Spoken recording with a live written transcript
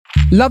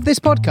Love this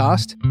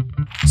podcast?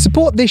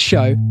 Support this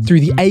show through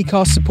the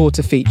Acast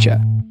supporter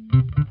feature.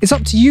 It's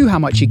up to you how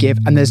much you give,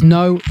 and there's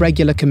no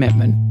regular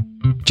commitment.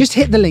 Just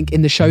hit the link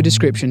in the show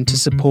description to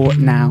support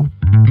now.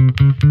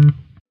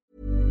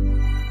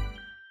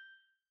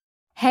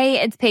 Hey,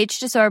 it's Paige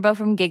DeSorbo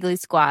from Giggly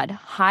Squad.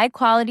 High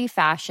quality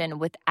fashion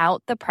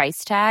without the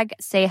price tag.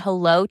 Say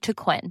hello to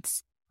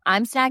Quince.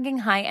 I'm snagging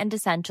high-end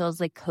essentials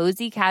like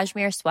cozy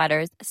cashmere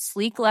sweaters,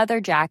 sleek leather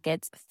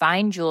jackets,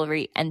 fine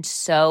jewelry, and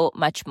so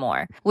much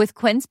more. With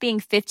Quince being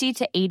 50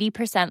 to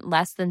 80%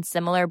 less than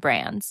similar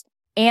brands.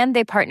 And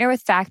they partner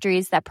with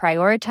factories that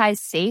prioritize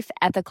safe,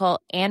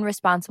 ethical, and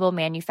responsible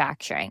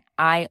manufacturing.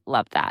 I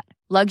love that.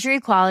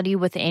 Luxury quality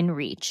within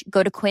reach.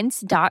 Go to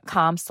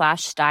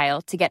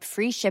quince.com/style to get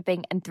free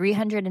shipping and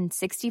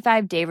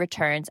 365-day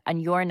returns on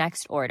your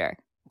next order.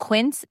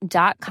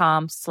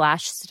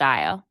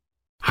 Quince.com/style.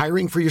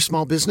 Hiring for your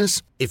small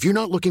business? If you're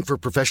not looking for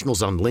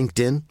professionals on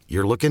LinkedIn,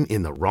 you're looking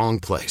in the wrong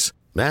place.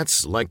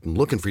 That's like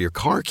looking for your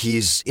car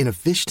keys in a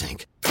fish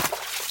tank.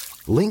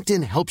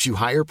 LinkedIn helps you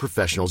hire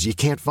professionals you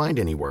can't find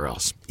anywhere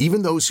else,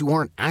 even those who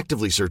aren't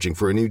actively searching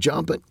for a new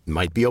job but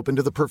might be open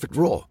to the perfect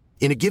role.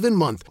 In a given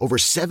month, over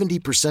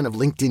 70% of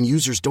LinkedIn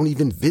users don't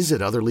even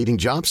visit other leading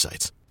job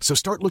sites. So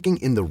start looking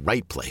in the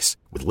right place.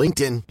 With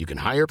LinkedIn, you can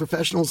hire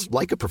professionals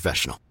like a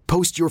professional.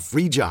 Post your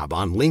free job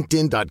on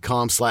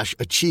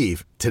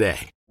linkedin.com/achieve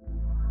today.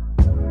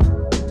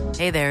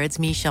 Hey there, it's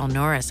Michelle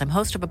Norris. I'm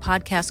host of a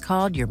podcast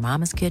called Your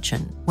Mama's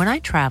Kitchen. When I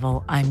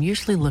travel, I'm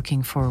usually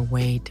looking for a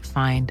way to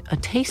find a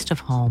taste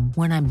of home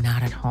when I'm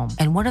not at home.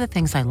 And one of the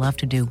things I love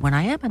to do when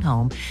I am at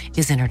home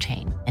is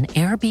entertain. And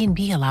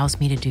Airbnb allows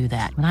me to do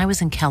that. When I was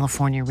in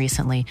California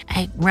recently,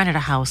 I rented a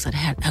house that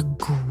had a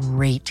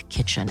great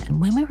kitchen.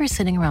 And when we were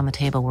sitting around the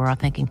table, we were all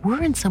thinking,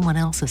 we're in someone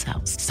else's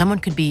house. Someone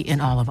could be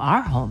in all of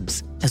our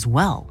homes as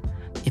well.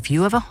 If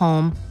you have a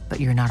home, but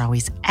you're not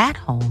always at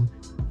home,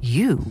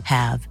 you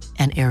have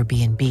an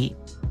Airbnb.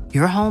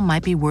 Your home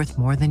might be worth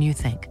more than you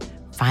think.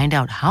 Find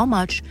out how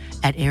much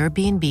at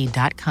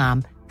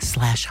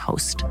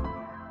airbnb.com/host.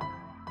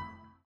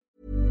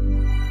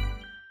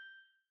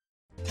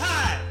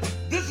 Hi,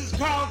 this is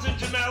Carlton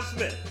Jamel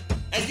Smith,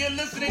 and you're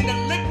listening to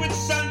Liquid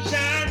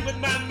Sunshine with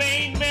my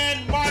main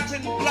man,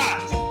 Maarten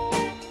Vlot.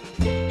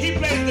 He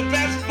plays the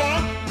best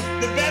funk,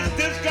 the best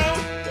disco,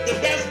 the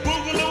best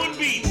boogaloo and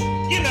beats.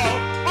 You know,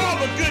 all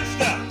the good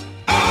stuff.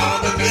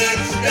 All the good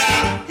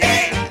stuff.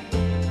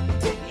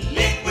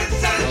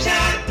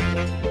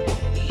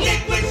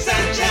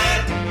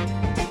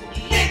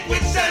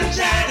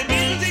 The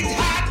music's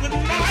hot with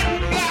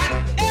Maarten Vlot.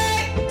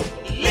 Hey!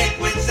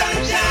 Liquid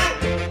sunshine.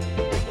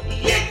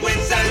 Liquid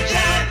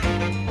sunshine.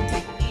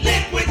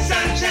 Liquid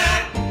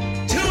sunshine.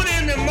 Tune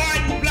in to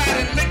Maarten Vlot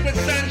and Liquid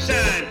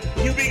Sunshine.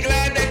 You'll be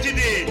glad that you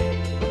did.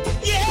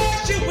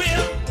 Yes, you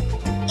will.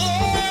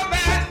 All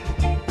right.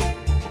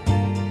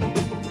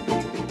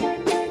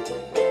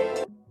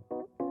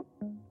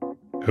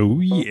 Oh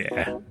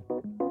yeah.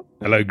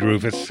 Hello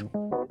Groovers.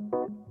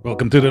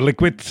 Welcome to the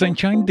Liquid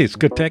Sunshine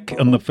Discotheque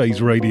on the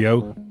Face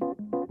Radio.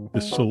 The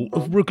soul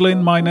of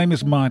Brooklyn. My name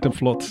is Maarten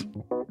Vlot.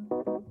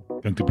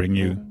 Going to bring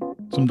you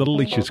some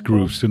delicious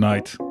grooves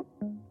tonight.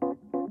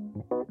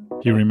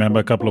 You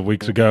remember a couple of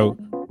weeks ago,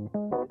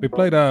 we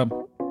played a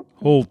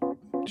whole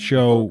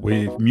show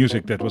with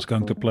music that was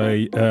going to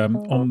play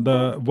on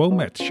the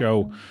WOMAD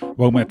show,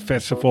 WOMAD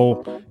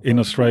Festival in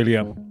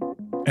Australia.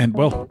 And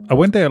well, I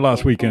went there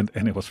last weekend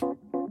and it was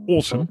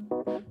awesome.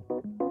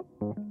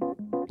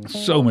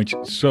 So much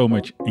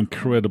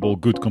incredible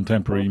good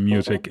contemporary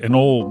music and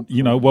all,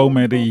 you know,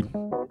 WOMAD-y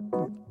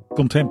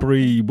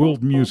contemporary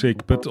world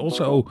music, but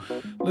also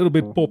a little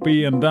bit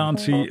poppy and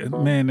dancey.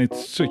 Man,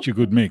 it's such a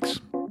good mix.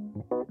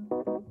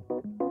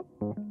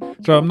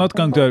 So I'm not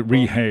going to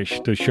rehash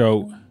the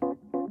show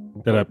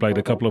that I played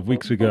a couple of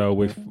weeks ago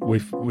with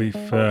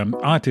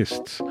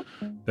artists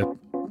that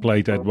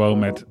played at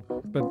WOMAD,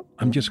 but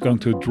I'm just going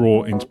to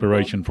draw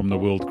inspiration from the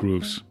world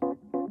grooves.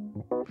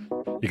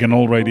 You can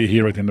already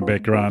hear it in the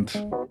background.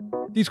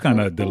 These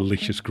kind of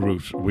delicious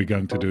grooves we're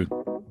going to do.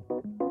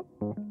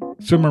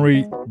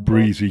 Summery,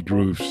 breezy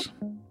grooves.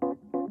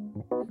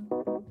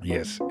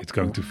 Yes, it's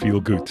going to feel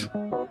good.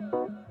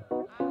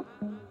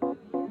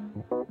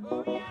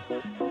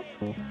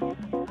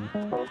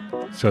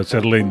 So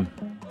settle in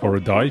for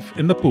a dive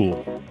in the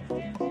pool.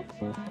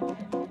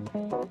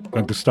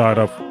 Going to start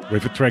off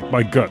with a track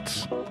by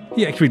Guts.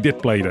 He actually did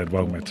play that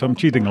WOMAD, so I'm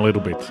cheating a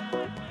little bit.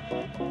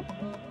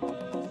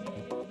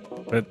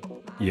 But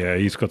yeah,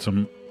 he's got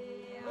some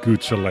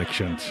good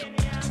selections.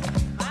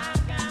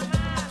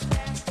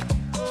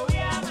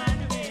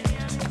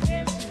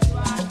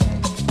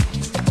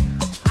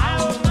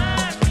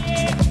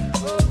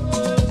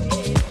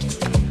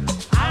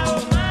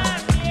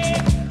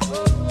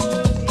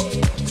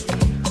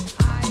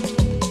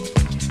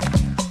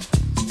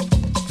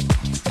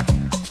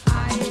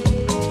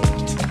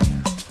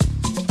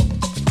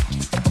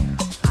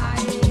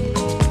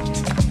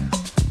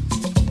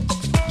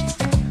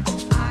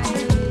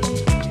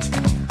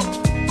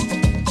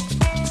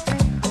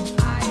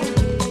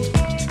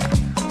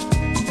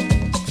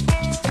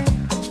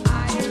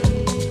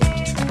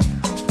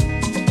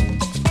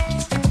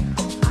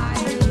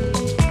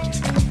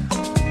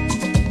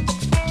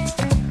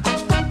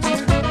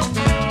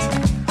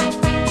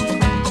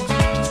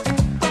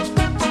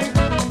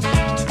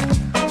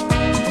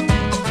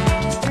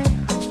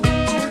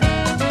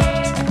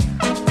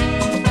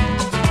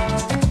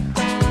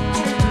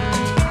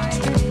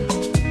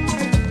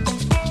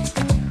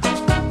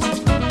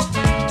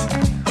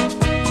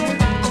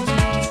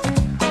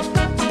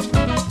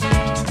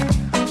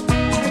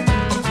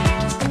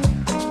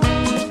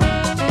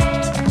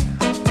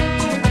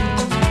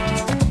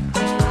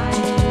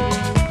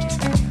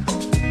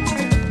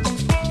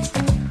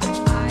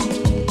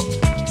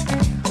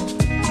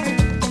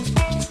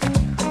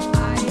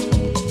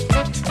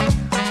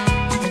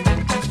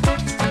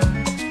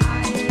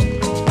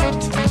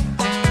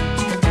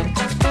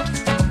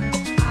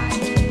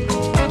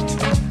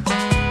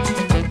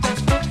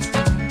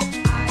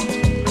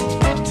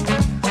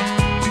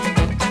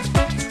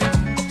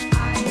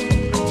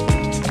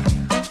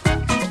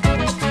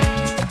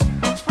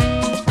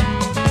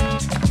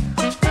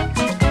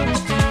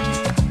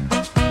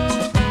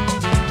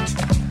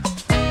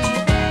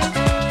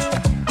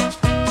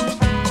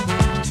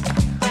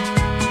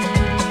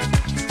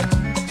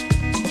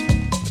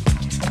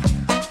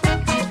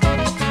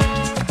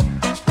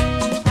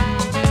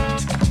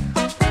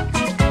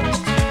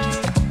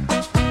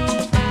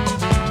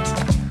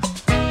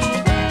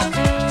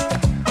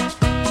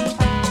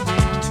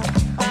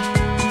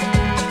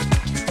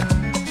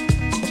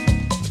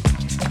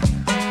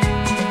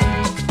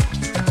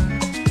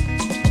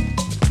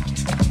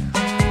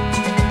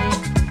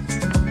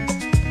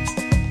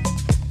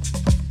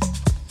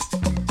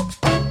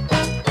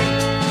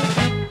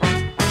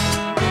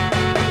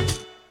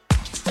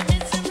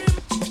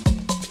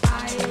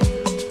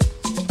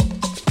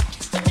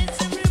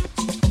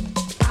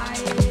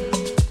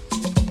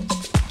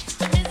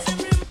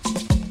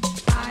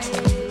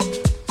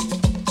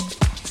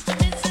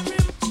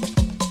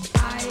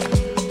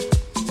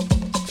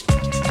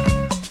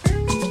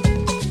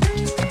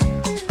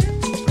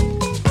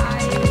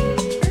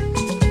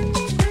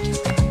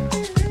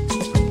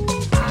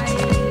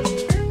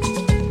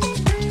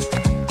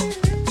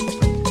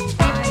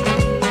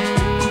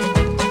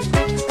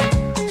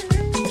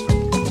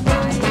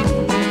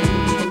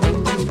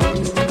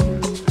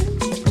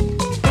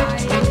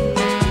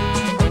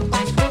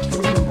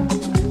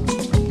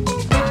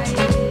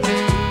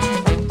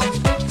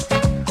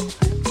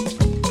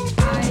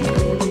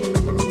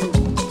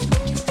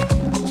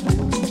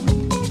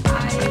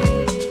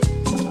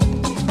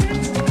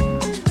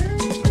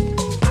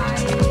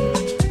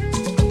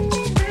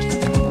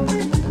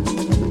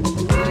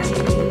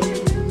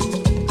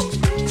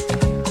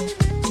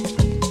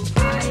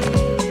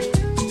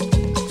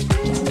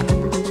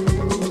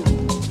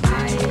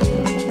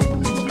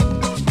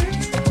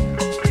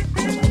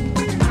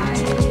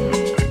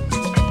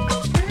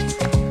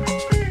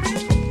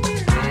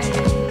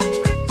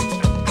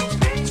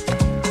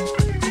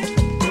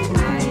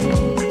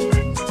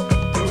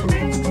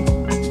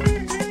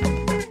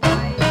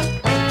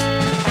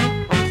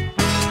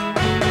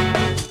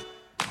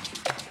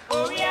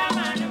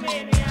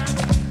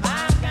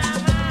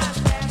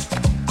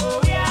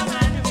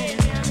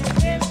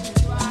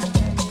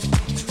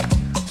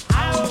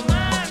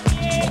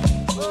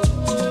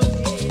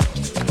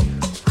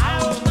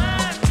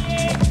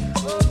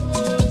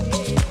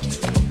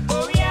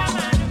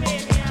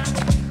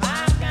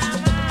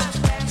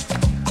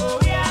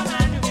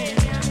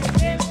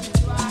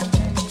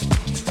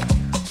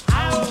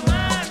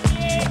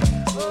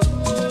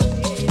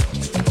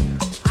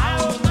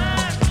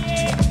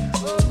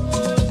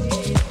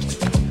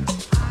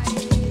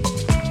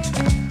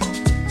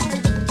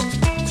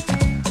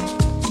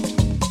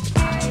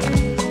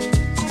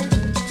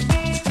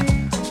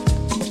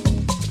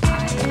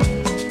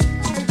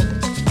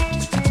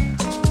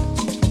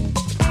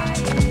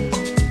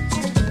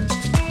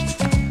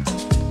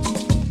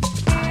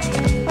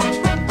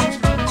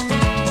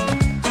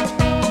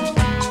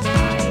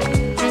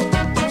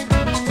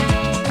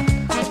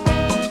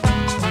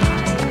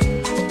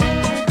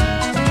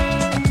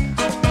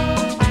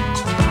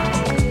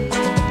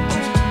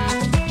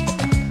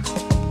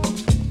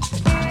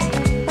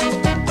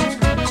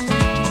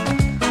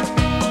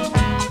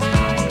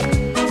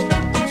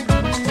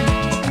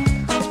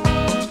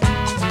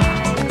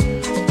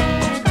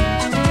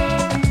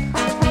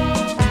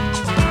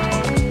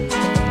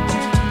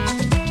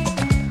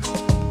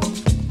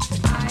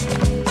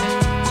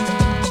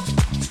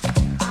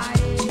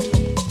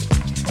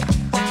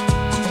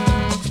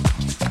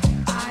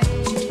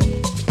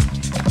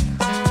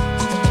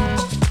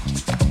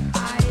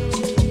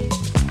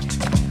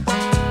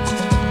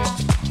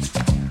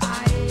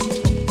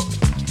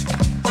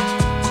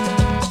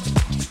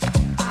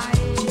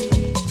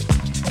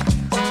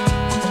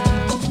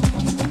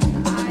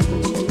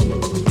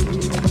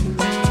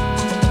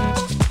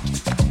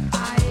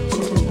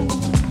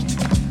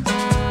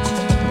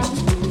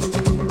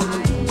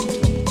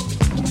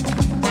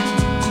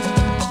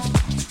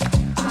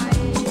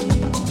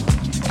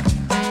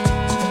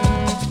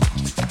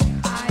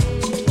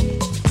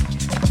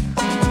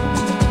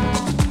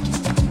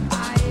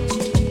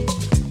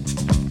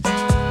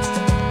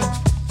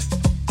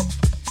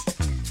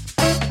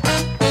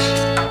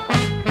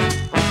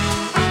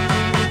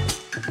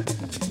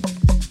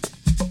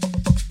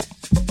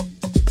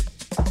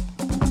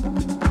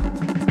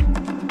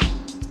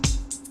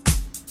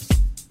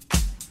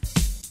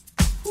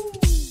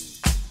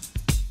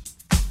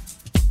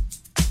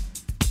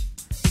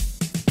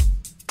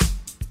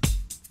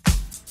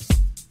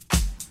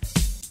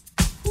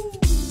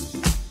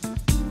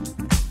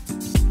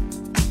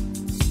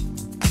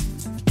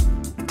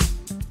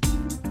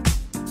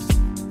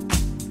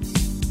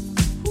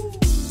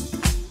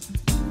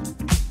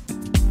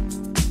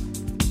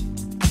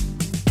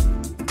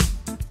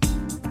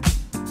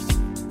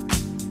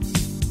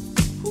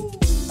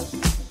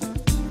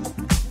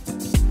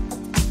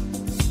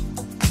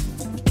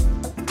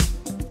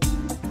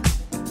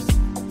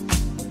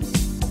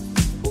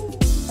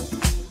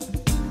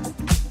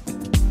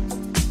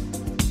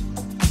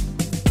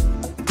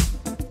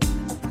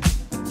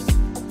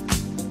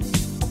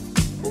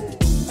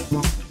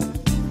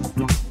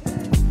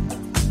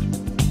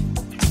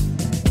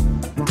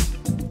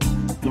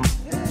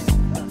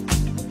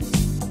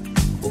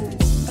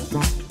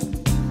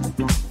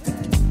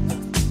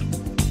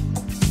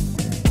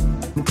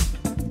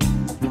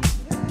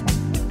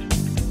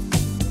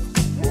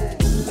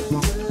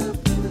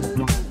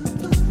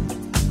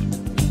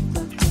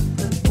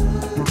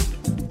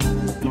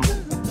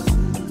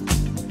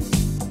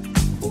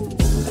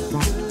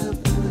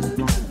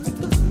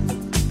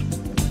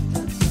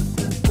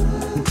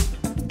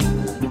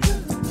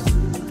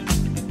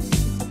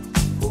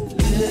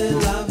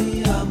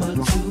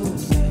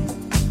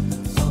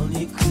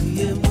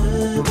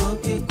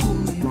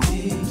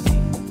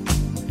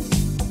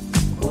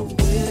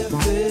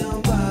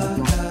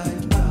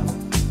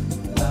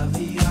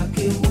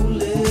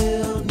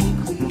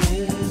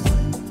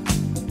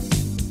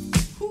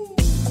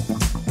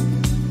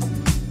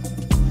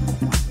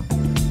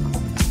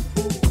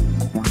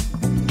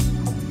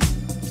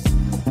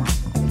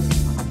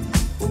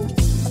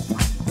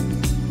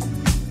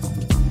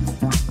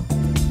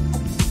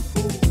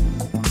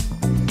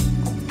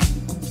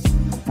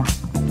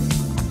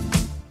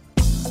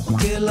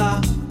 Wakela,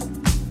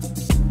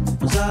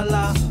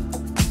 Mazala,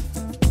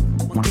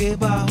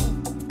 Wakeba,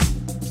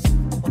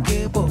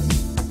 Wakebo,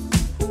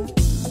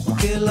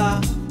 Wakela,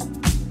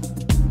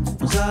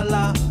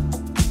 Mazala,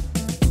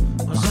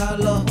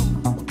 Mazalo,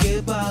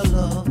 Wakeba,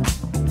 love.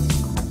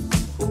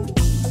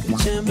 Que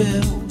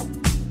chembeu,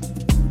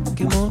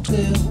 que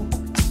montreu,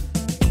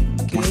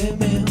 que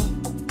emeu,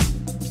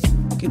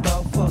 que dá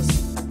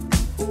força.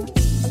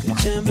 Que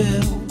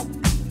chembeu,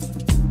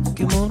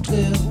 que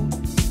montreu,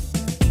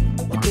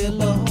 que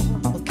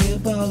love, que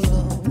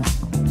balou.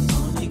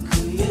 On y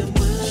criait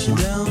moins,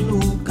 chidão no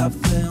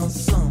café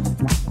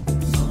ensemble.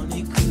 On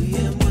y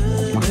criait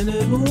moins, mène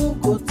nous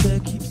côté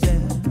qui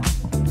perd.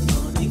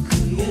 On y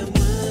criait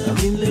moins, la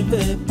ligne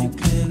levée puis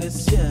clair et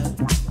ciel.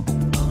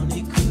 On y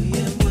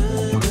criait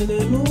moins,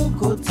 mène nous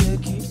côté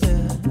qui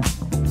perd.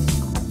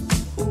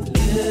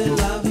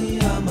 La vie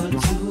a mal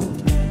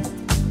tourné.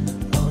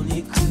 On y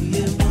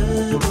criait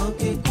moins,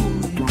 manqué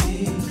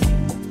couille.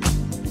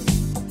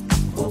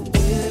 Au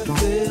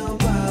bébé en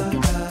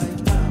bagaille,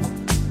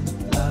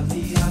 la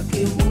vie a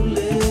qui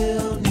roulé.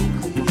 On y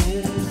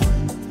criait moins,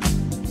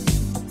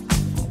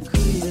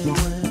 criait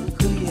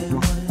moins, criait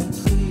moins, criait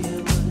moins,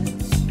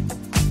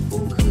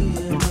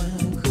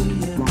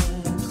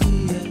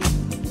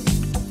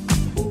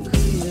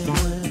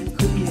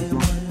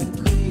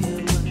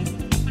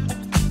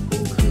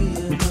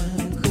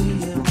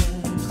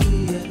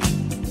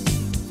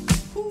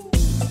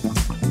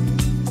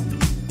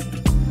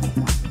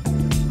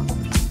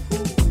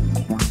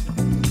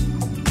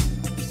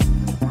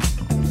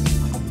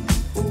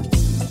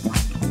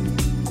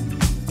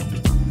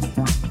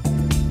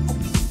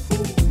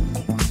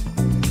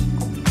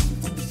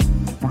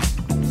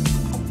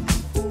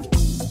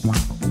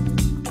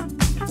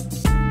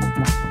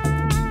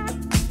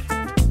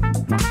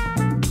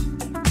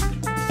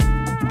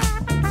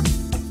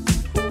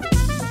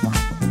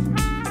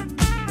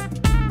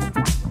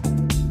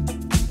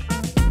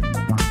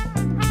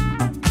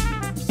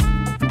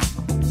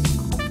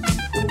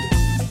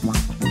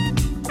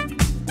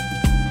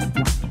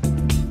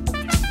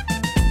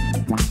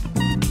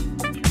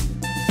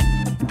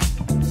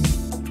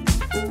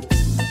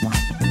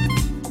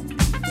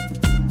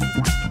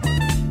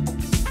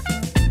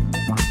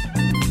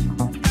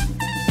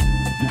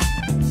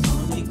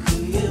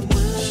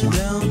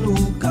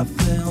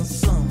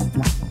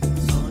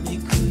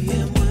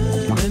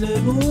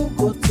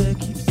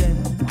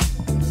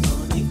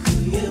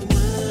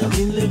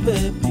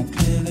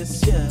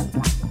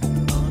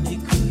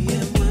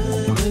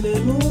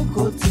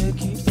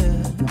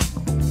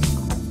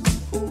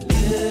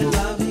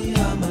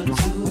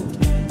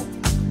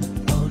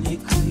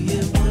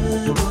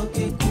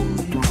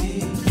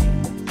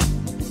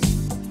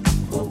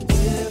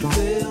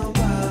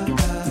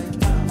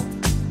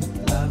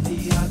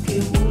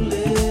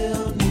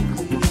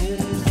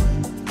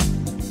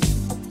 moins, criait moins, criait,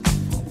 criait moins, criait moins, criait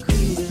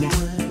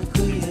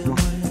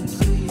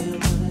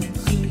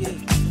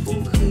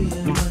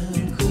moins.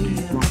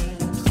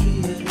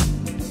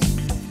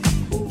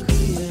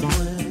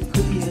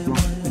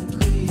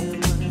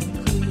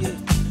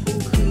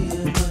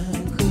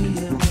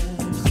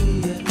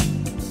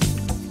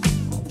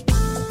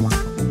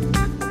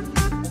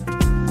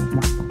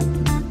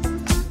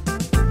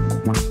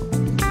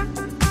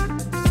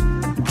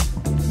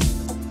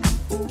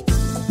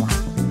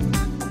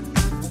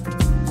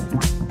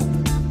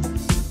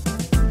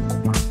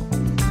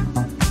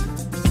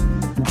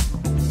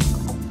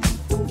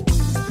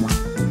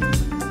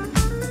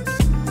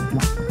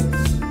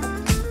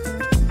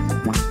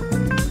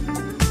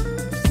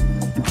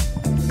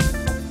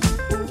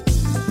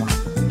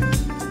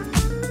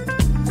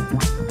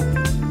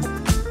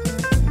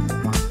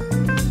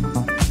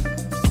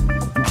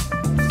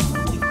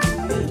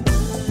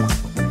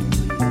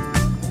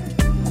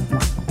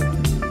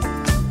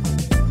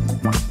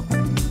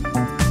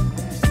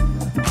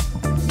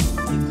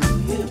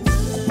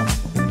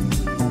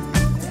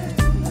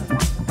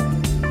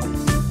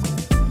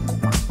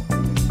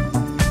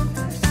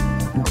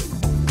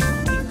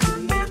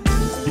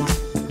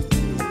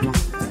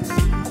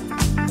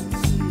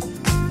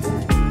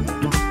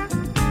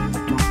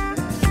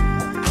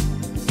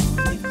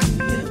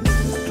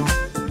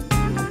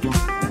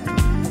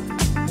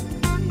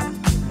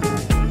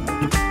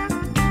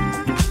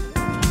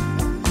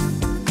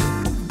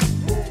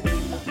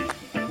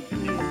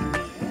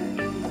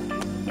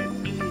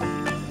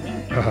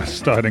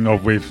 Starting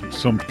off with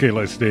some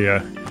killers there,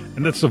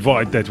 and that's the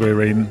vibe that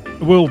we're in.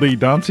 A worldy,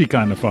 dancey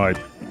kind of vibe.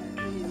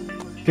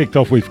 Kicked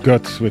off with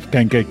Guts with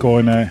Kenke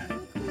Corner,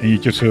 and you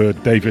just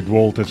heard David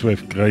Walters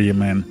with Grey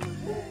Man.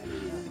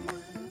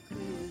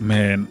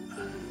 Man,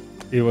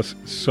 it was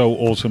so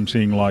awesome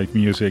seeing live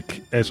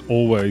music. As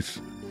always,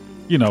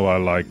 you know I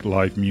like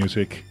live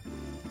music.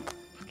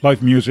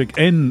 Live music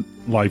and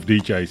live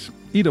DJs,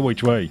 either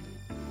which way.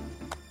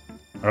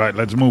 Alright,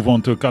 let's move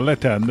on to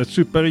Caletta and the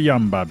Super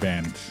Yamba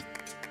Band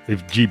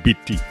with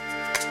GBT.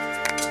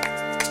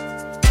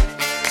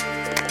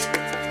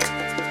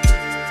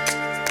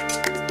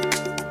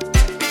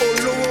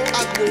 Olówó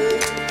àgbo,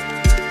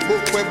 mo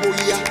pẹ́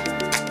bóyá,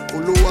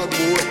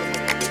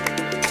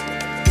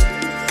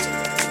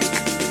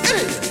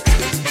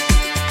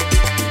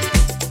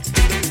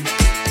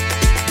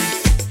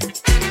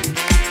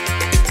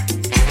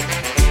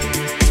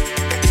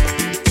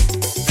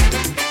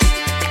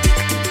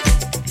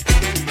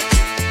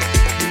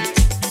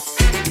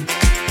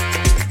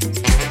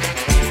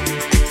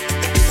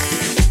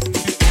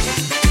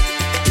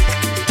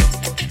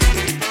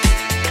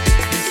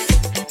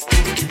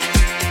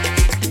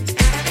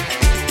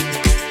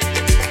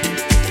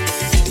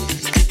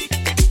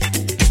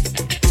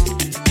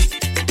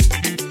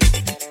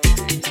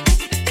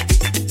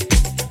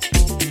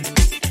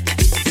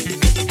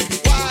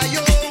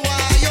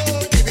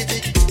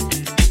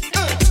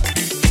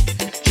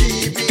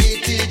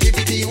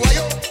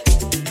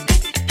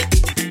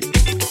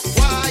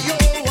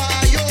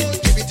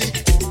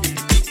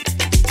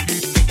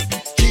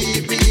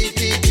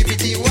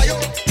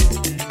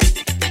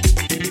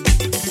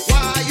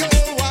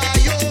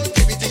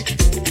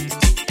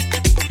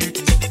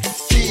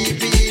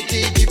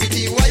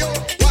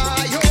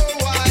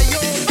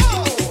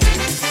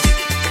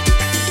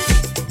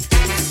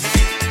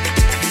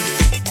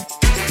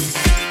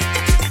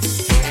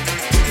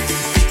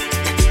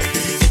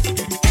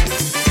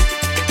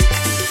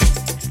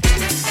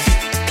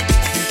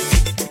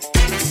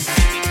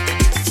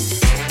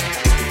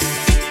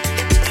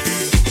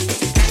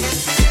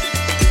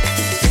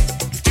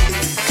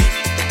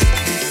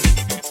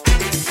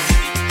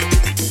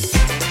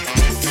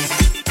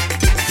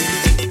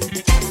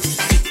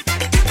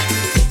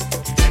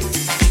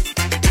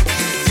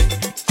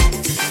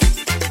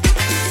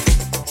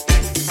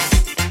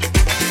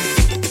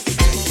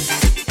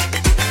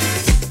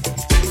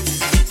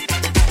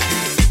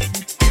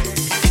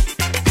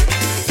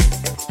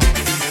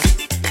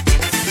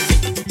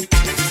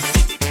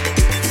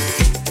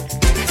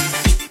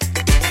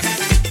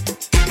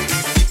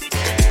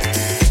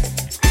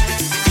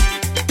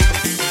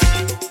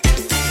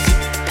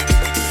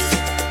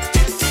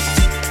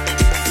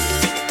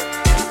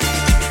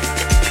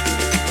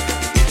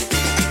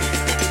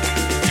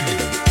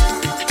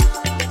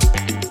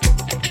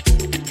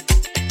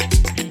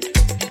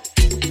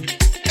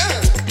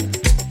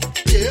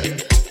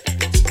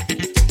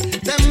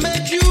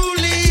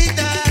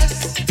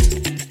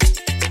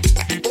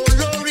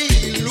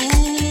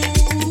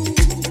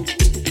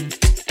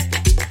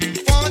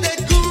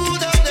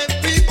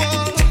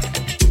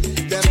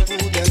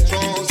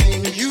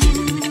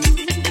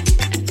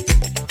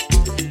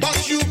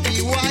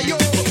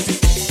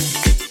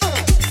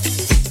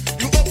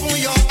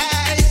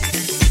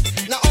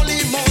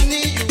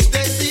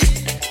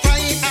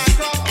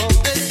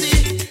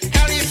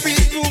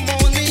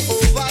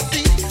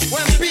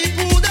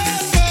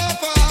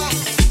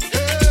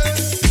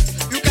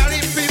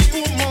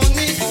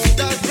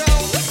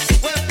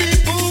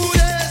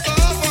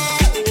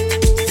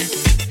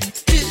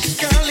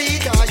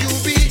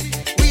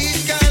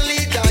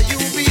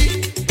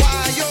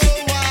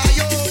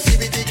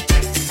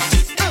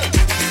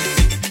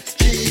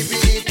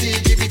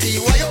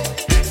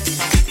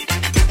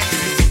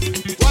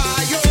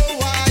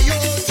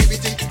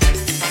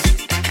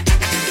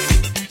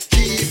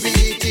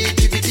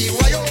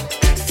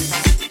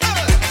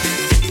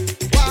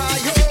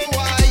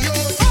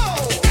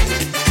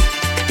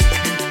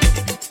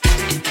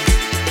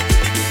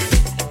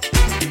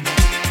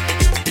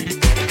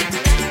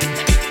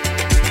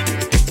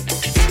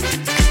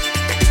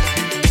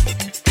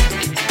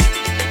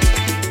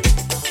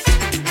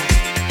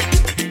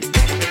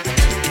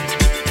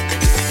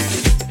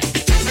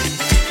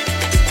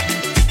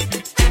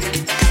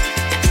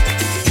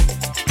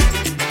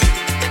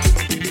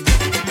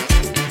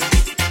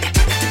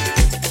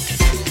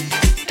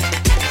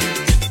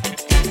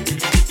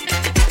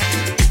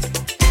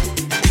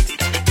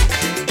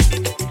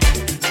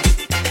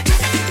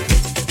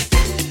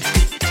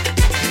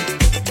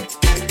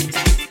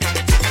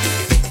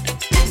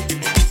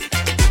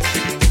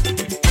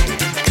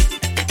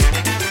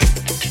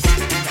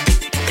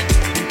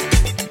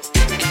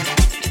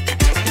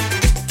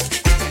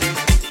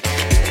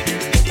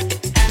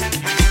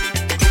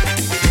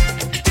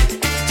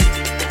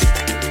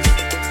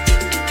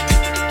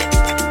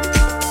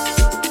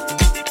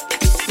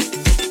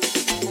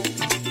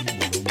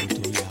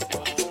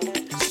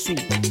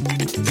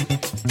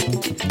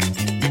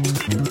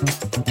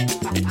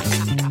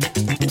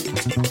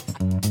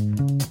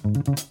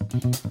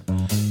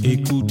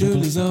 Écoute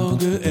les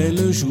orgues,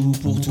 elles jouent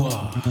pour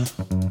toi.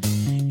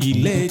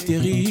 Il est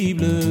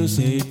terrible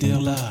cet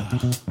air-là.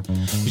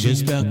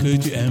 J'espère que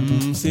tu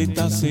aimes, c'est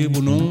assez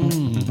beau, non?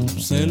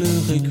 C'est le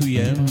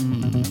requiem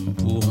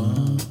pour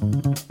un.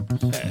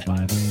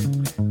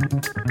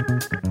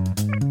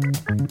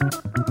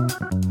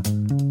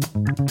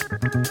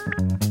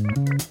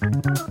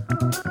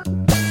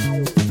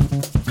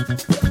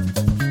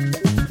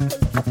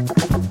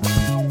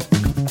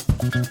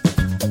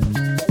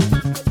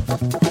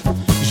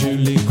 Je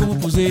l'ai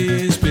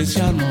composé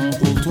spécialement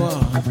pour toi,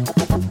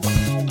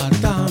 à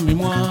ta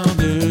mémoire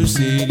de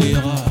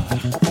scélérat.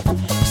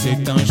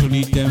 C'est un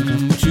joli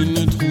thème, tu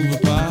ne trouves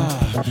pas?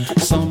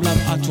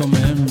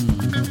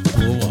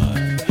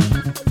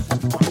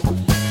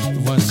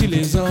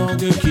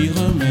 qui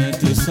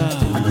remettent ça.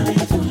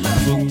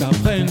 Faut que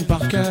t'apprennes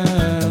par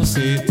cœur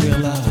ces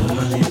terres-là,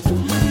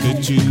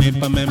 que tu n'aies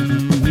pas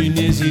même une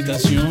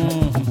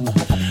hésitation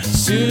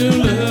sur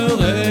le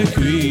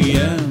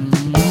requiem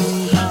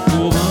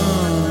pour un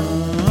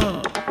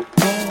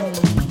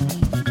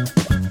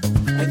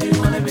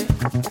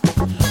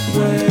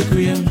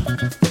requiem,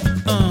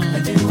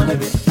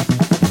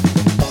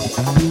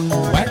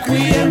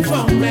 requiem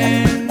for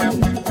men.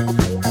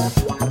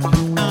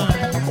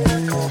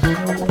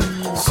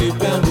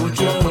 Super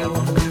Mojo,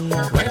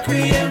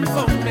 requiem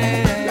for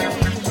men.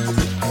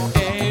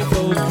 Hey,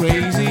 go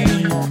crazy.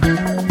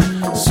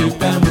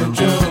 Super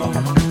Mojo,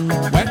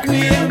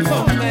 requiem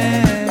for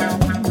men.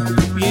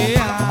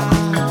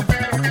 Yeah,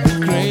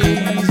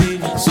 crazy.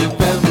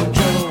 Super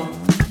Mojo,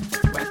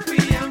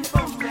 requiem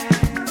for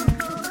men.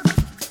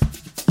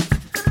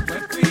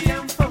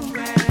 Requiem for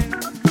men.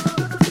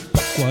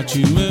 Quoi,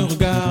 tu me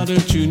regardes,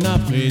 tu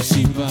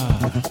n'apprécies pas.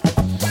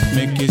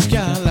 Mais qu'est-ce qu'il y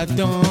a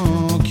là-dedans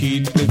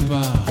qui te plaît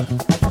pas?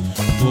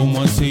 Pour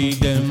moi c'est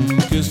idem,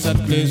 que ça te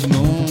plaise ou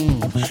non,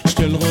 je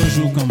te le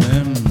rejoue quand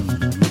même.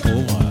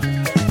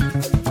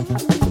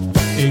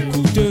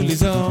 Écoute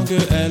les orgues,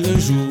 elles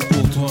jouent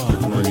pour toi.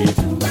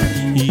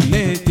 Il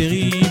est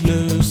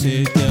terrible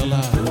cet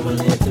air-là.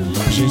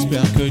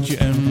 J'espère que tu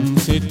aimes,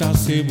 c'est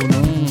assez beau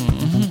non.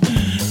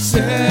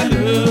 C'est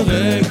le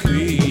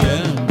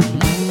requiem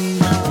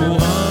pour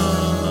un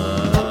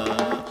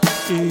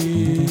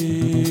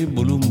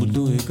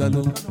bolumbudu et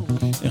calo.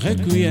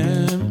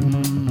 Requiem,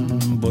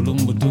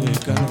 bolumbudu et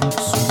calo.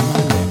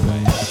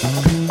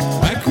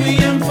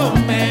 Requiem for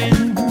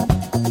men.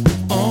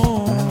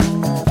 Oh,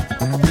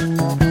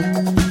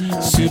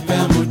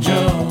 Super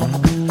Mojo.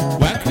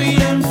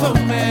 Requiem for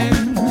men.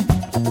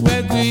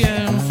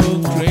 Requiem for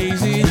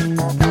crazy.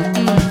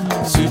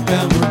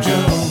 Super Mojo.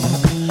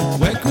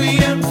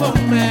 Requiem for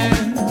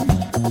men.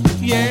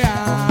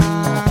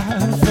 Yeah,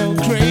 for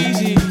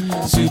crazy.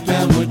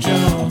 Super Mojo.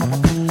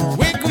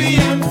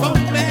 Requiem for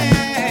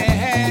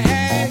men.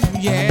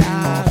 Yeah.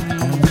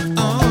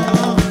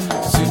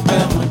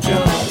 Super Mojo.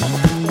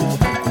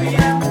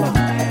 Requiem for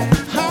men.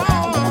 Oh,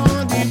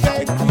 the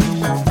baby.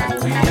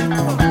 Requiem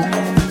for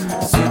men.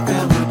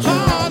 Super Mojo.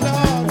 Oh,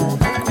 Lord.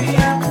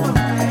 Requiem for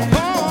men. Oh,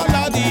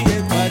 Lord, the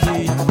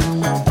body.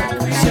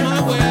 C'est ma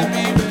vraie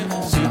vie.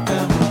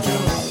 Super Mojo.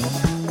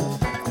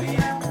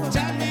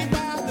 Tell me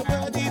about the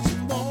bodies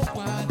more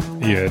wide.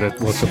 Yeah, that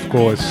was of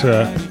course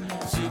a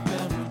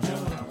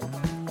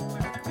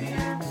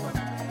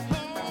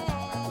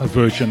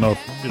version of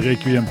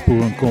Requiem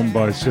pour un con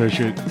by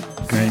Serge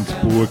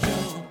Gainsbourg.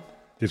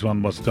 This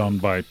one was done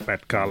by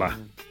Pat Cala.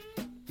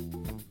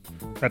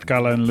 Pat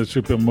Cala and Le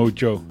Super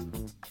Mojo.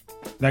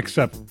 Next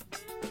up,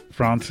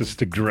 Francis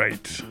the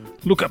Great.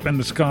 Look Up in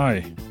the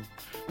Sky.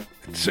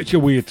 It's such a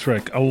weird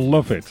track. I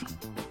love it.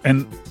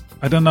 And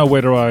I don't know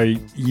whether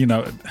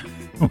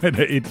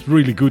whether it's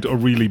really good or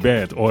really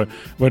bad, or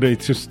whether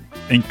it's just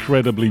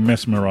incredibly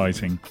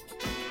mesmerizing.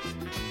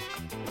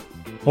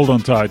 Hold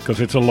on tight, because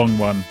it's a long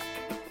one.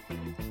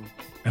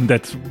 And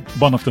that's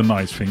one of the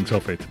nice things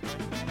of it.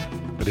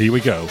 But here we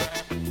go.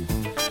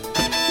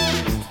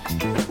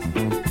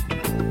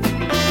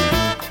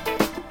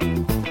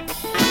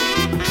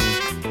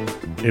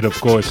 It, of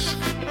course,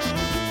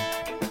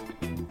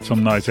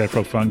 some nice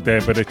Afro funk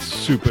there, but it's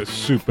super,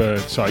 super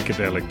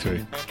psychedelic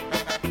too.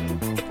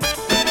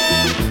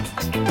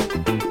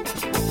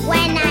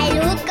 When I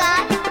look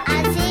up,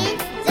 I see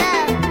the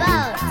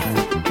birds.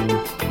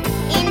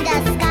 In the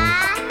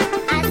sky,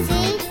 I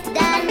see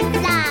the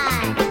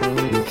light.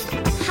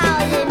 How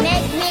they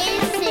make me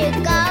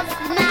think of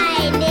my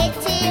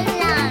native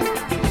land.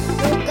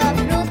 Look up,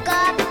 look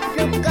up,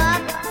 look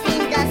up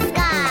in the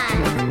sky.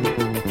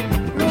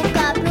 Look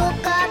up,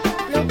 look up,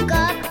 look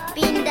up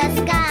in the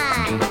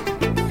sky.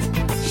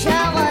 Je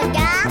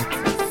regarde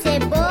ces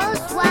beaux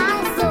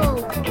oiseaux.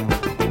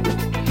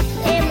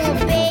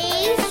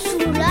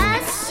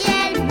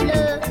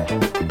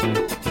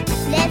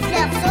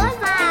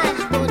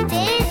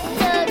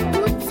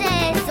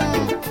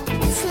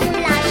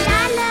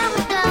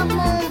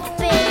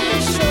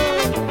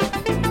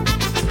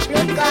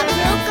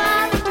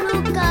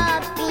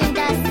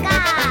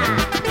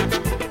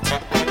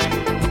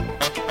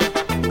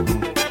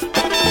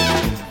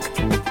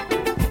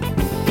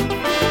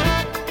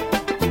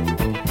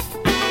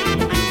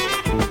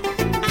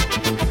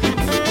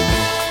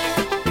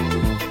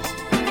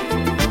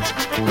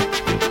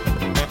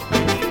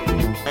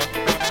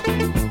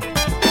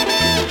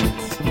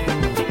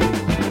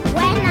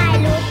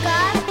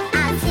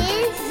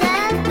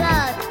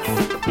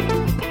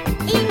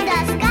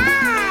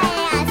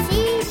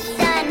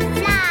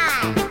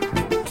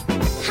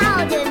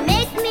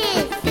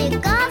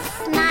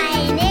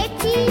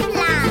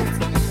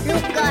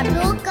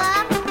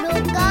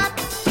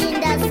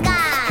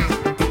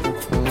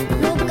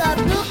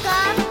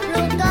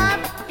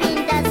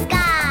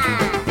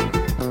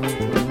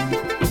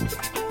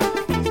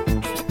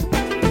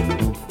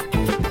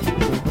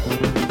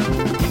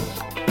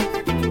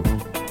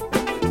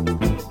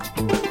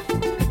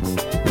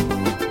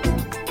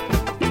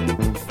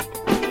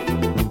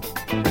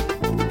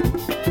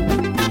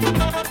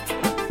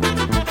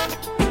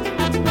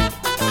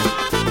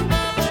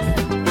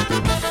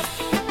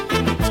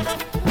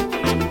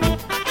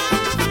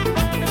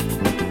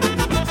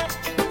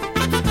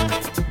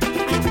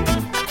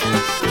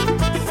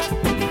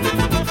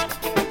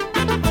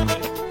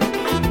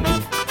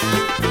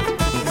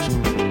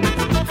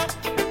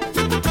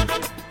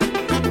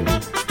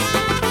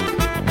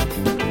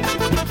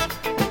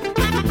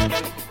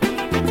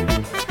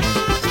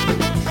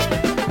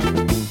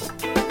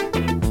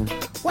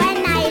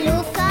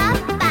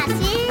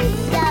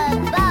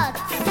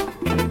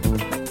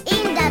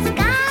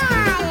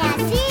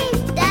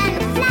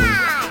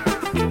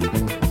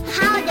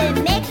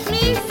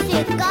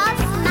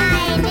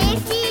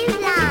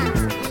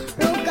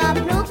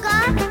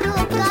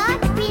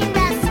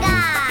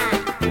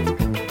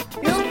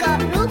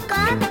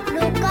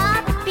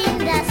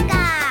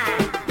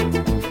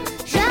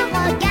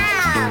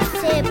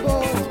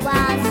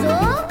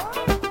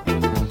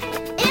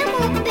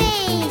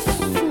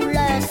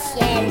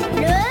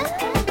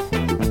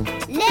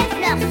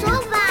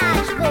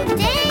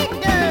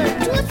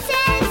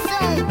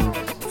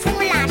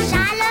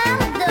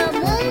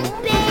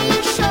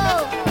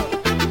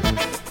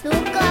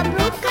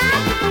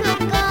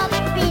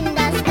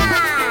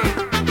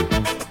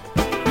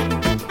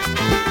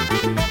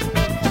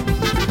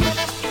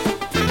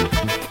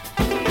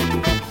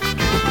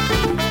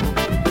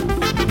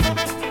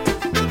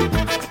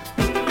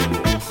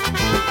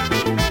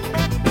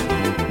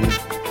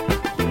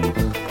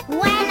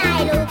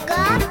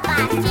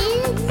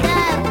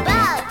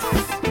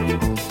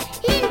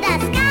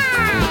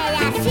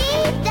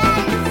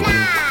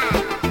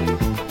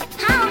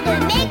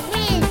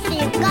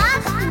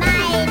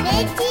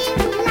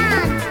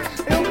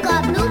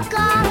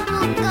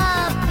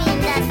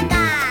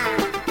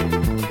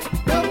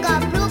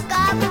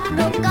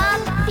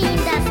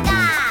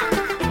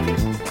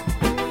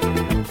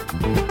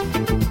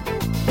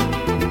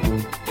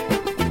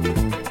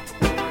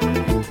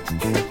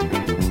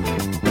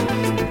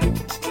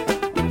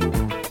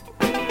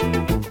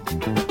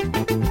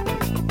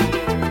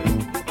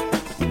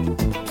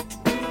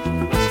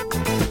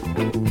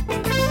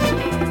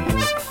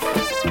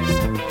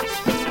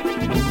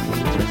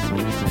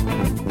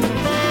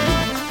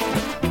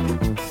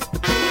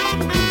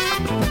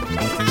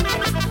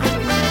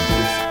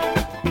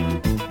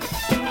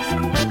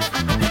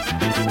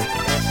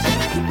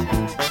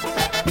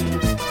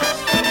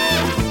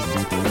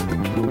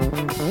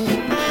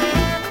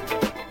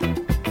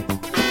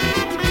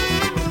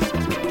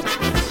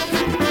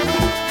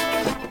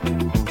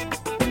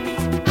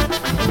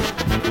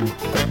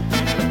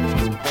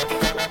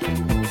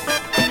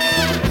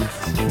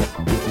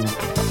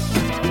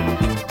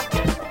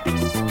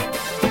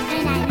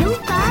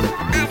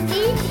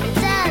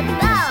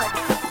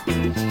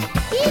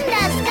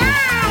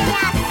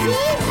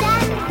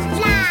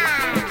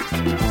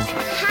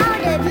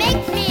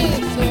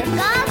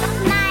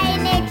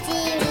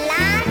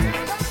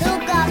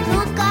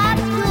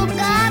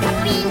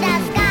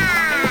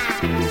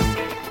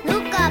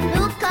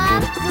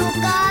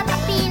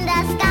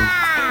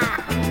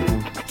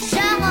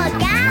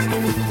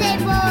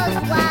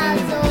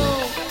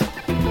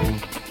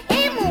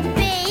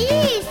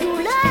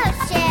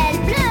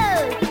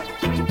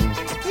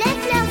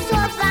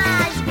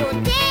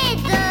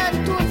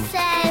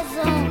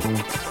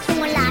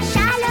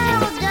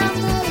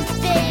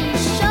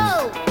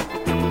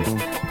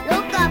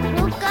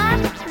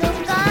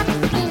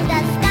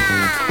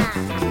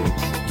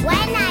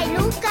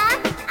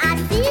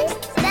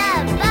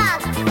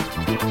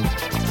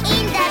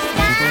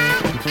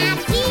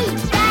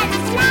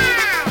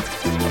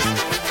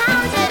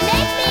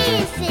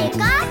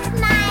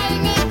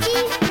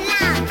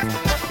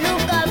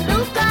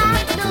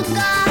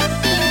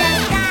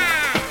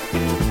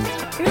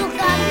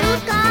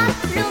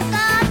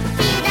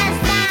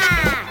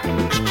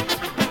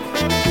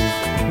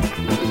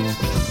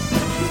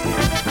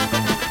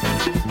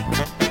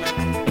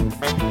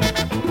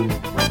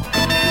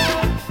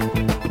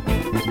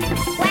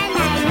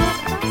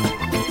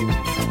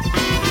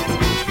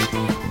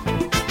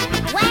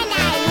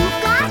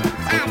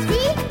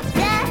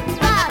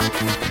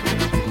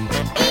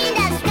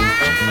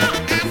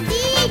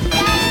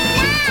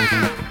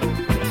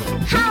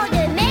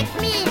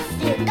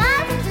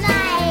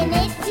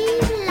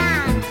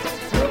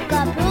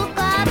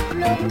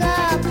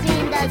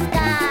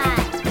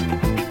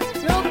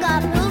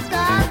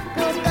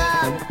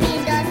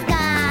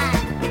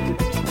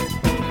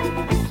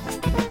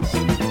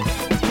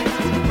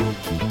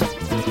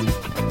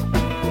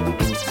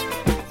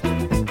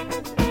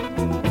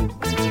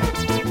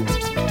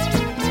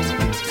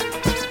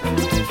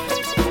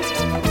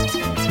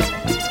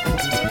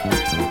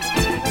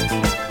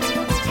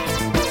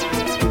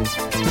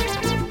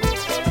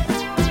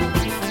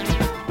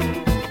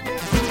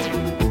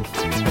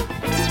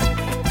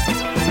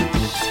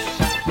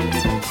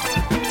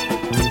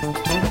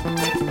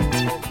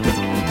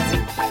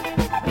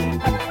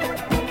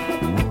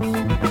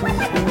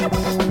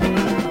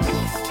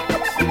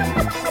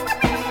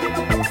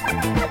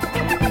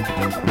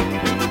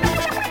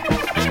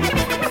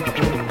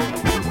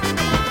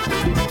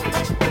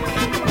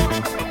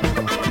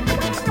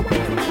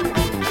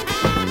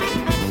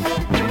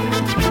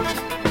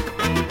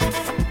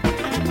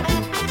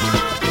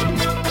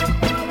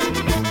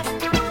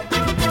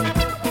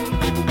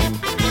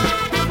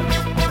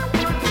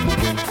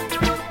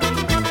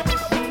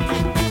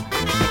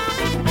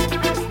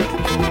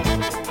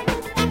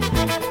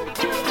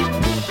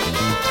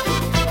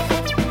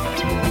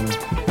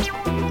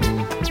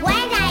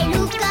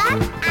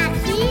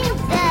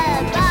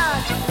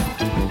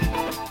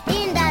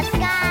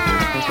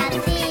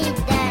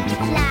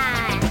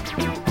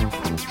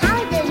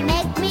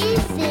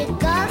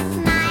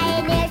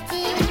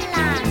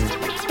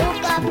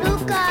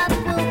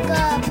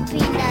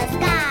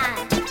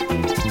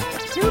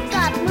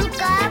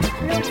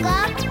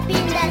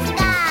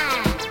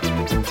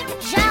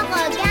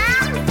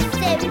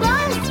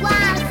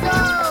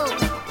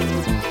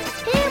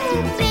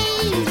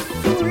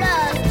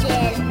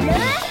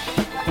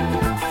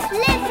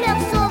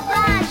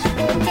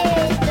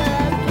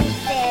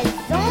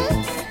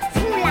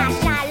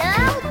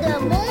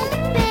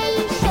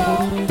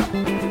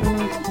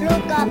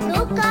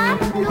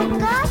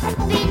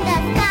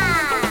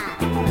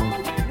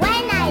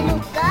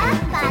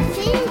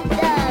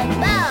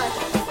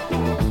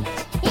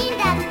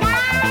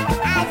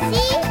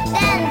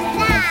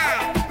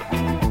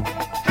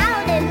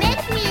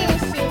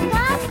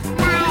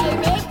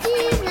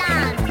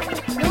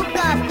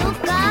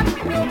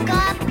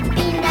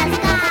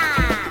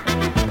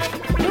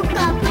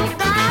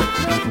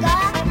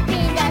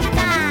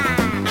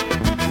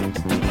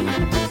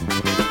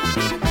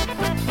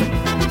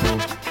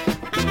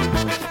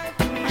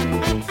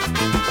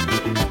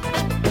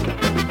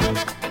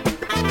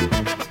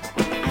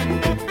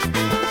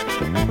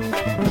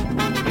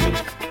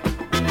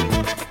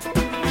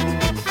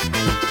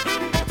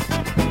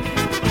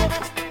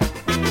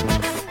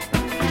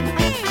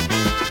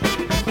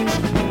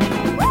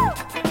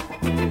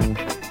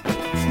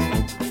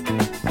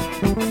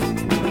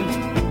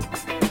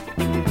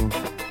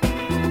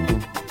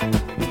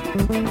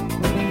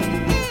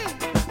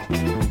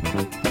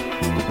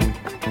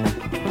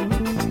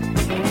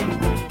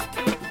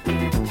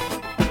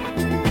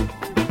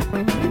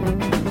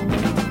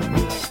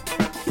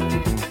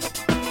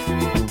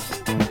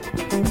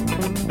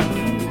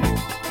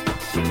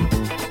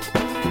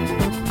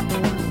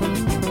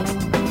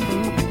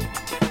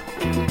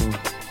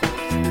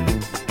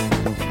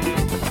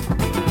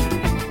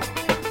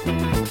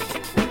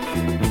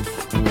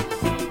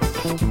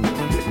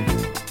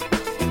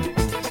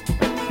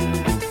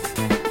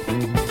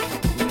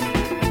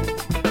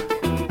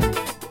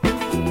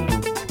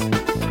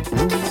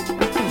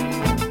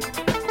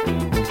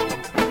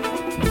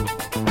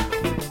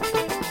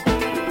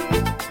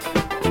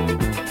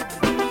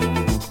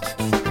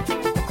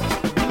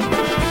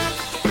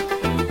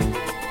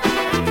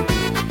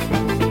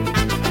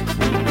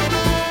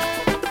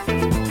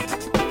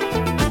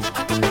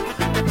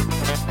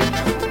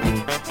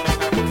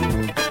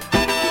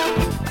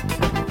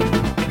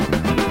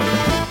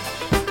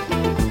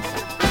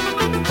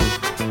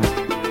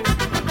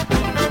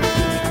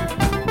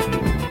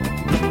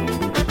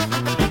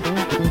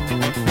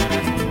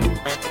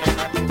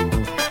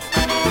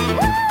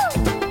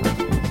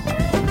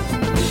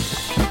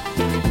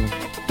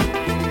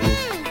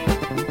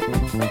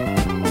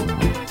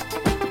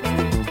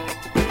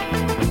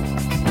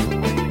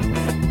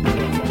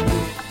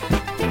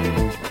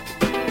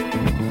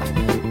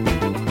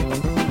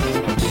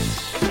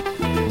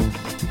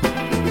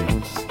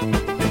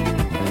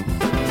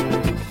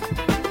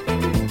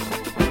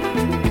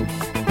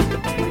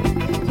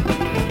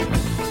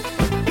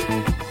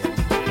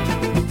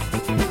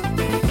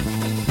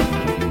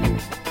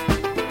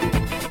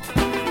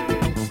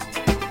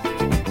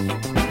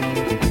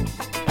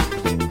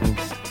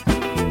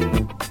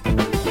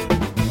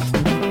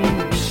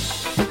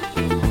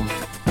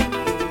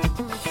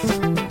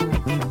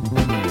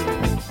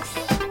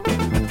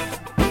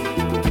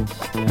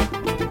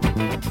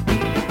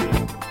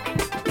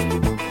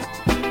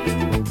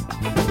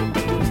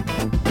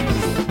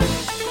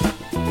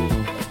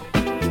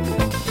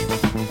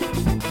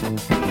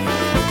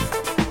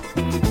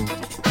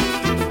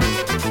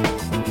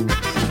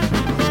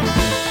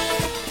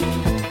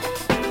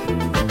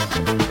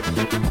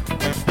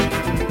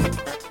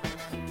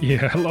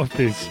 Yeah, I love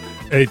this.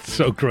 It's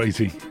so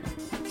crazy.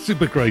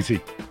 Super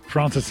crazy.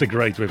 Francis the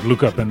Great with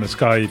Look Up in the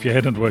Sky, if you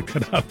hadn't worked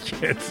it out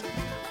yet.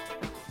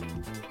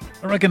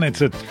 I reckon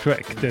it's a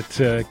track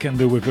that can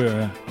do with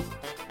a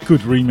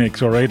good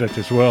remix or edit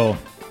as well.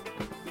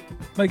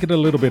 Make it a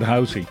little bit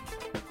housey.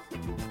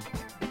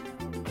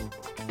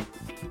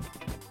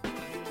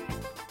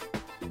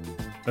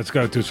 Let's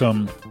go to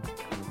some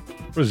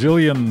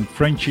Brazilian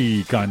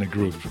Frenchy kind of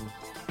groove.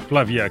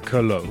 Flavia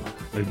Colo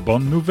with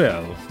Bonne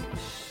Nouvelle.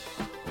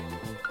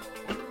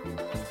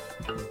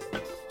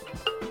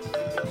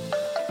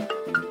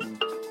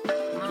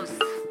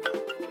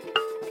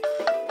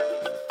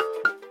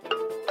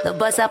 Le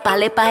boss a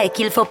parlé pareil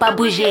qu'il faut pas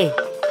bouger.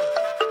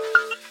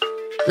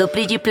 Le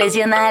prix du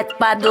plaisir n'arrête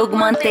pas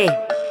d'augmenter.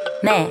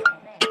 Mais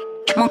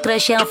mon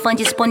crush est enfin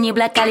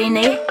disponible à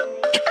câliner.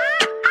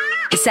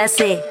 Et ça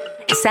c'est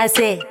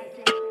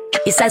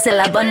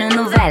la bonne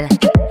nouvelle.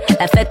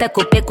 La fête a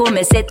coupé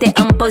mais c'était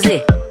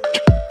imposé.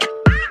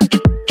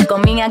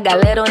 Comme minha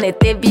galera on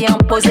était bien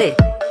posé.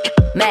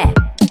 Mais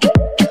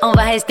on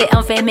va rester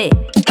enfermé,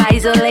 pas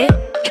isolé.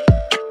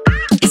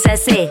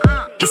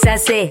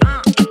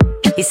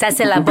 Et ça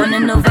c'est la bonne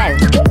nouvelle.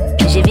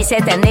 J'ai vu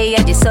cette année, y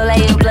a du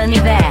soleil en plein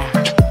hiver.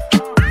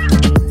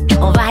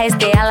 On va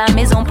rester à la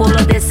maison pour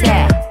le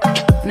dessert.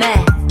 Mais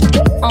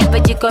en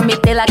petit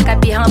comité, la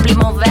cabine remplit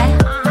mon verre.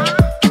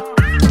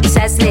 Et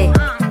ça c'est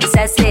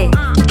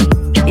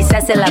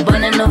la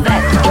bonne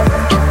nouvelle.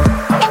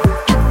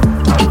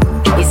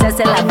 Et ça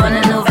c'est la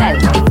bonne nouvelle.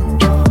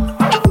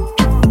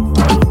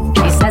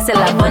 Et ça c'est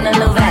la bonne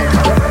nouvelle.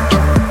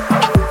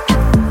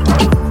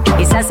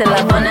 Et ça c'est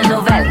la bonne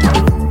nouvelle.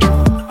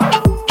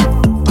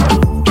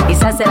 Et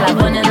ça c'est la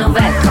bonne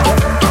nouvelle.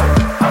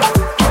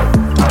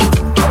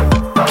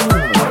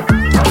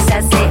 Et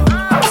ça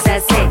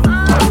c'est.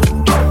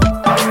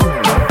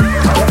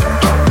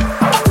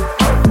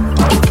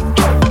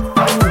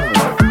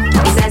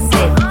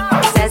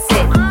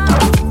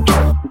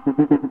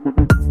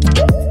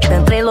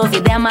 D'entrée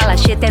l'ouvert ma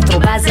lâché t'es trop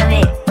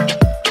basané.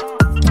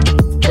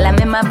 La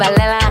même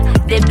balela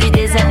depuis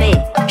des années.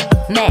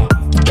 Mais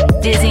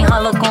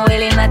desenrolo com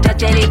ele na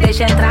tchat ele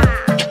deixa entrar.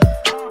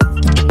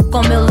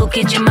 Com meu look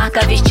de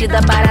marca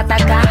vestida para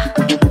atacar.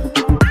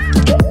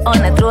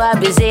 On a trop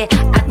abusé,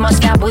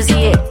 atmosphère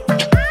bousillée.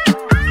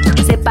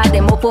 C'est pas des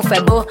mots pour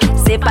faire beau,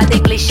 c'est pas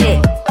des clichés.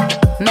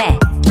 Mais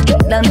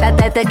dans ta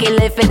tête que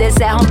l'effet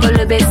dessert on peut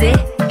le baiser.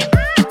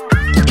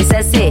 Et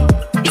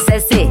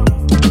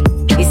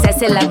ça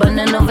c'est la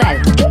bonne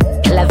nouvelle.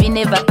 La vie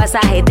ne va pas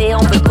s'arrêter,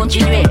 on peut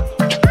continuer.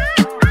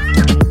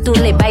 Tous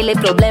les bails, les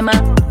problèmes,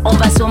 on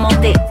va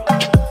surmonter.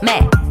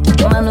 Mais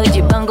mano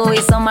de bango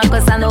et son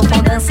macossa nous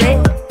font danser.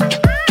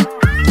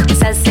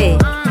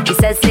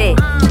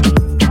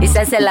 Et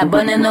ça c'est la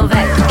bonne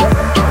nouvelle.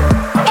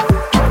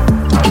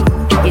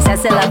 Et ça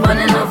c'est la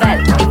bonne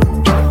nouvelle.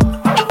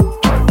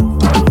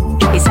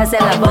 Et ça c'est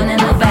la bonne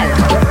nouvelle.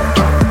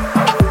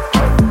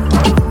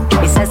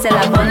 Et ça c'est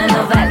la bonne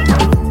nouvelle.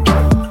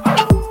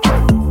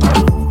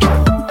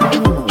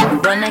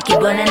 Bona ki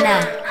bonana.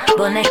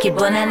 Bona ki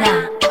bonana.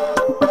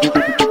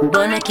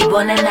 Bona ki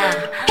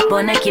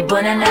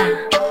bonana.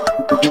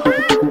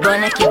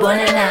 Bona ki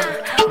bonana.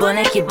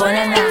 Bona ki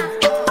bonana.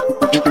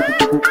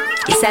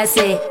 Et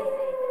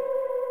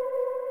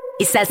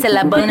ça c'est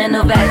la bonne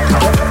nouvelle.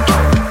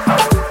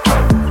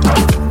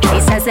 Et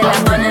ça c'est la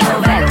bonne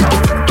nouvelle.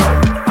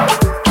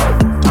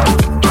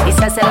 Et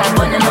ça c'est la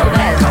bonne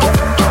nouvelle.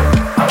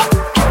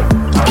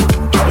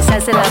 Et ça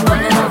c'est la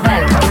bonne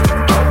nouvelle.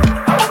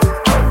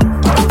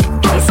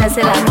 Et ça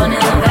c'est la bonne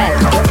nouvelle.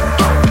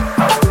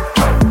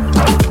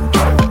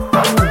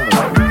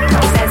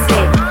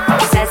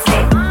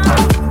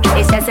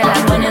 Et ça c'est la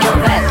bonne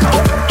nouvelle.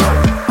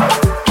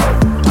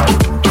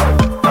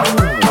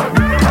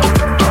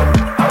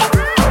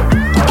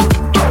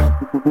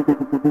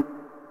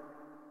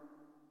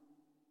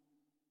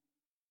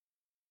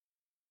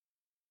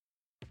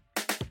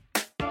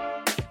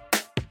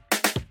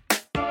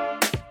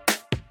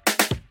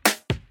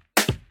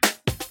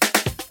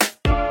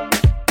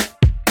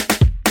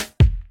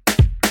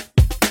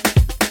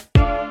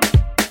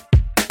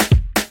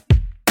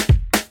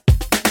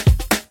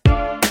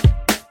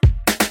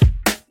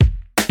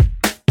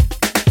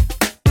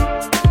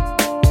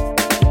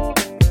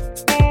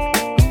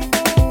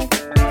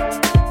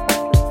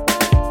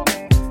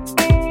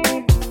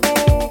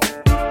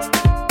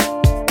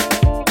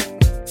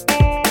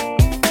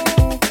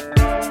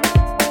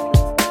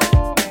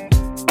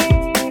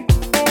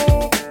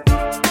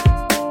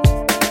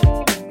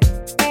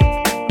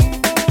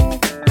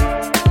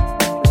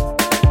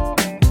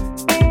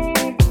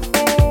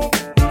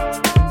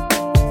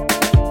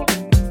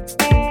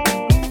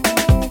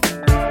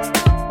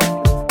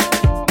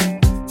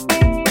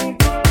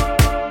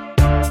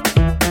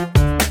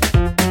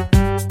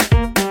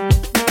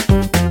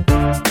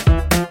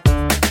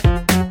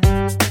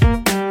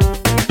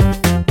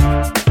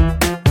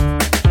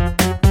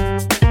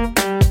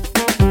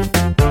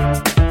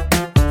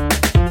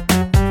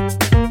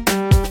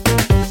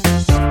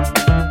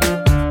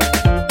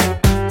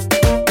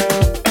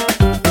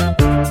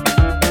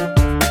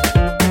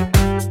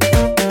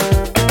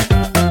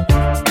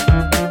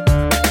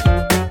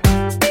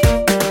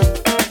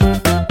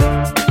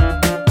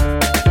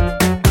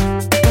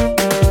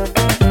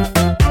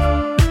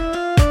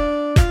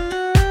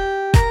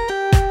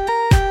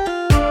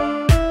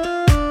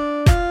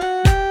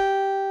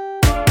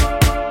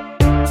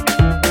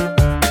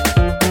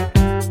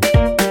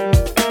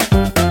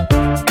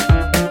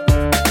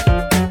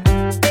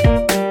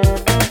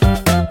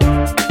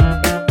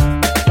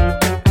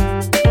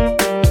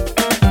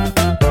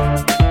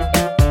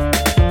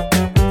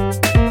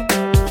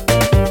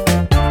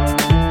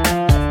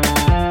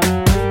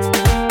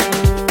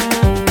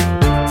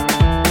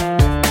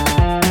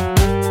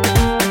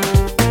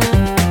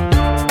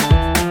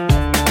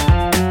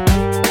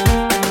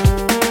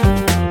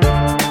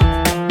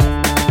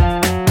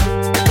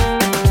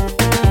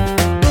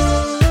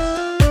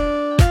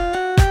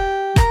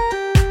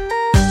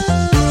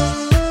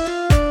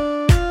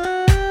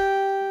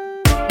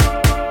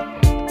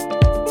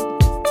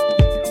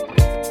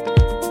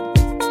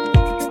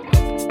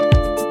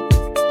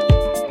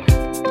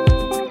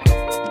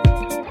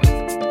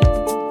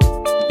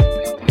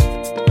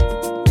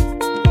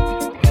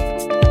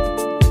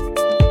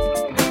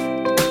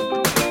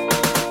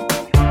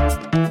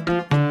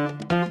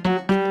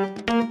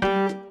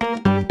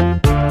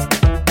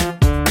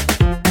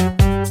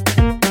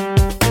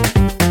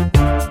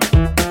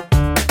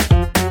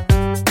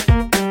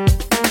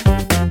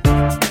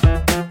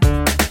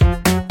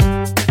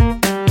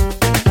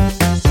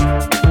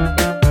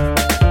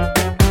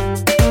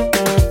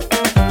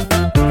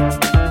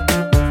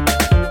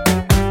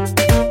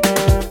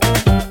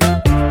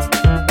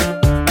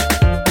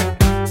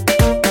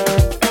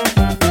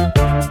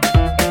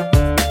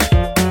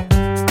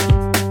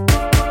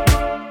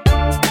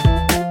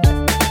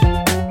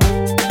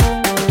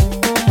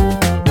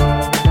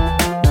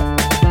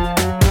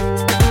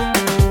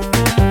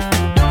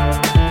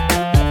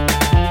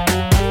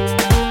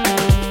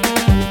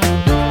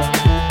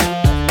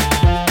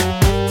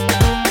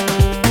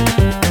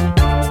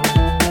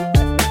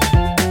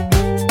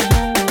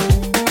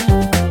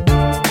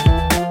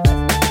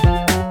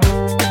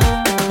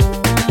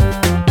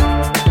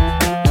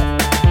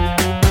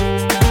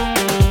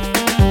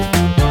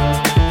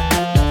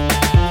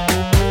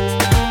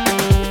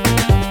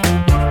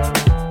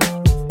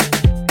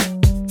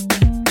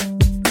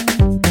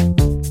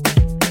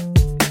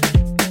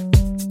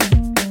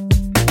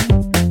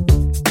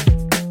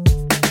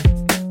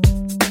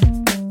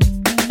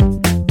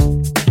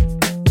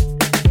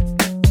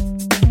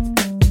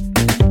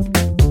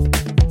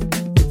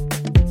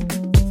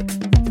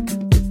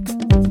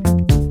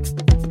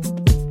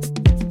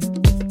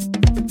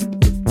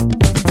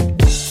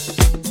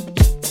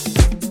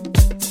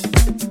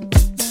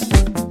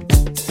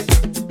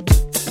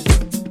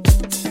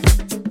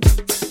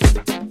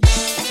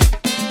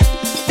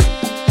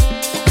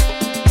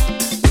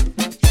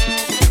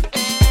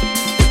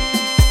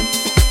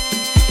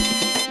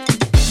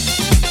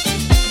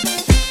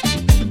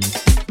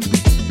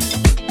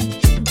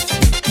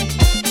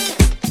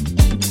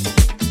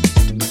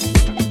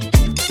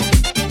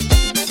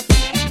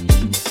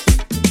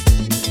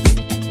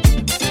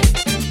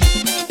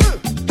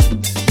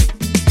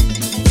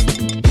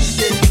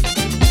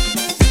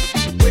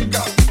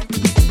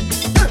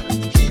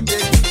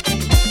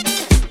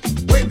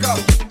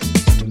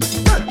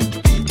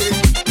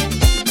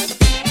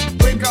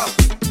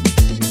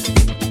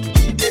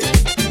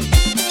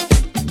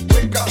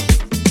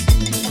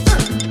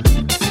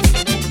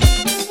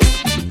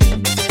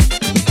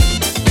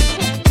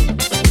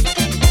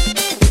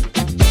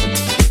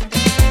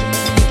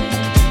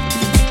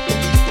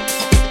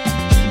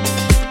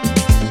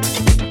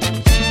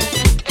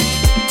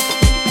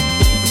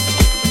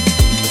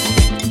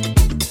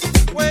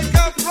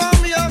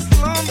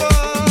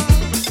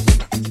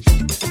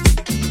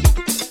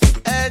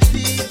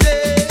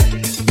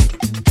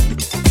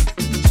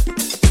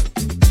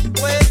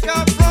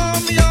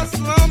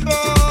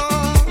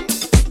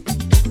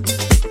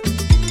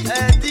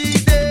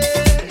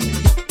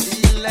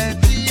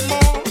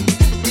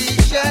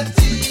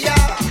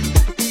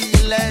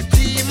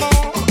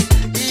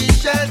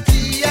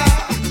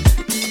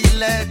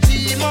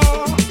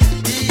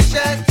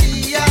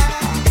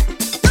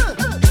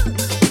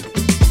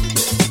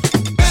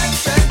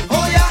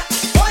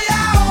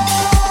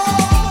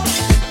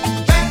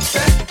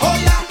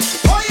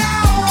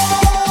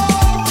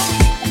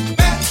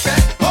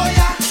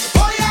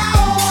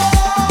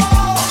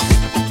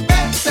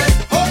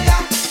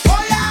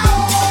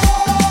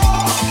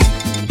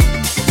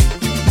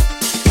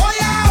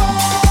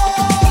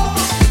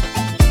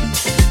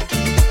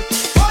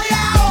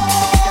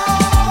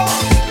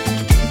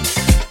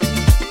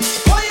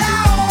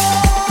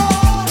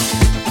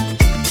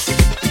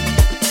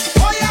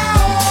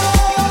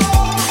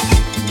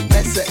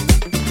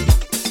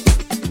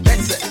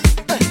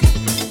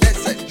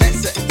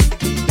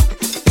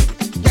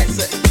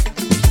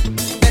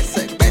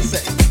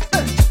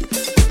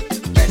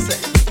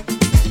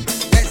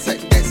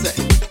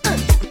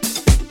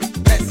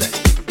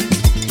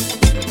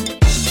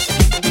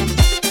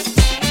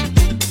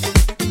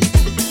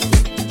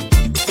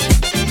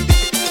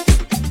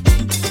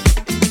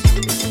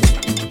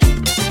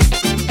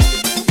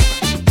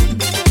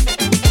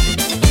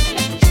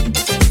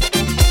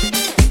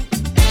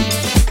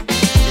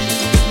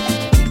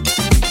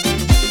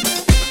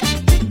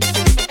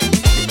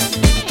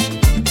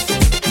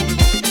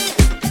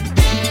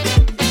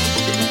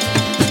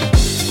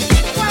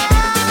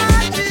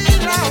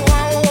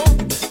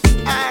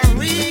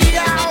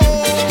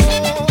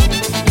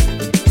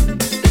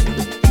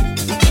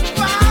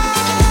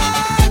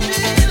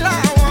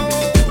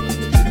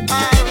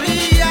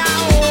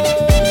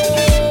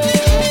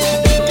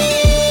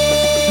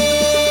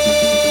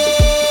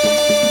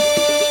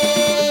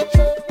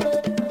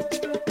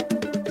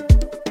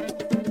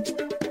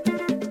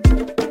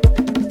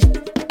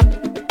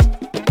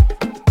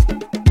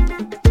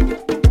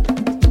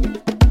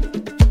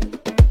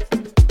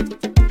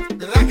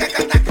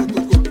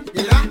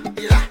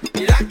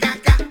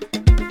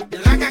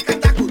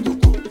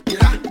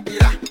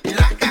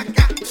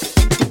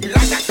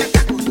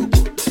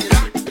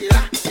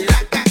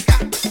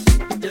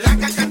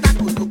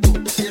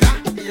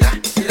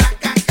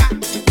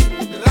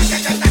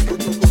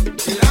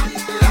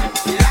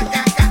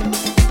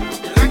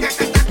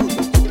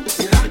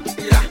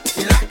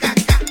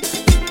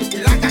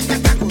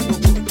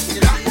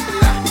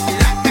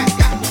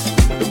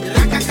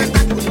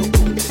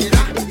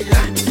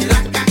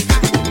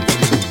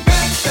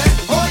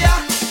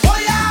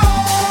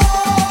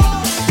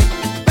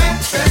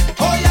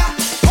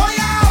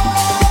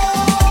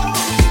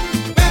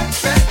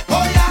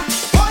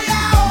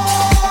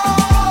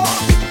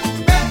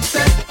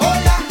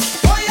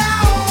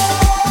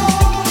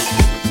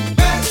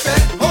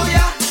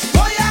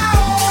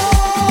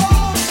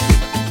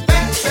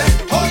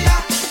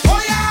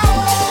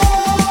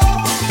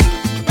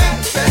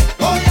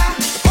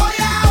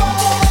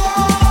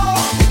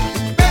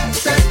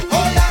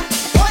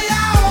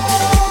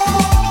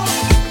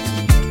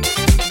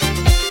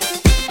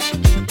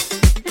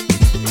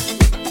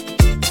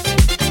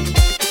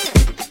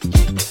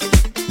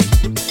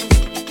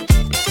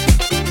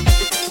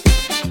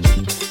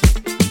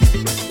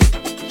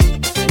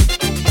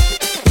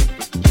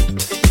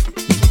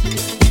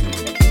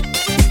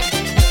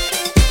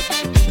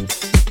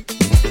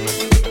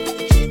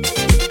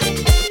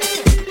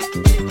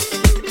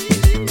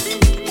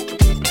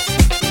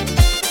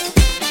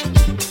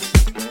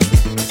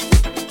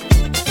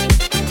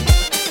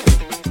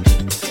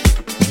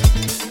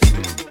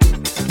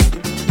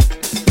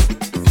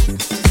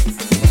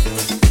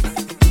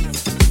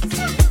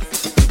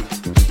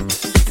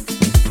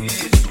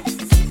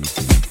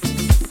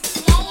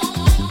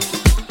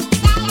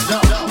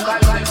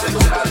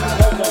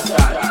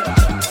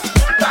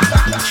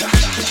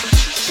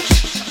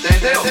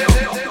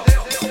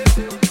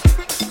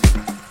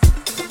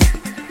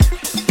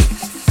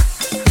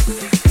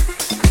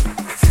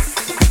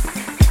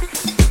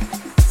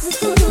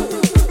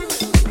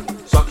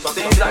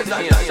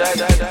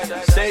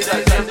 Seis a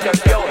gente que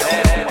aqui é o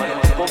rap, mano.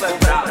 O povo é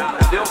bravo,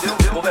 entendeu?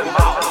 O povo é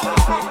mal.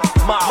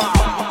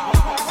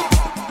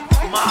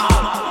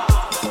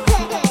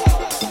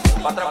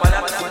 Pra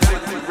trabalhar nessa coisa de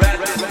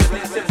rap,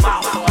 tem que ser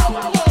mal.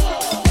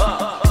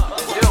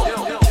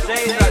 Entendeu?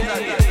 Seis a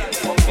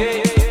gente, ok?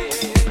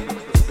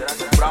 Será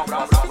que o Brown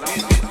passa por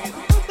isso?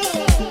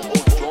 O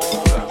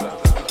Jonga,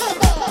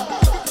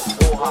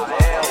 o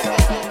Rael,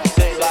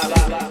 sei lá,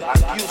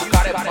 aqui os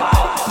caras é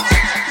mal.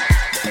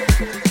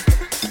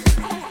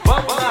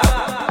 Vamos lá!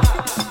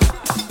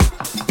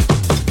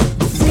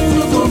 Do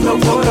fundo do meu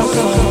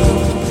coração,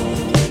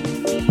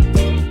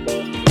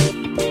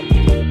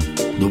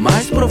 do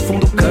mais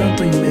profundo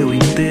canto em meu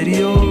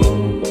interior,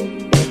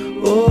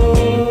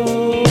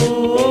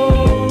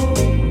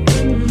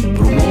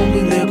 pro mundo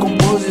em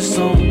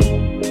decomposição,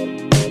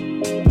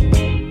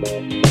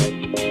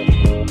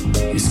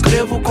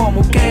 escrevo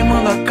como quem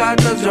manda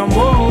cartas de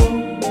amor.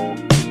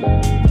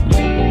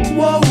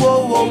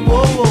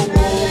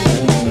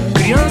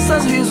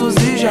 Crianças, risos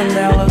e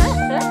janelas,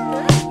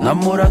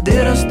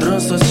 namoradeiras,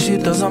 tranças,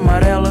 chitas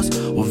amarelas,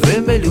 o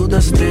vermelho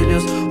das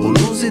telhas, o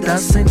luz da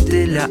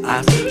centelha,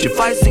 te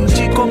faz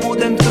sentir como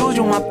dentro de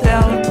uma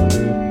tela.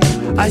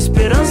 A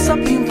esperança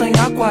pinta em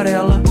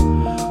aquarela,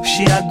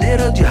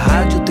 chiadeira de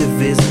rádio,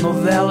 TVs e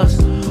novelas,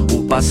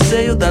 o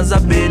passeio das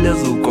abelhas,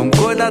 o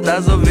concorda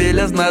das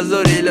ovelhas nas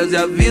orelhas e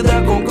a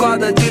vida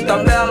concorda de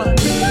tabela.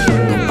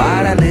 No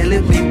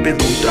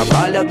paralelepípedo,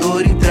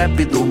 trabalhador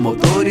intrépido,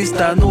 motor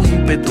está no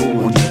ímpeto,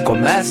 onde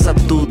começa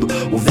tudo,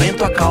 o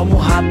vento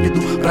acalma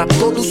rápido, pra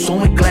todo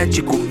som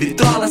eclético,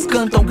 vitrolas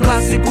cantam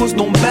clássicos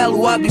num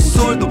belo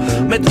absurdo,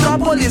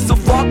 metrópolis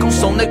sufocam,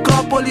 são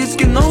necrópolis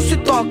que não se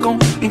tocam,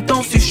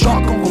 então se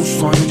chocam com o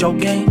sonho de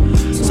alguém.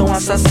 São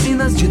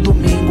assassinas de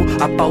domingo,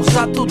 a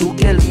pausar tudo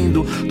que é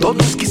lindo.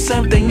 Todos que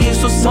sentem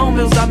isso são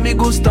meus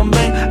amigos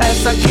também.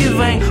 Essa aqui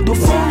vem do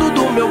fundo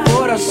do meu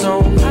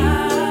coração, do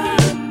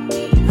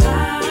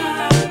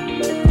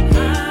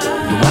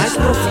mais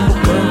profundo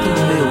canto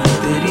do meu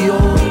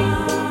interior,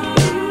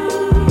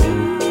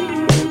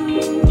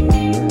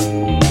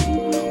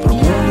 pro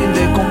mundo em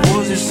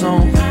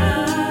decomposição.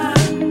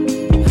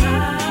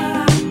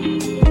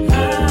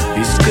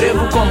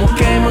 Escrevo como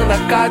quem manda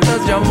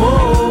cartas de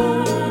amor.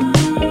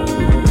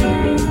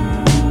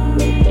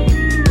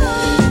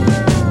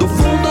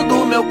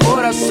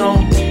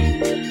 Coração,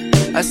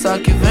 essa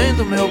que vem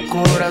do meu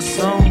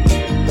coração,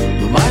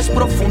 do mais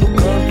profundo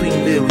canto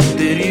em meu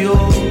interior,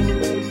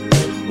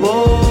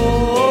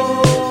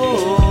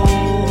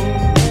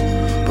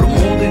 pro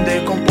mundo em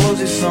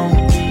decomposição.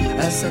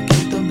 Essa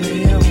aqui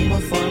também é uma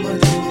forma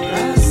de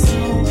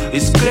oração.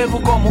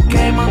 Escrevo como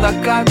quem manda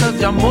cartas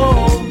de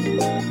amor.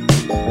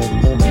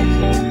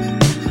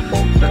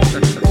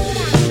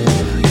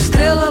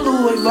 Estrela,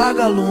 lua e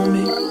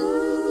vagalume,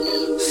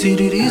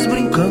 siriris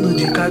brincando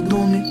de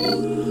cardume,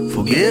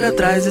 fogueira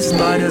traz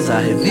histórias a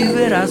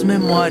reviver as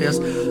memórias.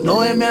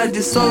 Noemia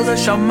de Souza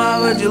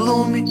chamava de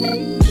lume.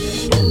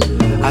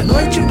 A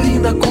noite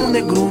brinda com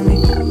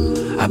negrume,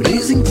 a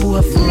brisa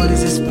empurra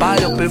flores,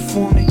 espalha o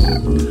perfume.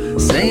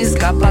 Sem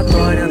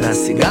escapatória da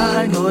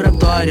cigarra em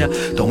oratória,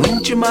 tão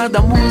íntima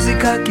da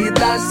música que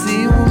dá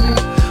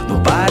ciúme. No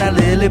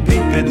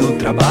paralelepípedo,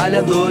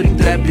 trabalhador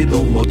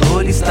intrépido, o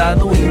motor está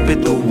no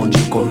ímpeto, onde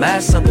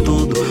começa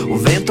tudo, o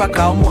vento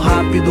acalma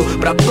rápido,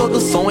 pra todo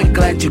som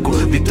eclético,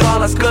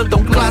 vitrolas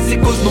cantam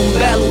clássicos num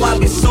belo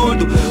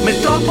absurdo.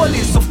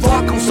 Metrópolis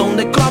sufocam, são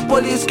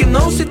necrópolis que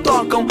não se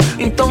tocam,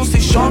 então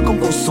se chocam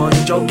com o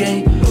sonho de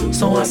alguém.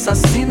 São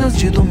assassinas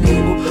de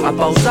domingo, a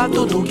pausar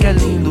tudo que é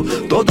lindo.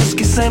 Todos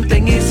que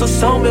sentem isso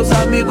são meus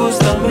amigos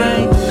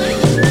também.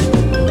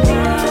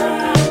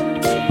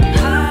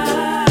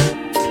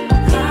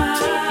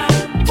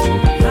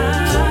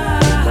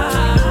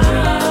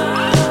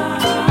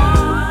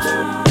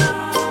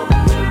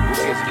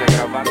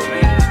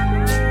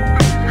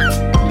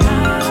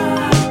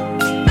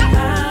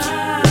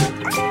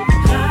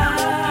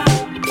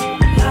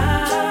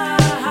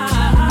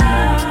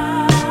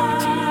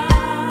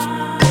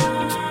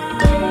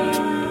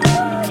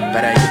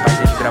 Peraí, pra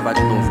gente gravar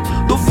de novo.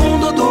 Do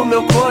fundo do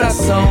meu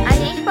coração, A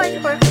gente pode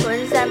pôr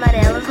flores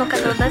amarelas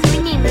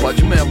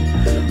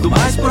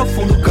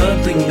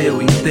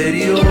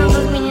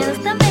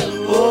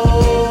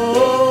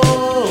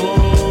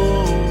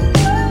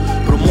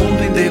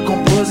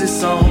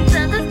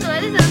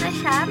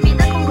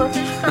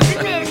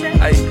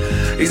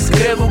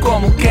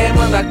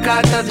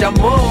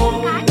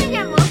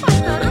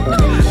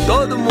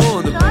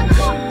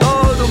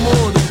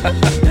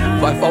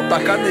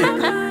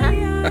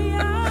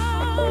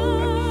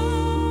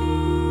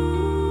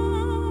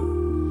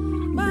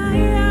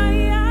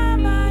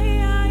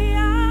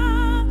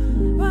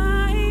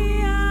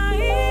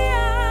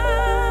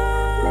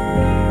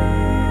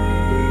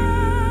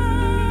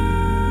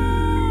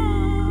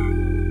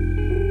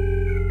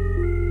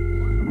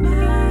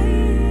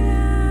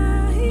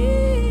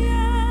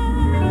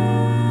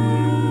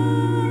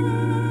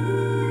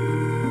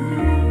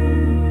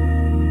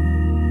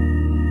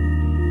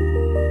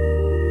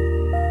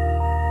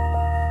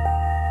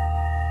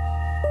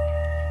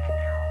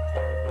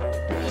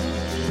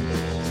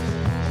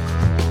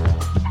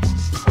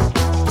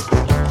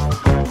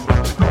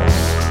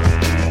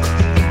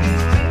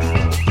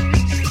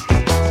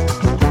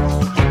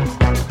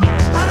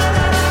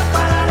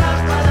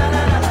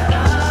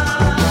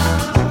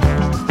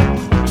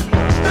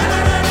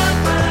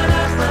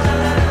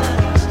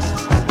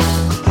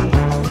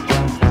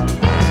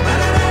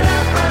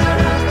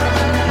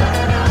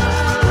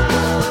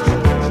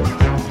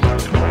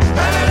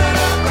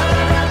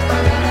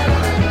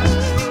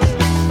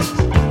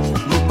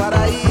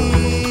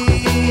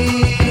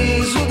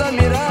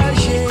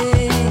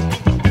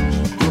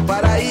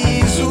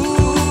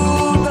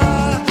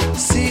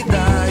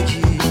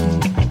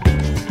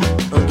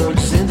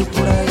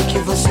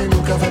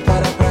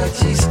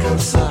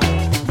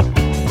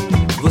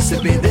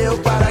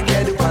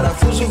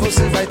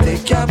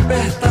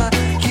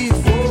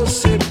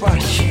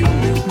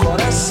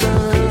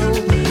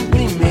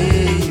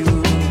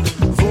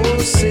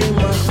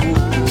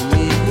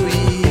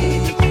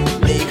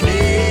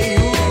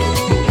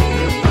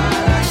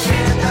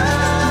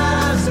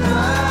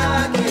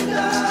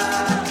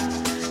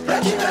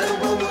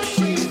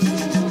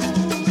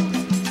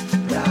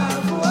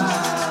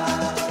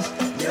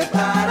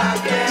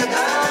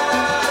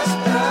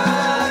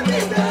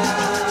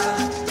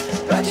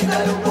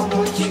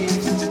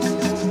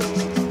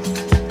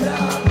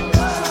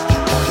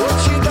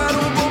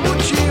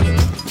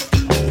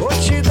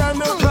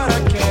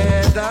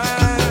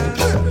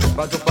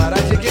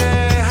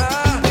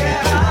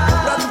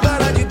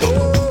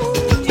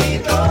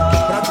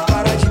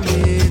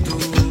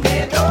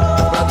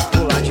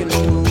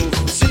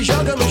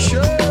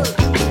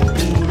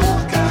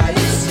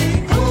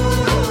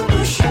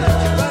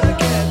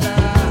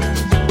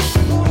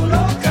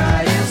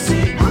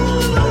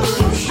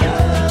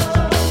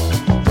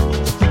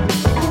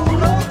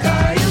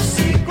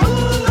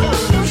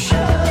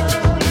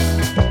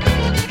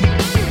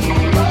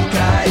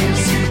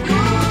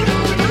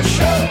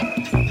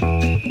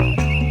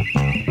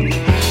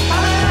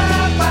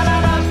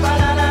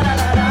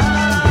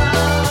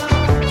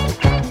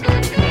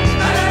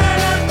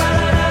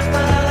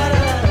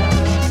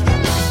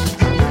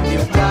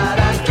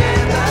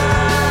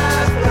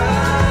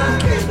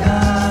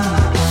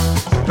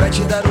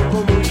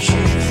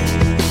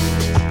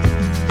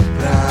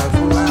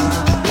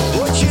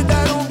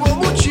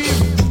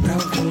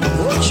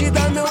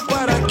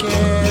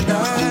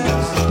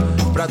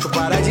Pra tu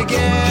parar de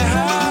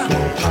guerra,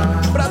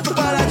 pra tu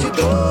parar de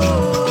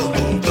dor,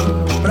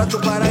 pra tu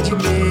parar de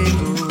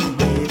medo,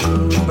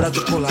 pra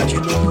tu pular de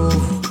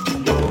novo.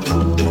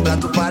 Pra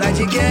tu parar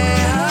de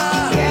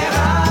guerra,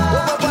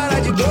 pra tu parar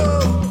de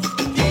dor,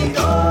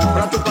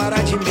 pra tu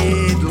parar de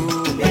medo,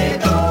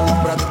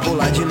 pra tu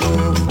pular de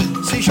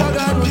novo. Se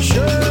joga no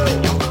chão,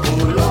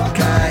 pulou,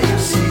 caiu,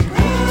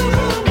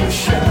 segura no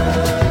chão.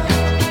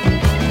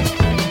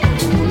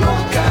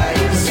 Pulou,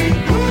 caiu,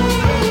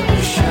 segura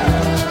no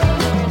chão.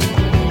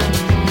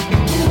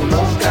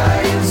 Pulou,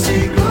 caiu,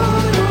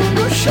 segura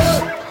no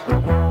chão.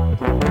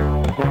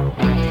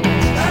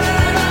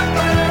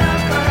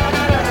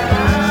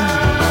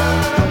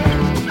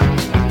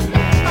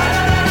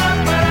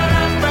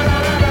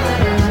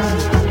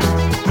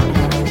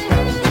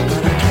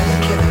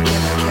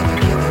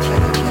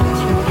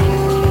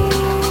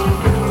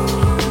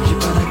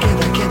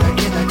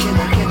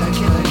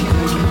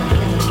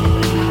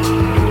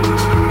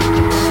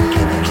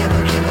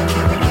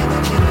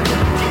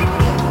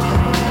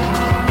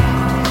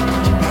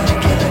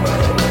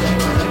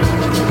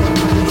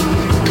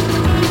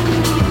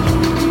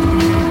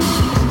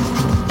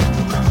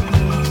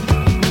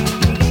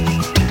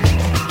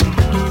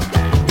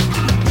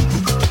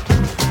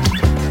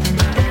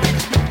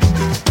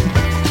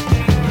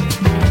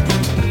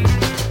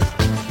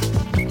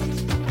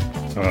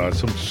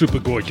 Some super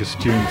gorgeous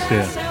tunes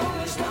there.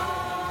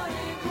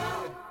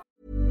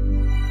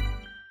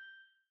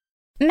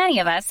 Many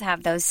of us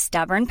have those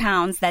stubborn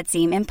pounds that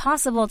seem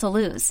impossible to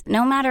lose,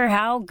 no matter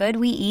how good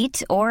we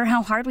eat or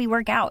how hard we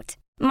work out.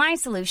 My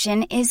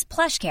solution is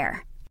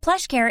PlushCare.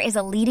 PlushCare is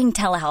a leading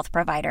telehealth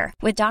provider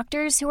with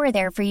doctors who are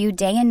there for you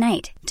day and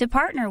night to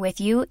partner with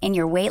you in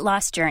your weight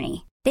loss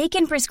journey. They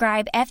can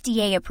prescribe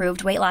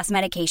FDA-approved weight loss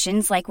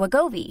medications like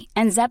Wegovy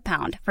and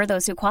Zepbound for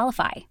those who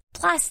qualify.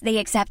 Plus, they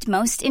accept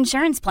most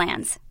insurance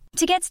plans.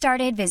 To get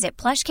started, visit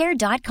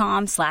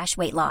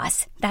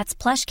plushcare.com/weightloss. That's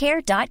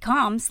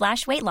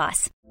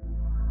plushcare.com/weightloss.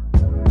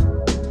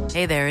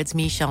 Hey there, it's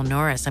Michelle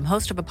Norris. I'm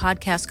host of a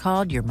podcast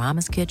called Your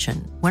Mama's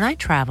Kitchen. When I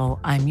travel,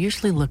 I'm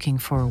usually looking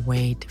for a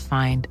way to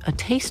find a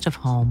taste of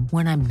home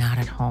when I'm not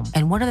at home.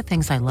 And one of the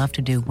things I love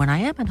to do when I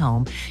am at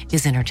home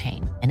is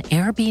entertain. And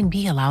Airbnb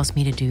allows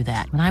me to do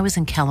that. When I was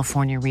in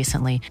California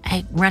recently,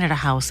 I rented a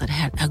house that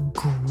had a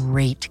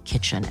great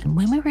kitchen. And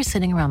when we were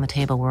sitting around the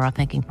table, we were all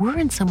thinking, we're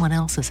in someone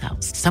else's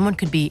house. Someone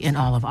could be in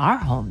all of our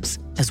homes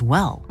as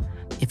well.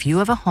 If you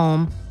have a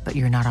home, but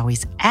you're not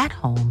always at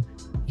home,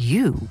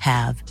 you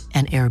have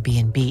an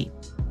Airbnb.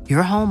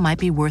 Your home might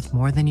be worth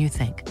more than you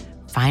think.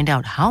 Find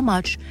out how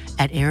much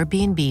at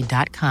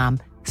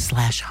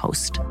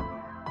airbnb.com/host.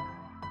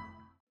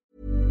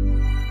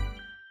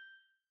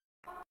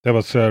 That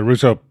was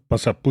Russo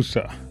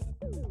Pasapusa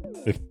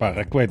with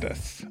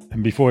Paraquedas.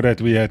 And before that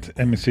we had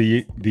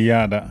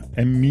Emisiada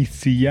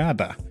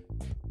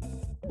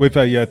with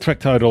a track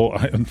title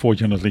I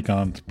unfortunately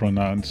can't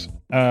pronounce.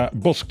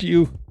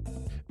 Bosque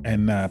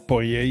and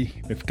Poirier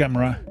with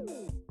Camera.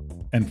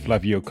 And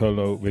Flavio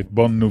Colo with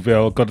Bonne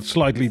Nouvelle. Got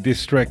slightly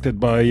distracted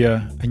by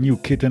a new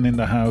kitten in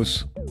the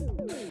house.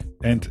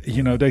 And,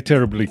 you know, they're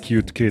terribly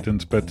cute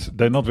kittens, but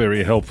they're not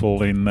very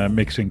helpful in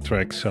mixing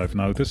tracks, I've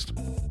noticed.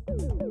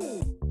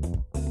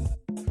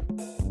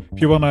 If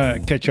you want to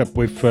catch up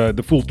with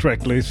the full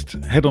track list,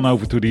 head on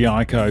over to the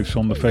archives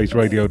on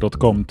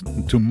thefaceradio.com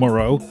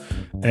tomorrow.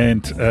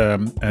 And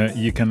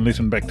you can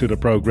listen back to the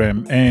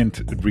program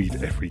and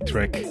read every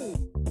track.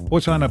 Or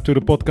sign up to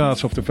the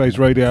podcast of The Face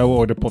Radio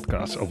or the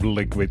podcast of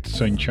Liquid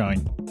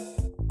Sunshine.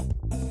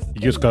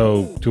 You just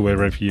go to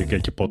wherever you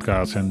get your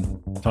podcasts and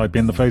type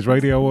in The Face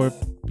Radio or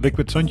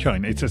Liquid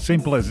Sunshine. It's as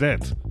simple as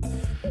that.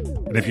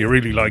 And if you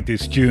really like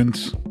these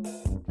tunes,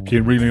 if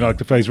you really like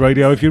The Face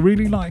Radio, if you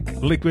really like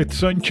Liquid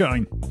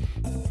Sunshine,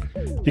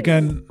 you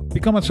can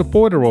become a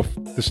supporter of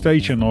the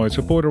station or a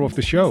supporter of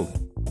the show.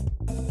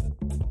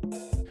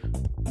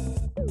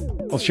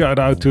 I'll shout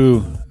out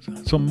to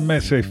some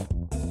massive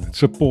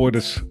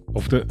supporters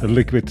of the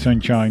Liquid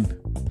Sunshine.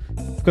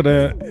 I've got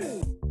a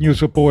new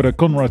supporter,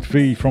 Conrad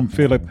V from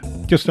Philip,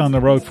 just down the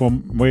road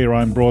from where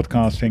I'm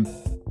broadcasting.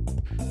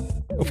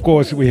 Of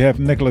course, we have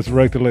Nicholas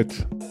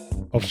Rotelet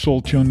of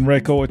Soultune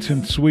Records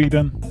in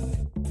Sweden.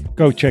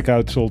 Go check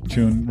out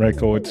Soultune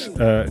Records.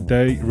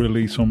 They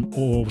release some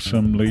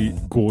awesomely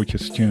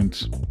gorgeous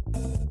tunes.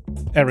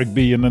 Eric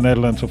B in the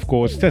Netherlands, of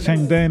course.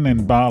 Tessang Dan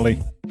in Bali.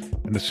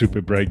 And the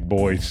Super Break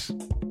Boys.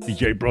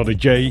 DJ Brother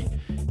J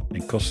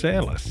and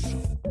Coselas.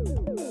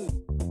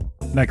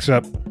 Next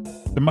up,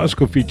 the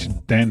Moskovich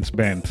Dance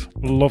Band.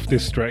 Love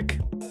this track.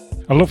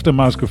 I love the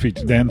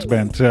Moskovich Dance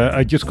Band.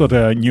 I just got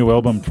a new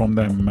album from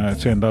them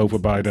sent over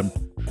by them.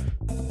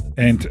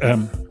 And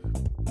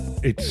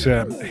it's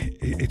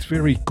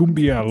very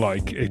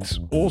cumbia-like. It's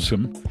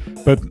awesome,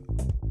 but,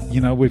 you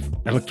know, with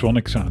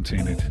electronic sounds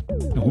in it.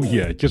 Oh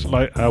yeah, just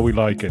like how we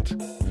like it.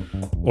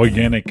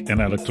 Organic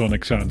and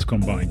electronic sounds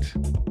combined.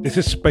 This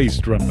is Space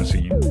Drum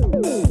Machine.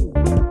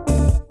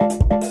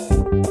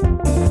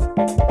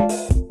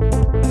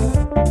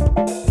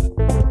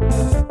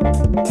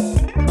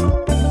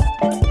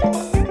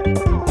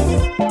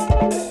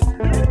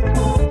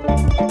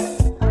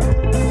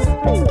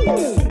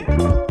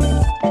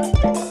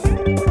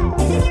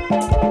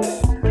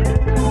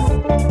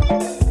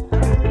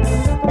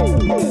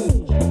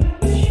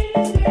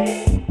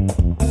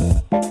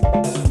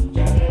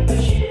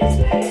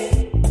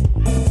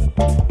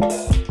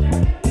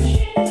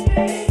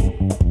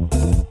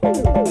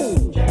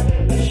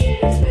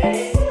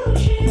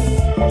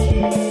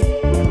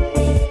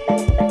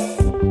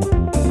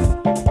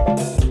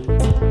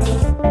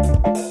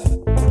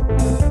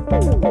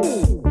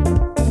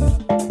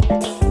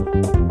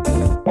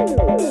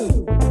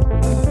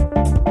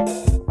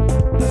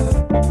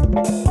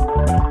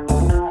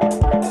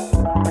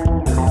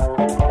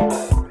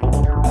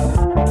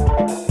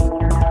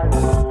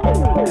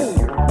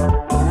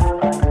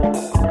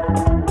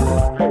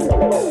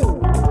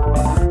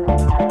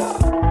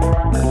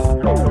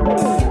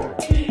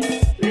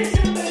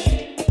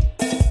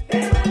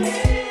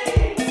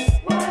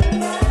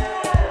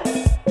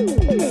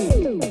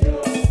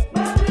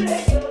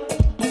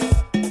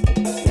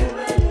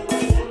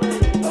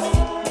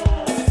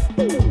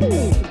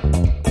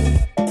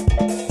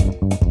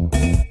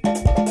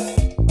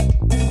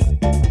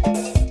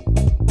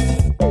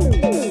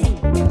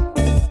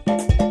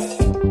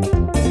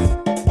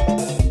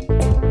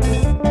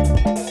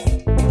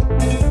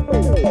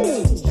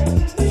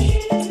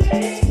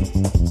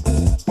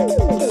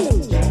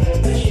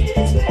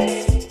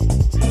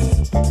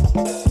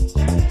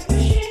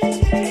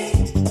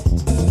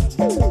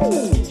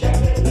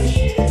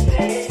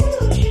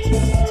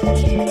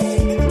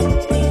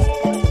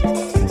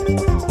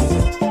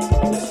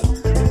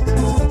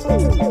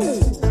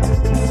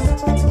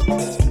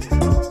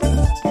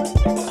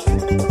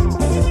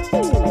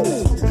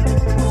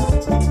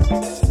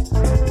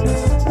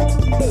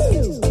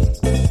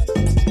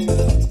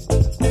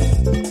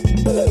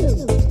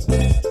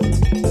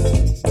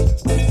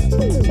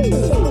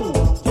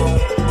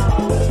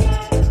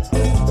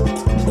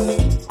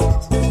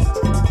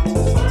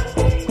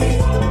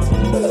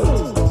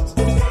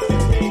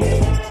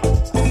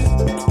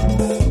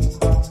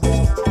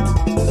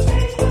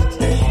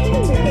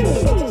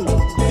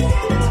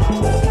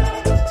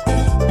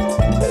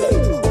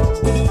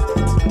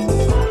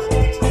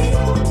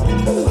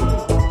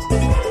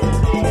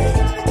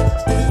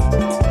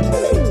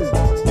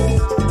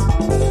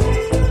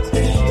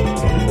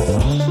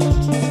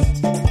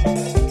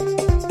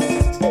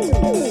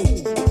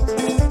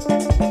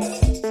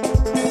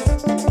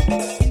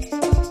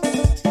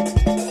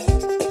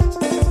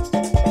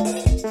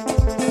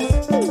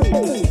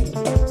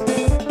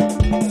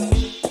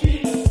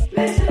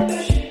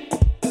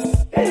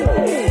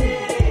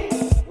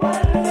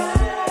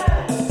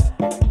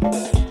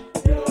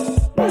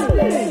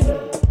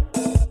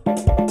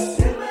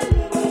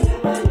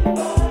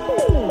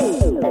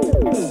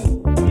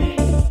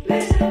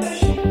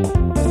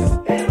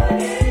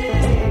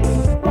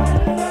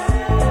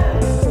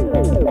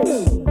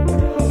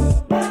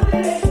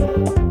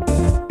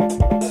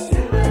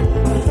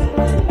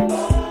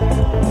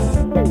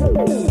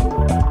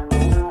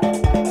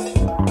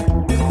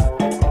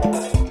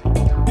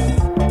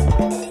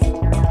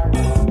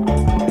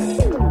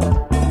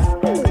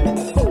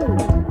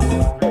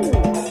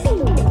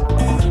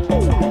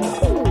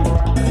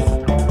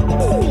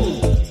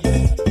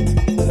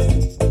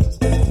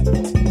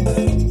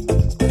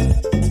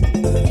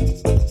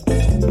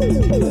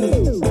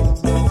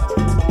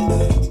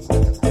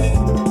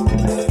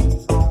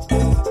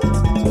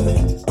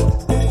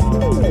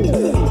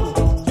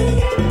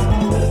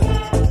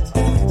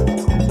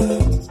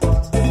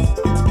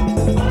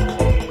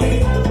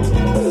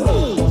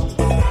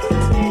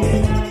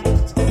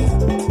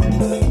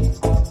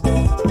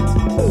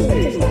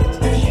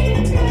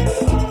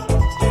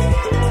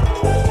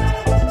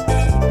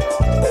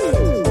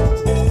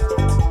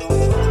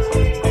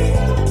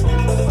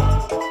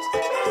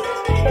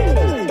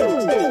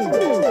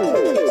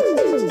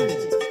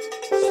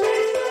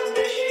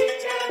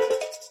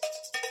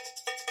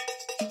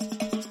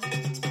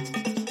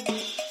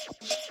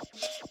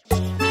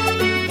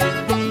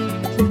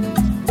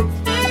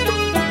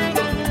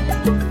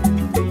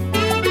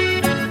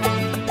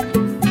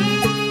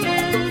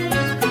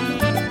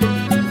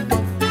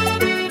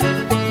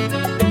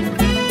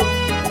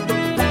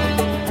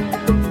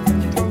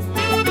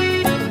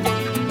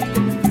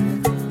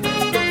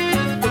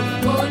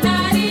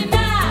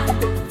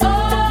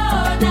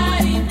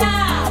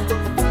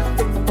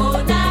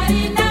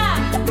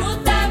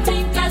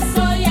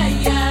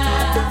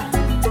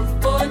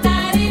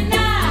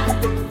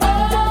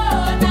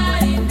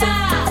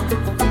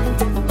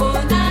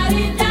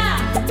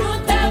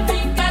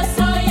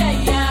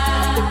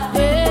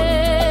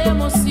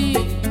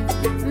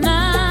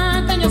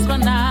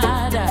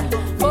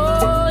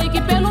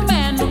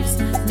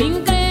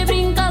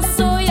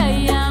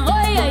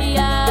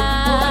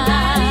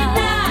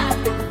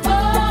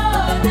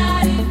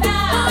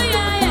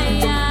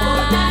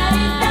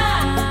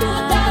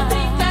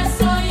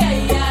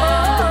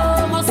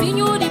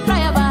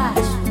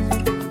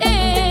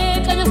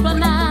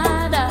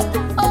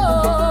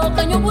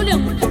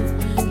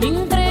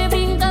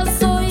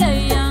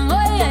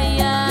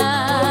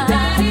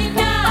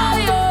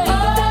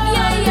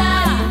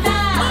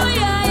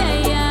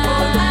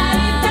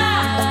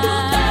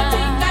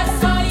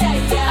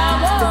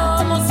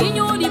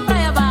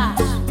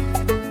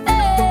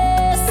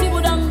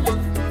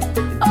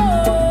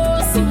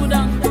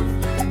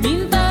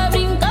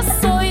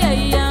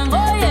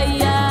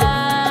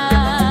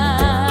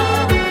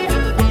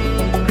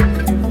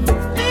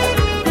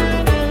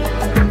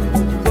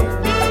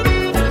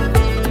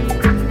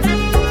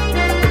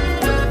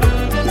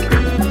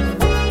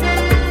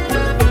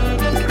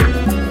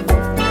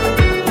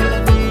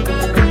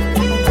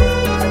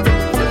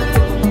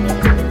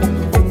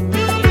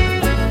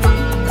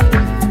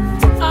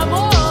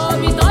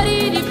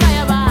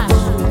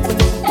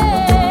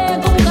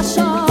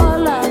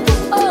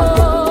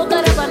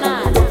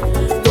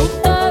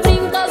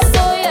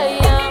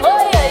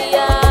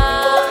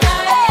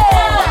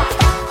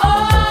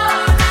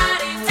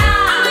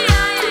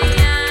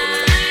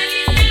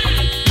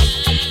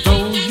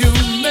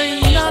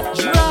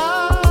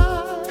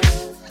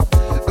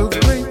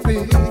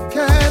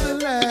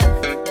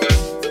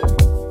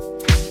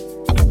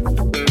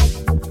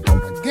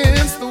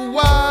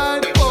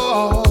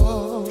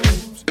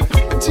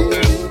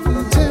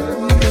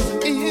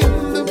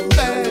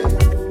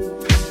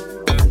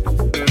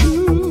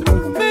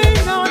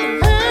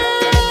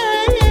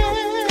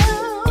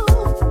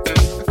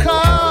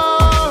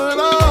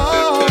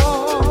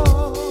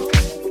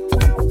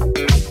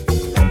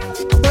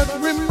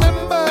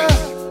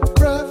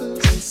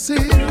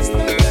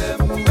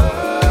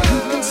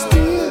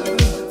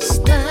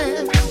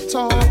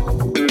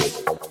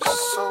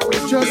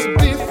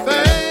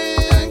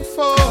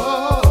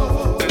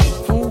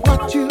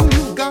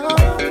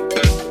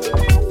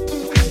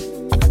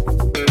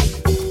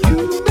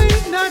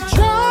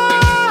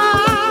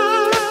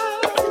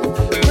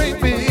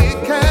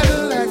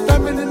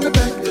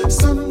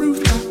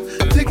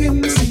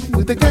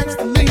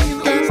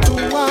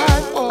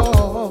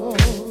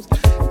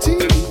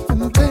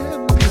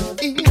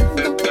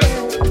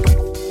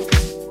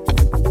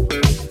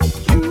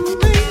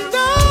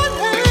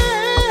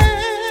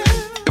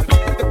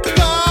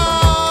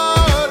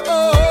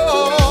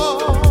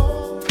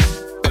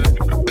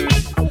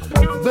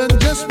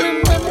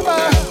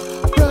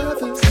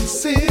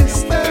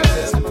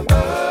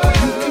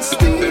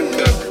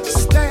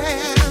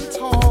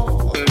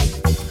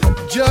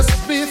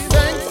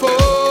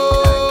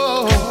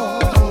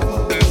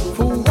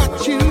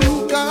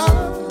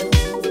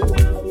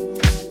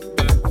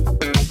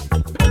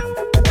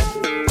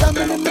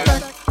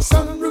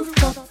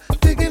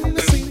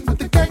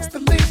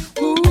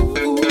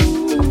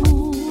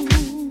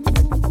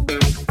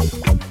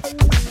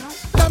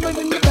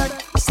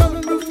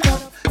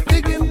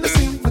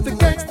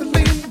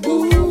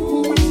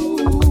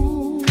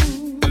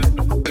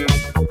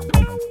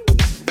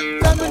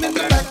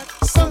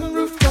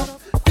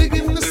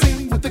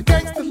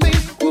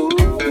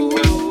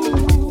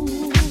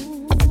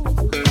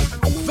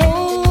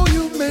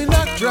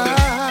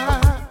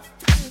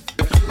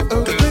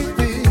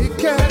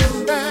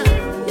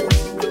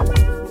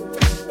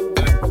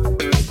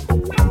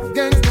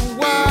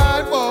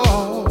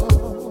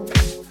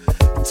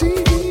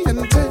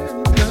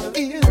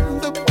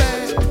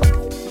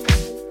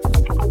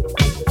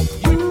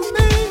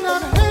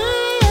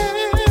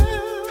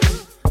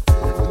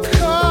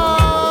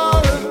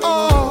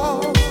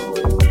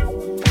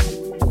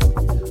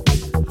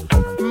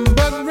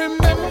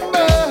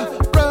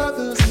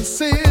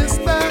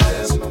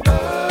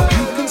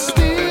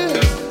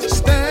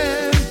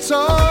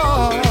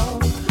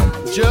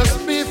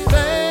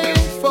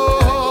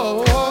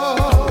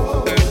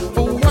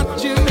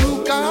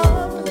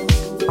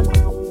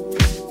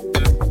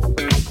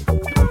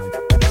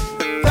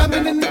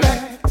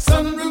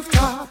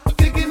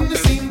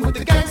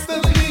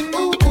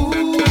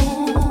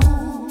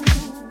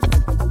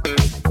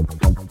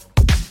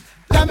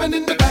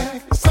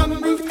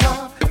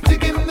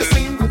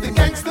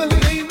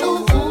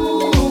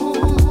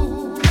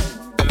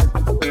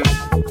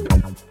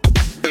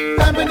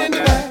 Diamond in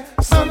the back,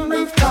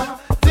 sunroof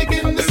top,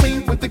 digging the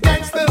scene with the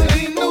gangster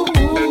lean. Ooh.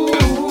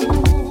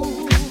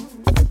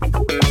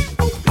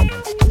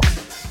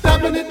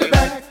 Diamond in the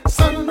back,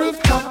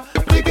 sunroof top,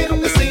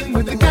 digging the scene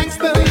with the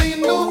gangster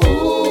lean. Ooh,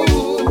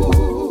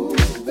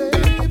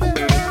 baby,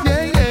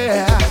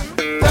 yeah.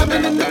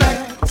 Diamond in the back,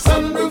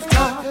 sunroof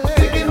top,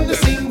 digging the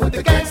scene with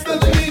the gangster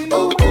lean.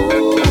 Ooh.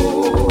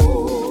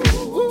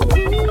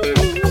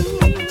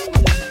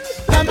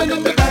 Diamond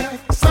in the back,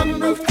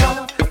 sunroof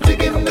top,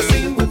 digging the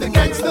scene with the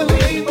gangster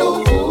lean.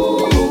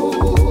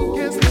 Ooh,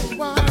 guess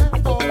why?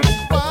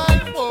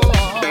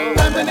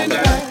 Diamond in the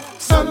back,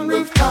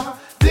 sunroof top,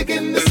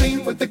 digging the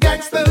scene with the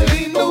gangster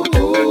lean. Ooh,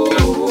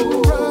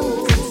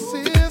 brothers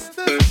and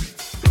sisters.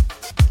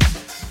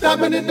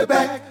 Diamond in the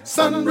back,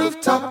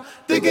 sunroof top,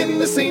 digging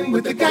the scene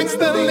with the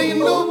gangster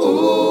lean.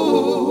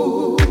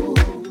 Ooh,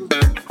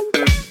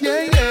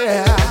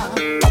 yeah.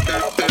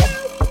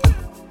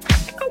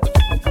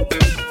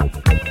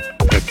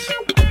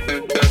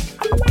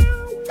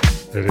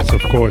 That is,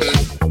 of course,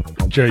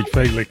 Jay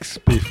Felix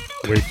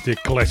with the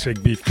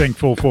classic Be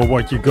Thankful for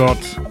What You Got.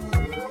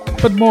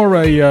 But more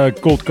a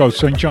Gold Coast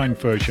Sunshine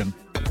version.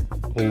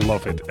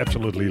 Love it,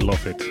 absolutely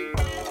love it.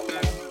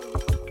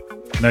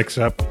 Next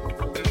up,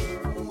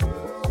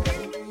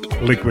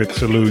 Liquid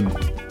Saloon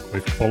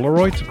with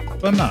Polaroid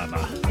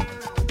Banana.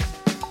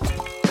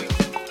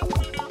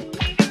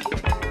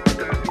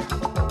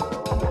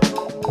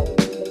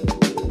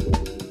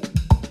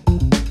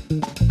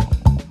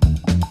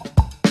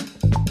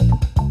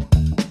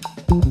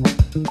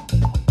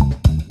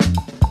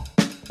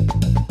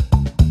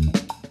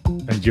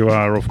 And you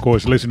are, of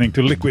course, listening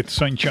to Liquid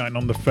Sunshine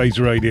on the Phase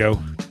Radio,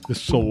 the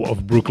soul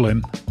of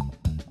Brooklyn,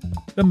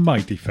 the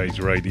mighty Phase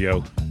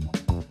Radio.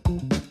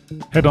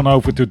 Head on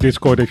over to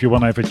Discord if you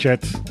want to have a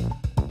chat.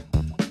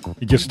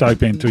 You just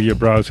type into your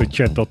browser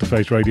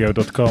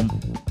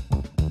chat.thefaceradio.com.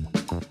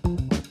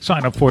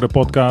 Sign up for the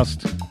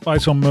podcast, buy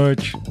some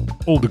merch,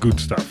 all the good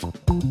stuff.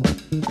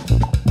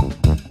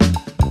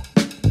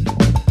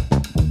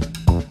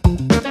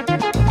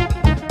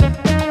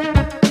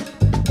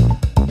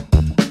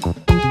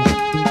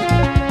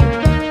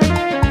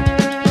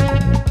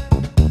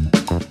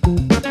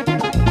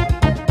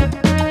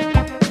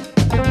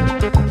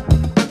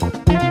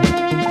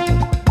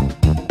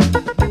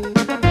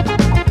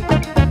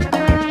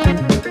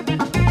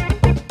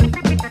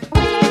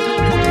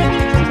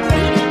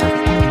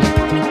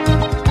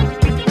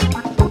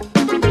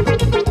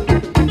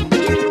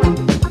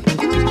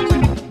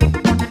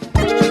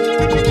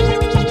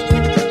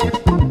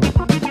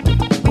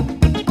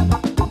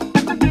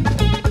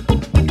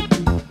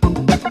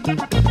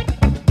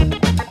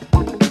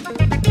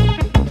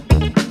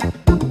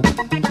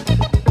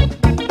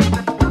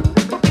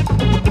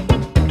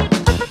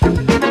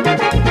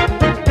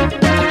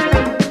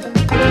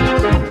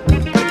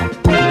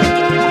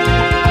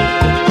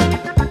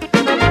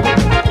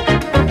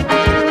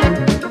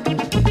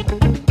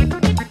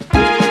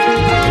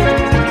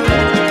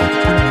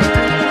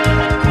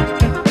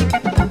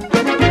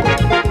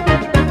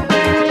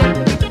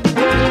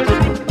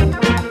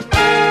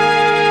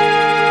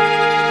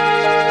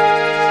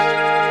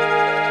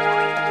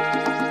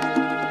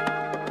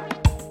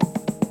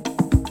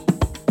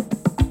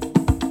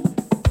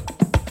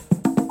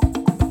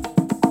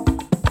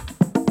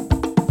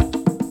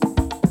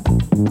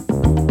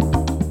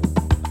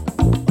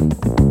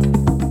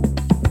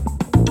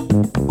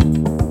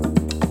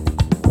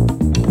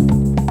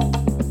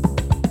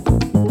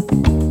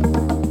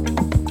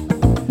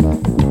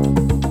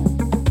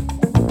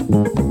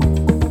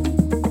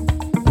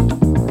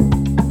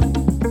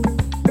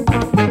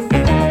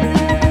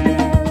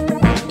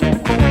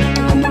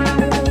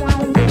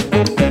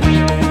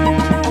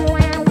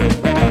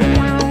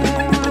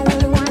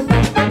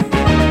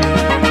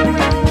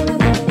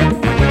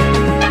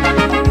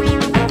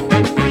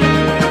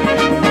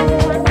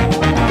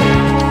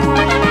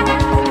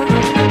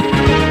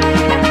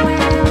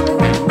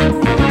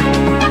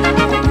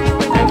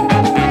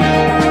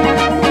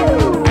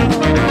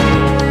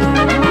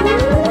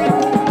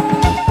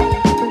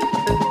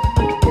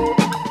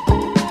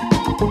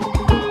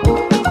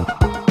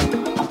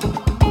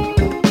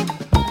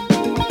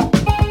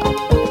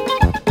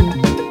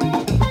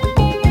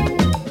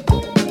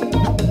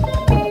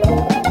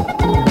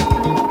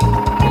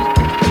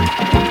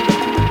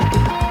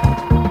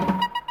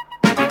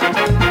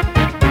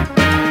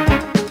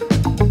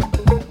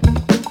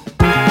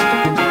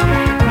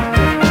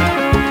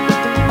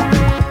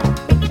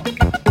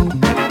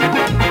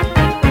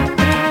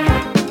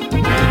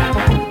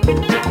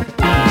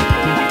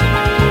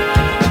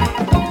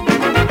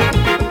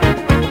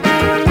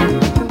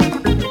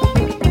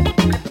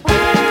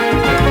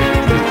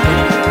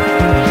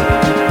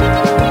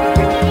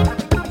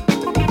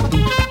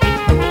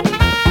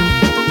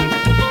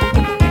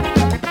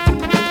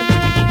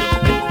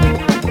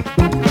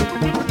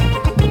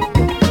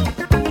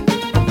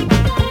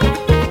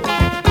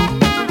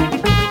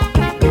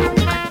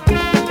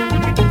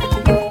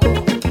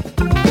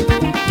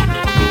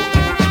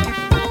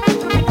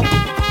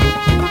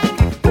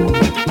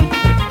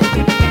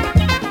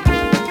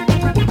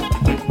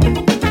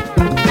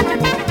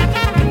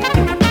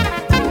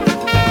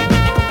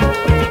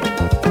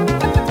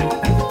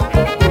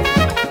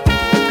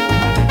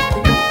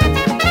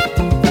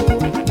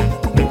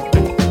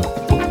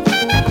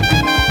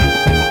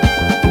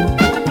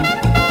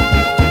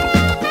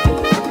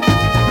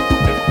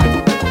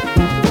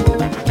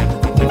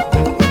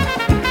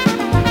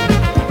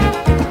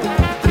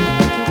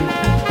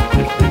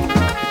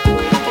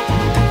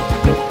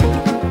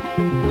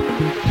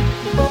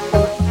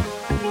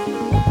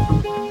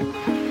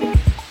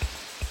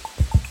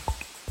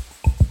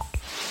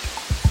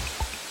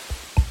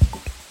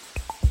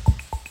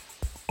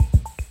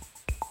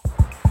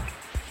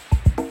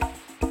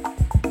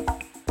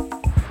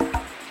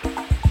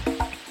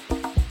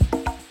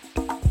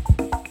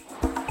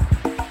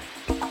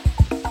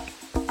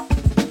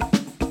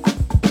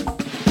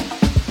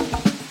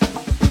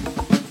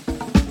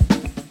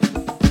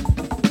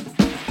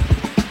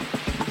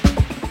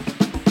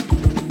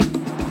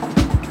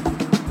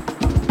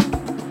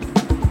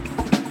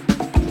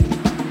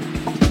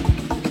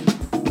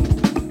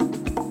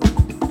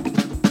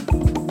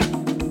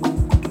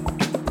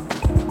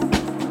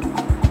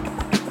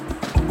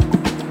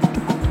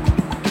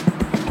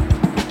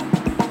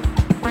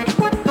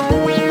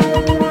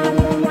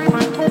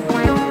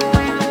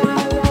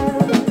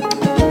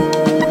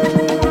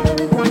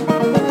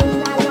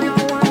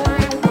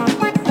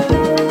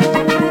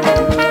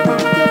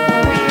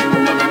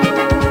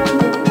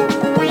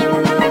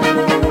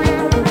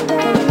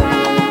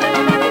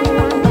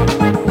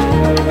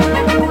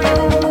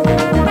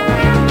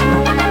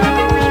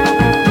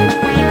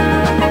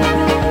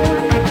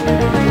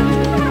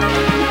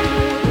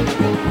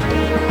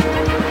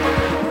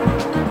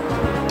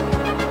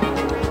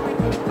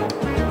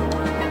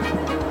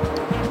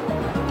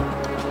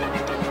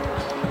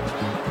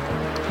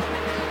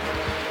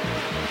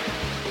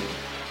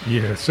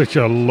 Yeah, such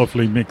a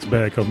lovely mixed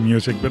bag of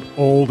music, but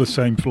all the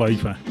same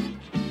flavor.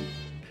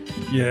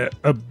 Yeah,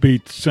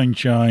 upbeat,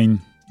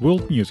 sunshine,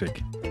 world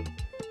music.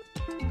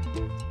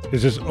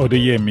 This is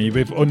Odeyemi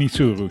with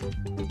Onisuru.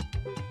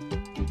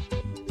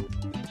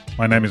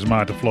 My name is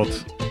Maarten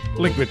Vlot,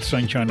 Liquid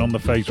Sunshine on the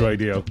Face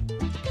Radio.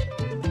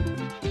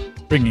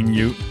 Bringing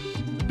you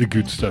the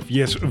good stuff.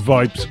 Yes,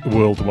 vibes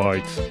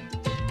worldwide.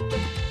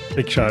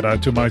 Big shout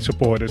out to my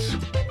supporters.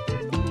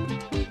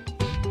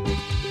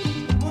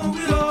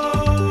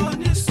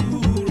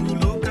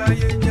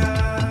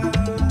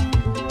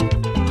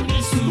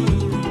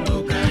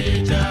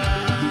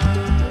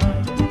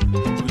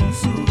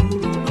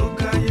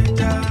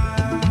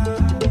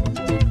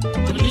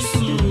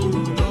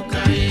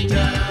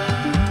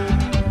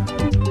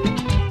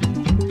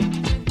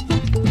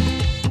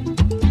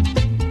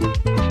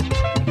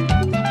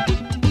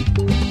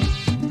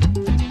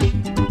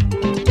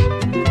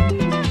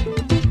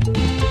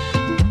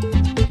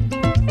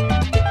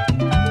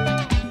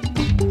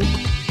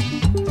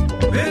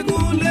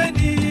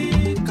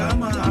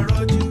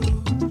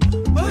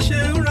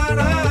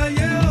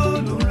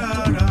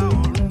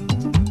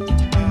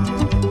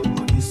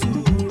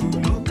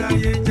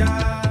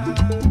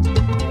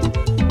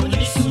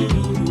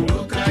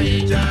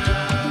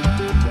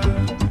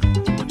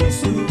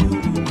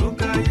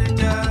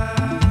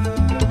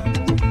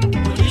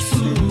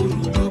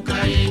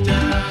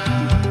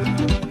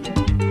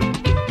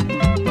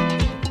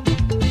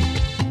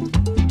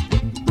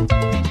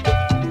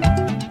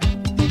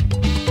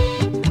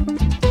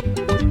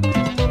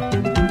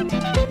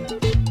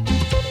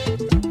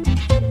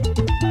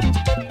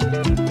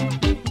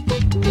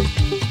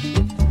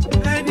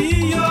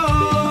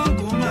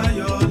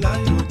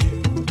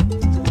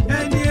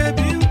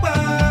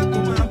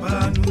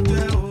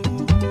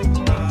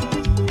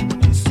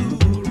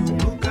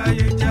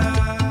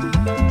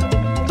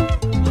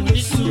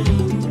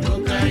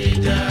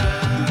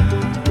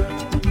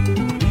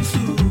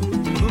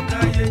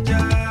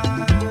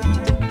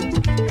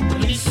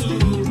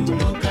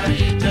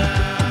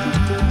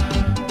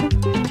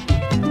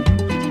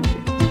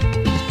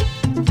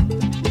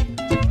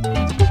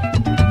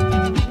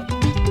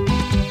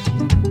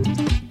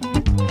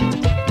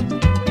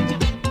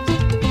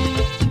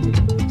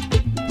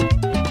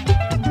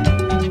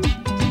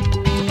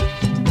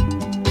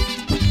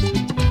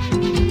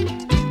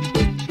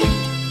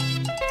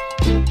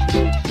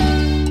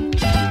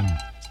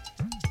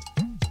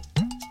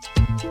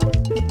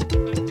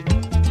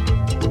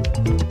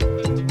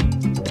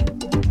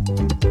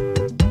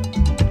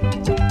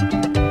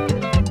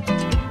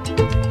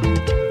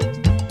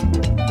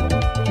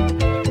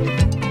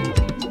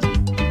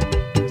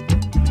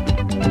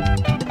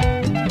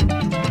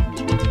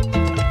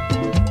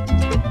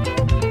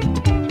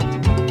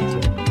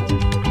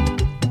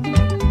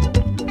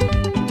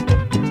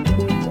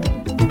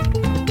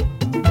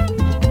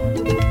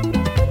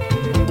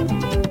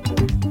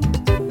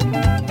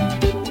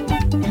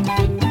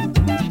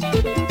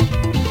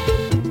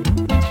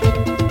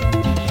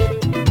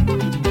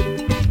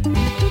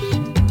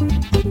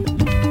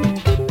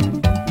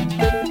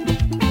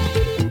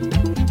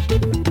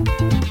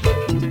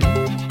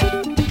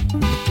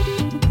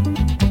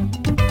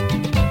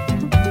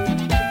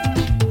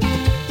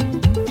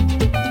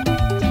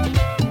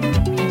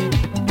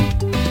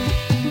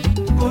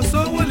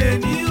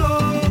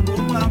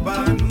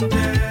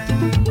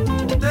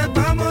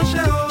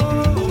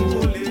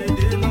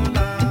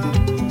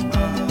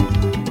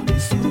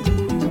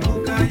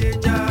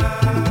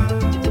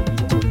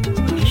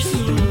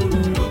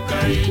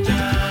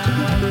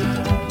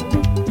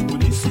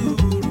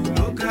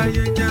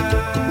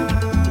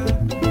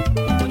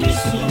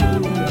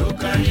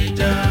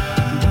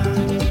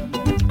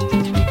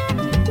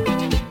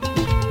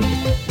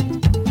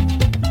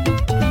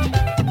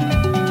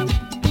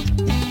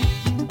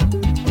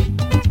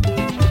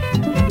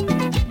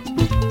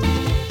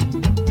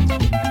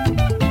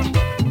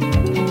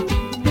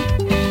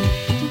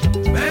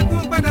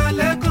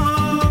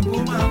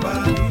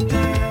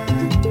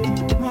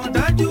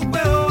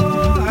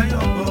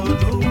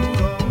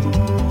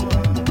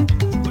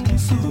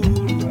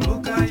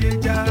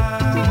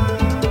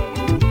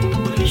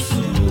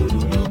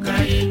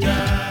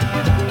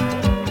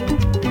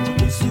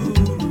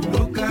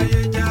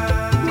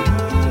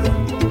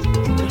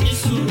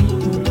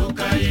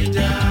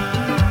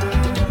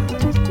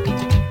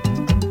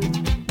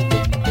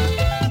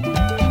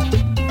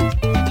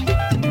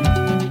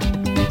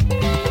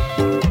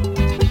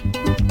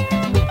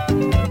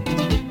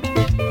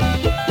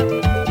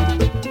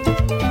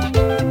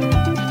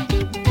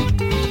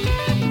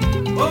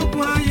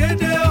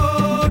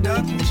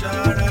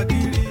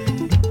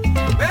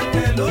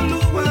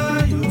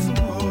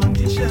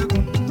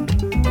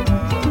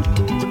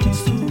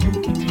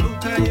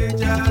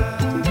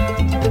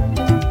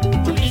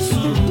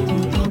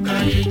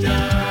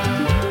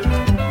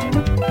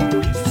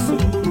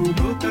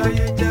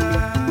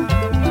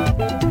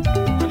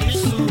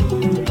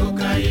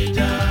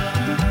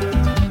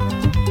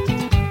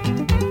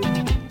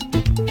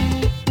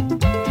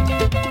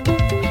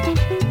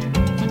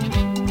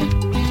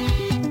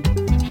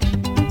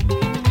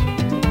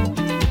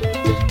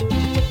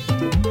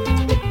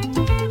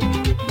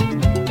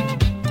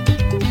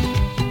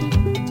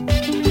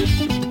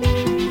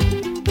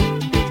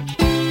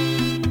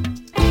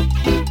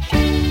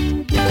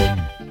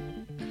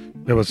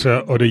 was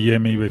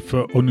Odeyemi with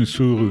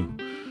Onusuru.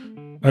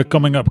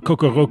 Coming up,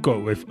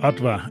 Kokoroko with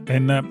Adwa.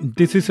 And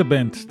this is a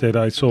band that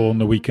I saw on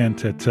the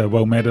weekend at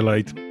Woe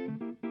Adelaide.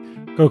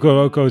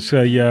 Kokoroko is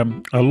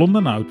a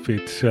London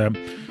outfit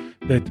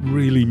that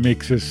really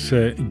mixes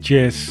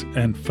jazz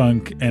and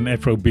funk and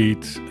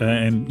Afrobeat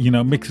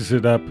and, mixes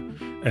it up.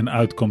 And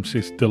out comes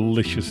this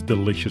delicious,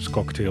 delicious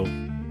cocktail.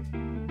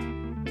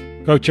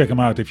 Go check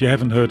them out if you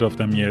haven't heard of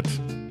them yet.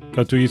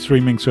 Go to your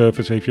streaming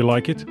service if you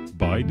like it.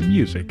 Buy the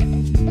music.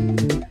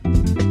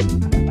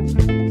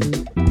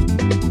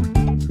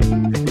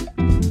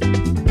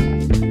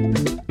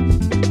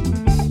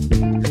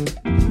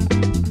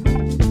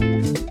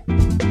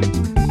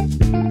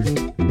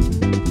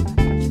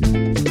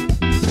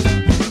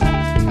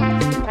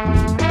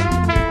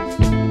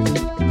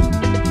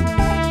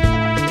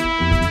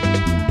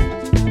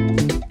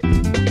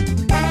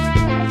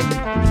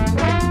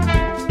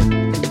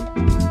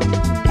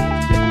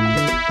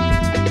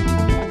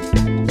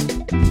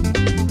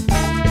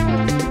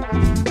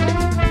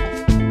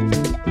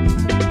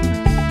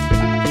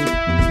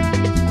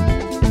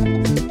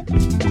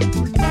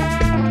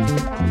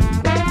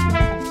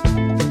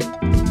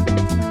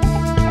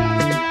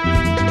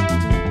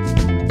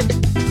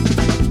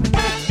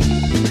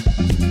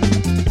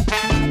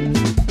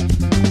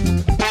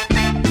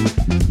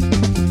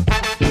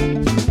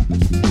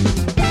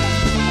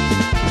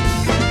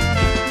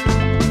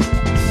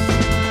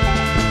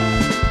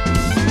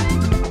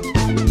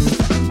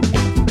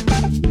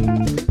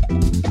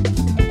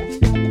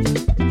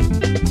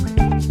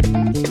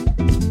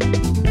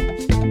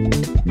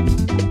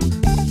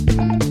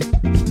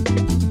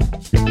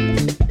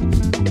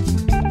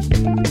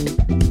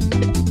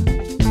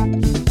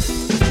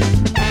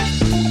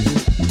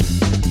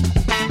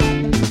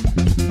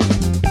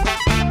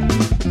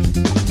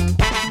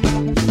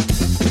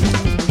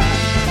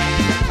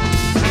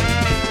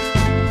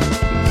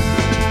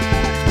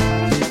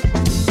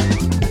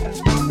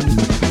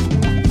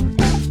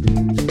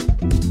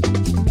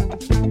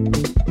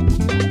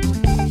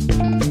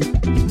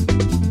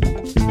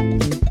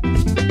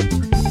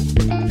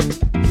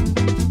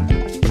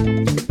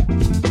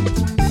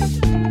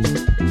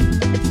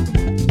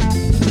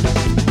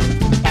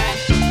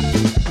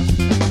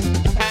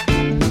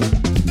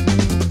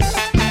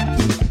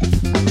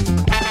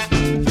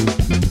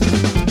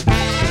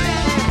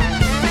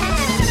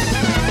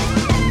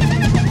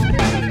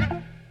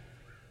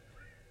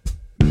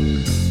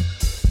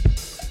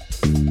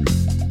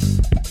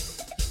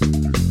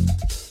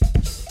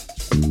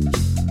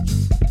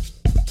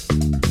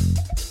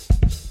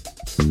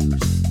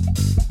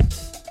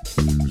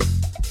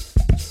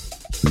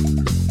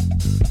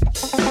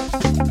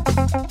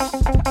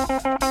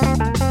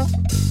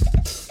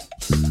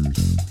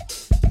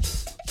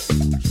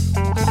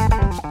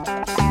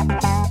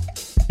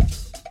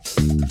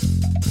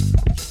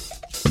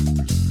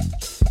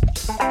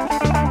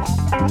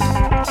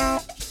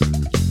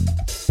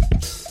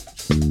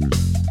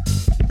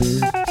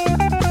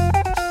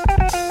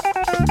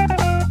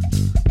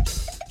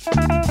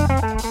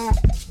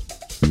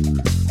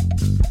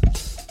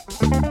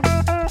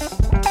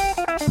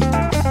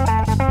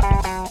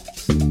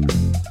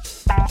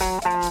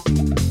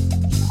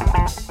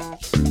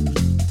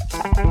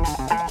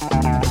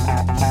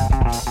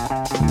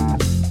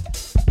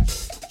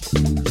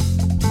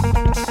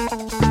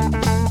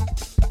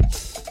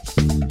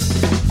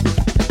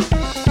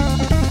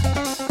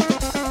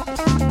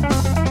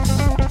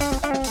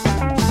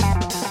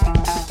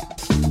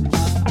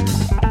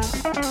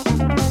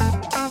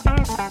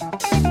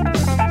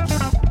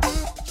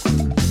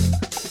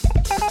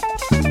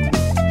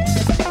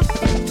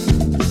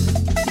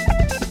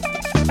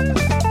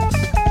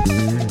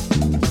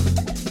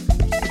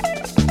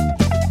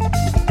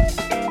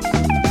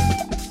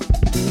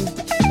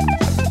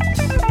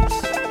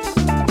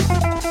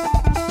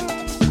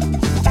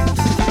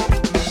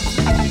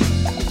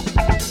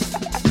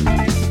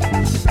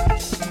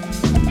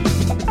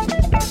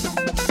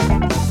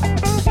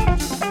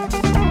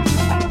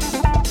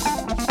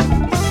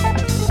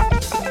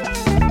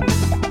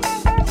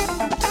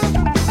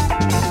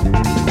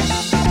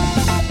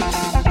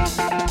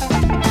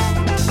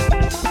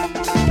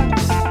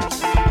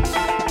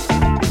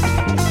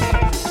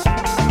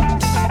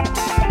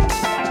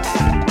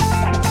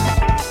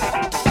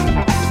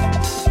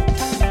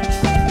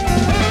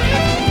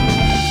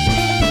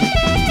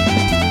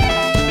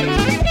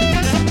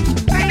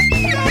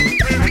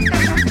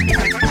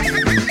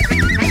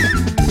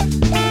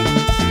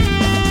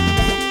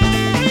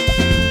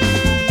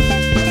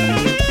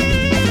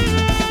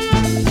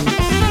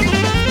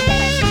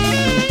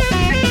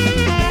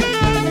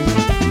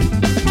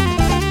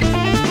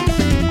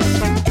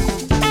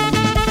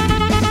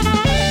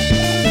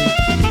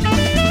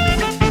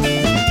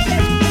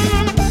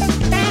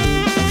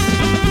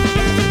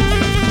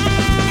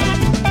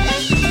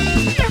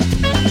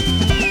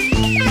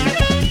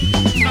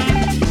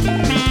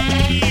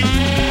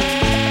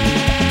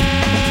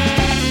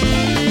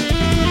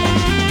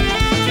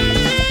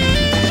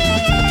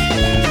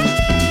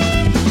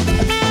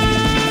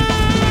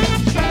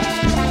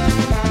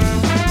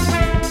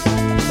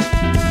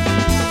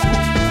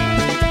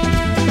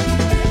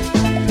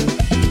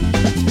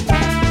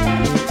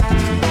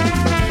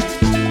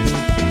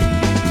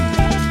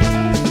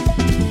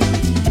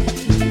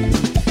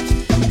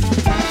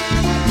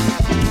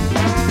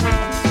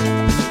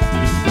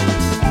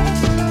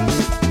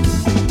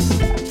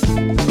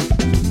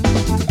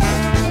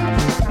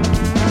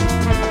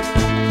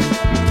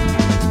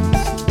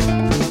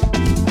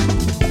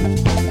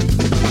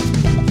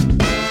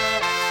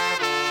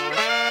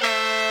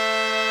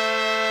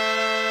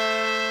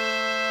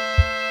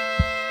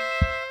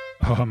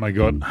 my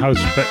god, how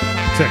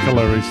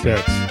spectacular is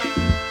that?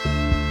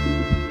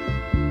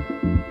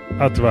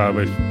 Atwa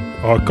with,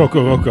 or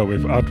Kokoroko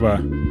with Atwa.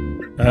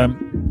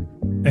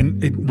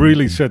 And it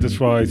really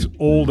satisfies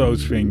all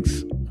those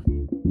things.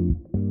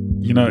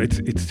 You know, it's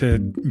the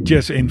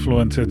jazz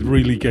influence that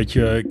really get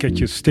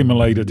you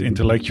stimulated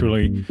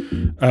intellectually.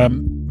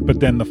 But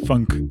then the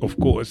funk, of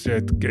course,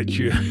 that gets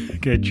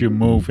you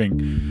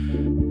moving.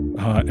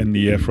 And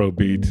the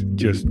Afrobeat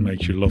just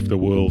makes you love the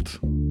world.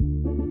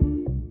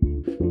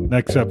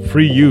 Next up,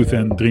 Free Youth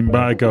and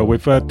Dreambago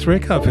with a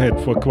track I've had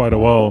for quite a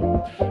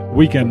while.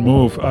 Weekend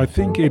Move. I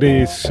think it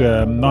is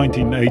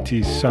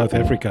 1980s South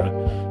Africa.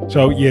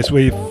 So yes,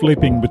 we're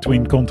flipping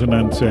between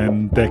continents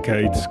and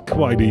decades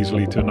quite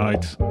easily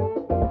tonight.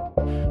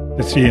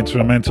 It's the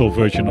instrumental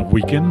version of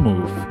Weekend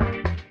Move.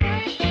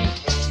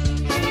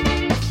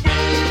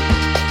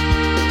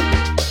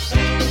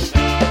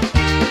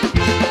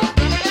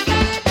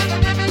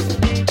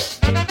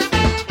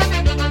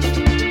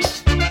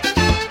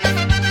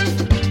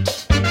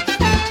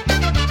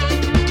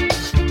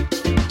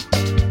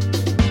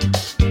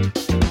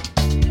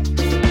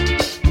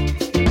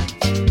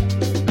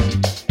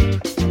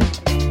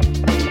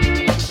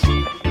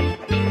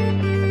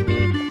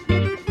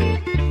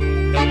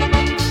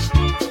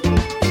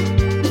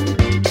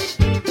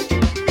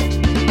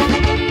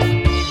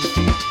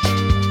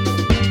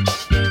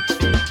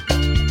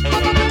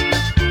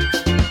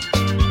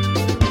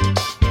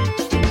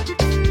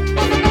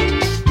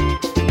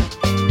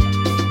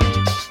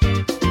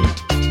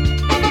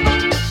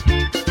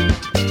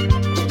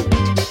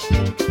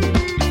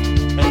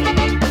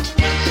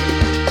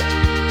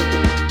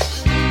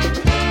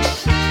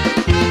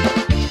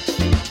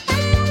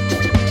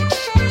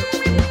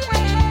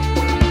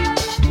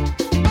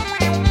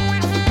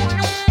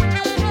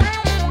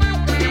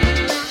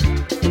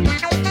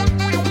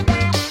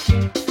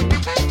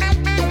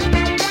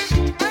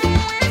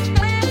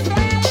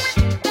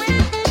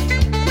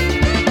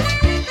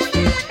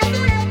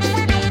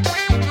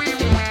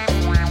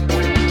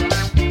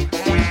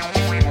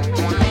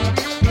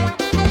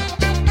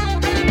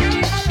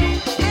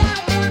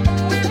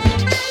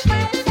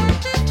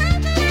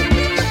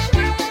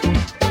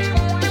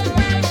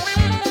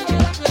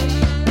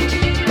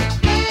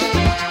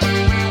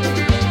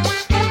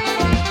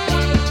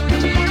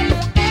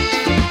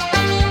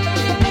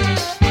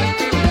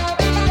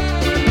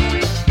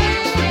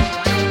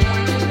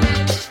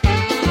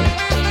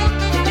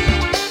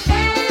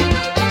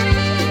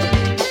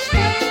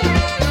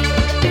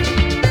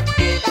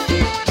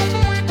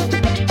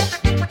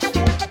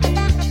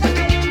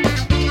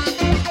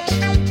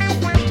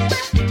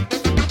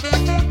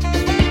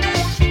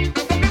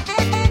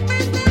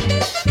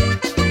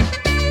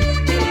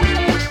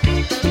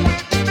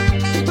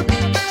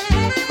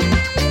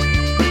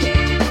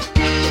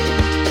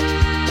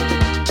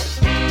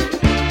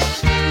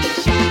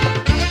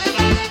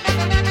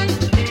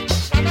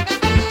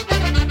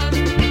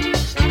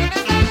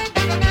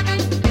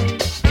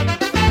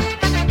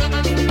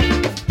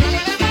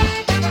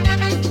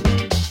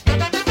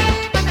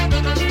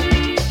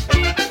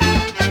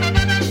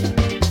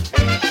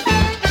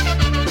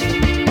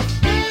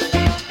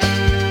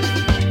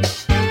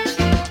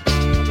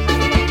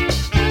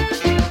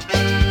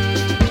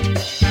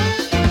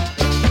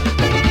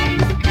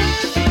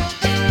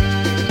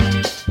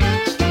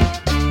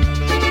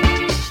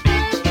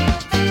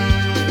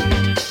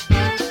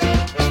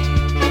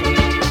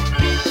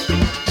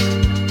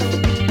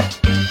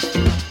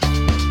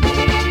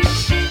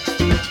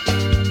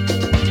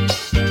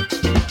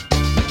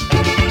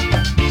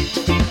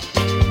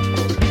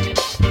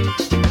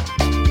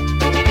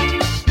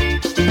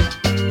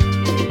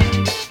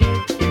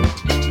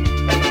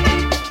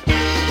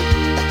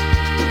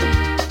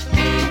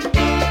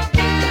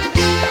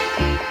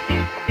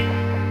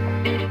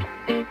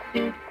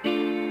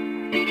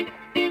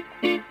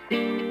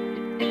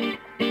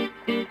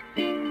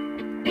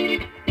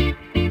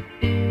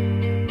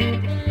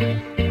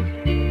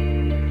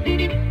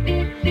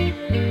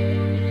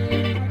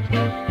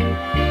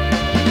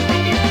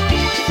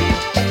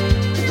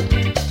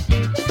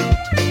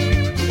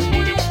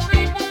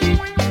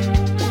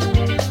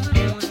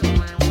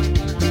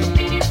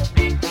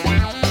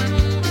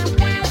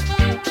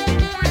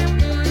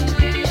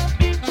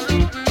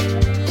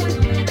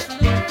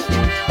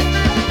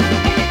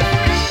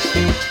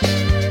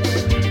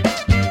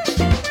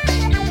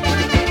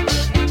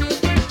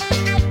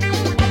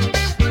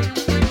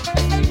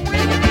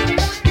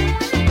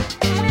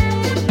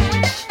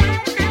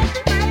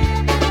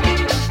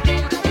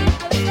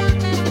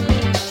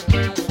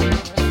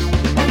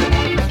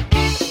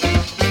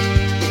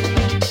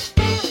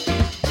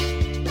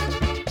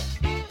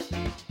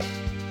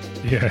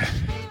 Yeah,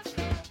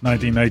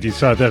 1980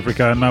 South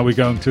Africa, and now we're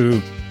going to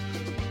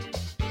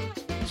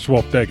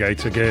swap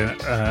decades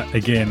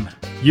again.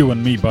 You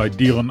and Me by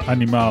Dion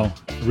Animal,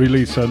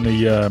 released only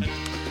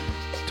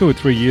 2 or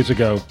 3 years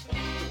ago.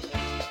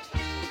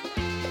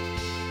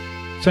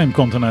 Same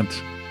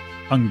continent,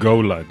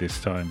 Angola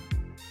this time.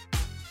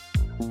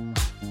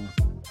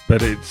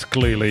 But it's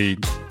clearly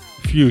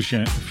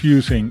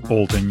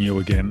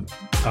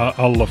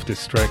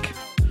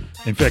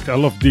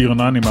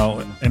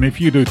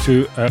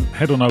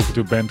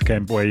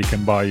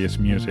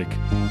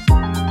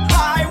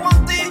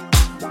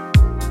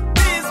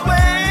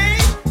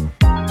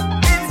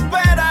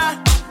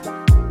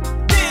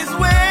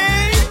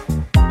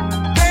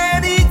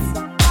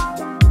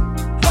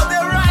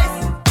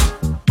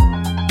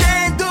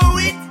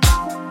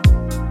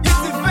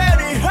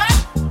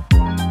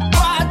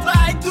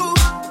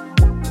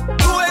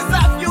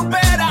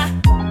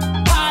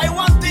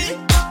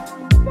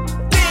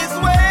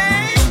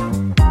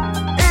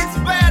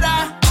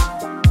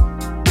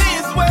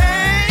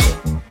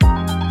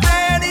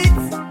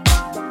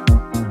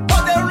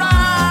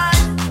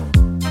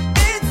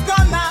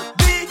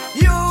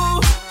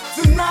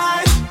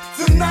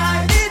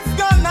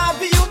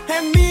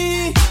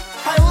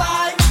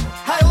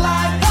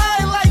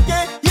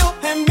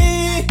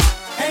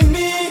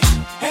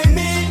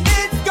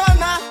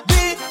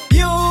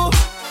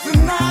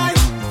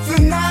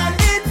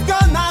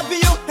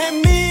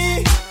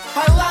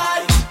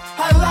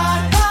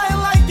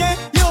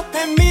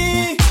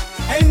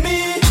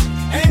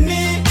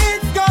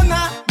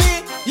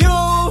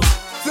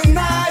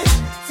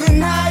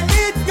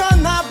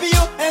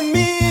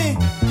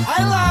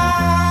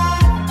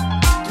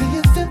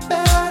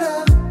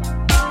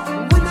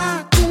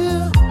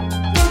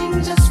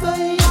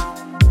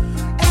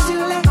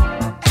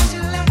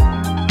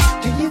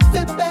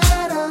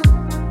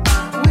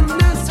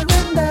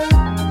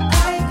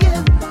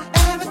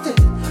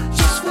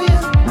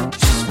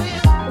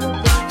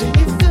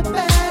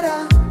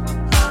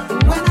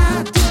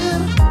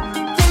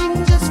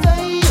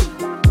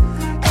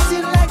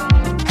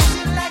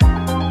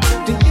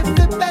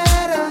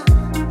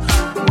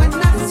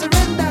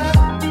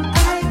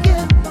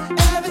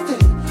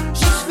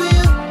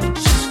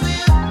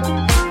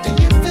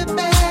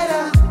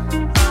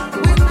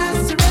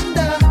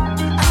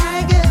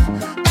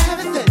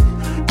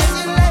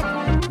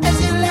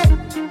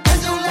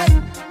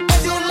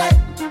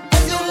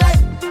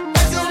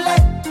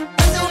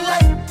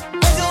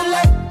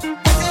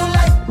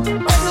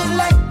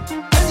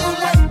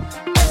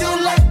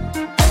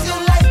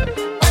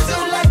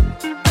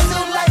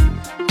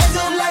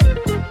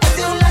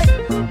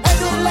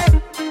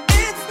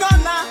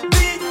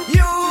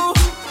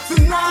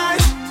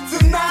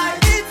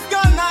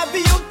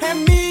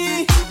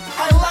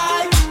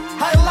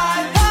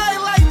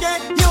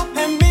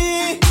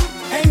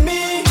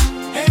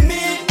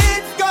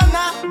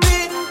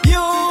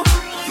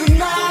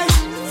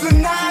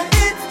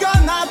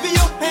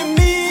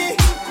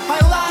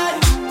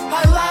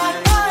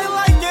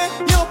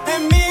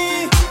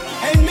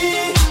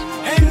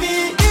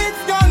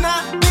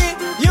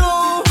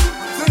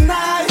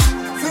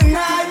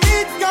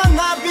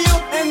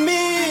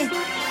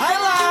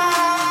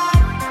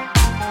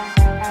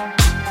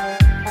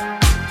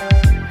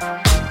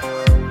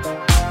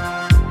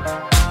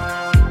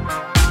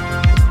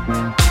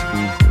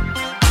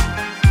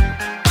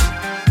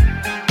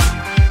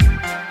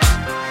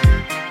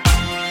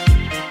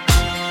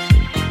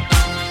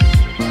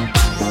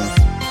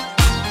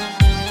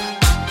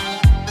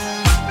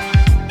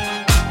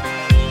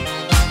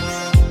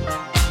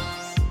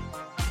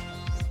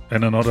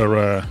And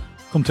another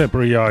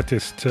contemporary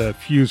artist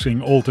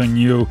fusing old and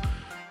new.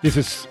 This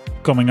is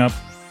coming up,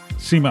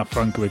 Sima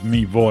Funk with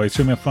Me Voice.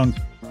 Sima Funk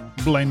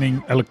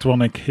blending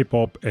electronic,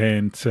 hip-hop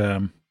and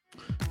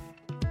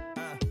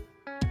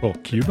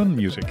Cuban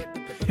music.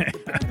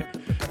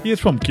 He is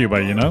from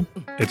Cuba, you know.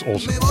 It's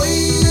awesome.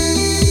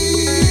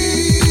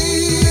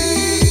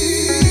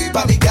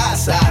 Pa' mi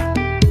casa.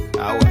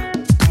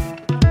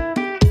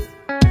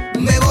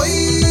 Me voy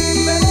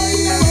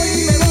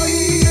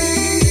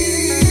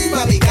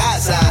pa' mi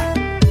casa.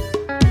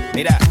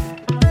 Mira,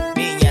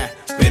 niña,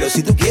 pero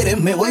si tú quieres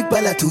me voy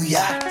pa' la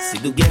tuya. Si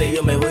tú quieres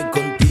yo me voy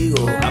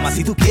contigo. Mamá,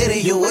 si tú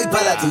quieres yo voy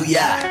pa' la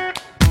tuya.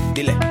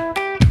 Dile.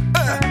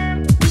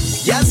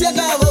 Ya se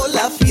acabó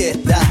la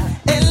fiesta,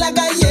 en la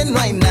calle no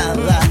hay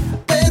nada,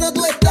 pero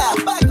tú estás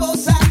pa'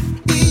 gozar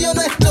y yo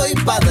no estoy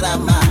pa'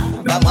 drama.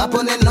 Vamos a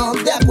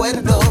ponernos de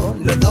acuerdo,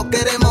 los dos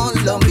queremos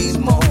lo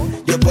mismo.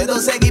 Yo puedo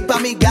seguir pa'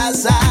 mi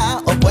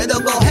casa o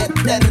puedo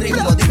cogerte el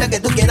ritmo. Dime que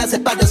tú quieras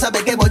hacer pa' yo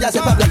saber que voy a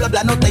hacer pa' bla bla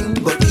bla, no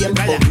tengo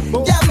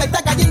tiempo. Ya me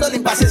está cayendo la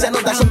impaciencia, no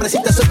te asombres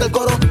si te suelto el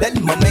coro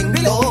del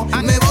momento.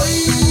 Me voy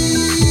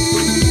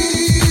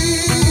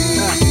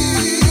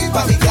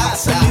pa' mi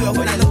casa. Conmigo es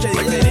una noche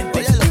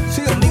diferente.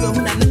 Conmigo es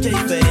una noche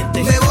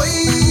diferente. Me voy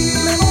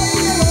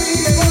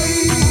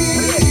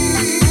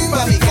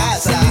pa' mi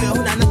casa. Conmigo es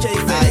una noche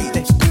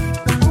diferente.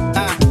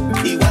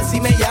 Igual si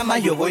me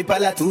llamas yo voy pa'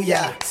 la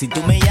tuya. Si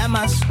tú me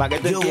llamas, pa'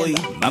 que yo voy.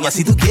 Mamá,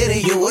 si tú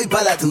quieres yo voy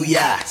pa' la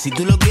tuya. Si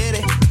tú lo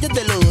quieres, yo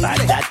te lo doy.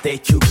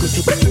 Párate, chucu,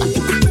 chucu, chucu,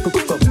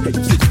 chucu,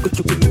 chucu,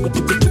 chucu,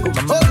 chucu, chucu,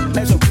 mamá.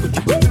 Eso,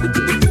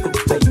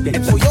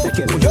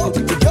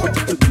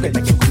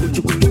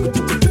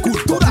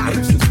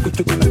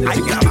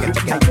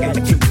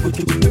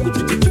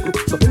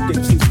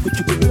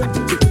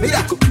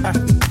 mira,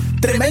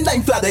 tremenda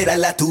infladera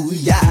la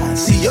tuya.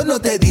 Si yo no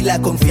te di la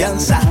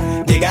confianza,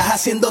 llegas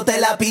haciéndote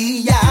la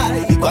pilla.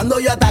 Y cuando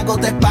yo ataco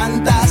te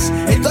espantas.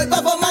 Estoy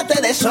pa'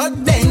 formarte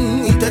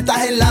desorden y tú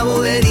estás en la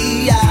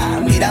bobería.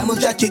 Mira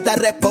muchachita,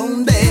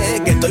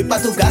 responde que estoy pa'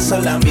 tu casa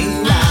o la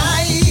mía.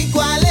 Ay,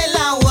 ¿cuál es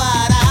la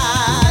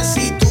guara?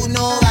 Si tú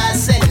no vas a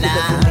hacer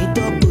nada.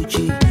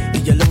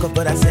 Y yo loco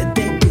por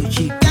hacerte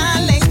Gucci.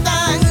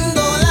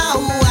 Calentando la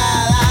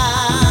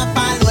jugada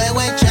pa'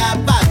 luego echar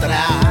pa'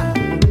 atrás.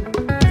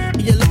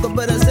 Y yo loco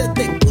por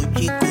hacerte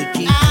Gucci,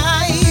 Gucci.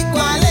 Ay,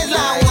 ¿cuál es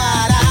la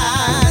guara?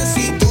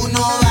 Si tú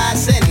no vas a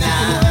hacer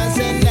nada. No vas a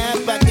hacer nada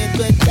pa' que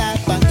tú estás,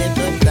 pa' que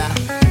tú estás.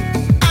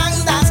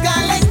 Andas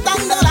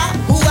calentando la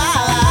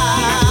jugada.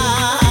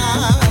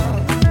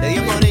 Te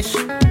dio por eso,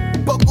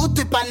 por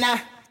gusto y pa'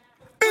 nada.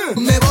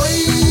 Me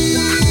voy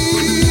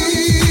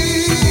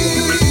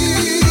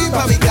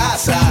pa' mi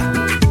casa.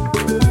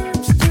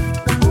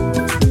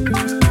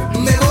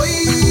 Me voy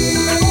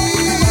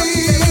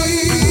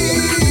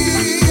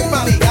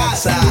pa' mi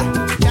casa.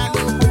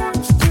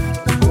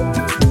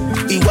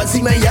 Igual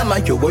si me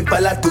llamas, yo voy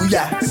pa' la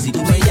tuya. Si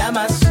tú me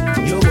llamas,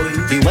 yo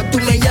voy. Igual tú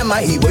me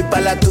llamas y voy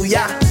pa' la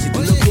tuya. Si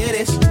tú lo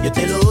quieres, yo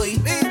te lo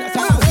doy.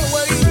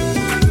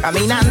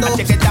 Caminando, ¿cómo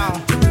te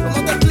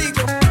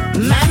explico?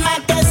 Mamá,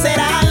 ¿qué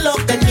será lo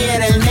que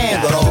quiere el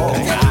negro?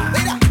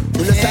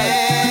 Tú lo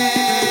sabes.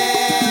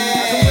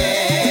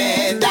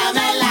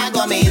 Dame la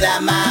comida,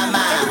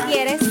 mamá. ¿Qué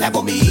quieres? La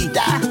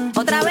comidita.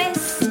 ¿Otra vez?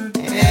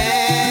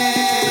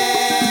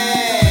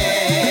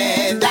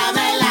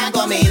 Dame la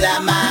comida,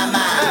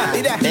 mamá.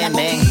 Ven, ven,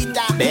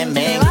 ven, ven,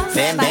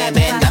 ven, ven,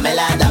 ven.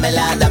 Dámela,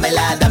 dámela,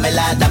 dámela,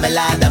 dámela,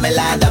 dámela,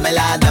 dámela, dámela,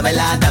 dámela,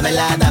 dámela,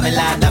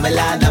 dámela, dámela,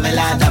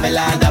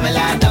 dámela, dámela,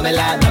 dámela,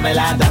 dámela,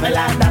 dámela,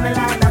 dámela,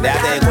 dámela.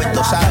 Déjate de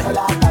cuento, ¿sabes?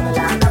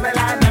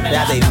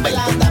 Déjate de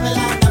invento.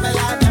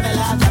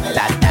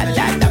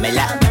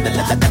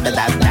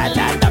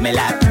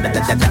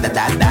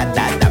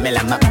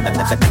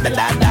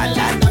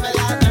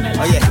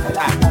 Oye,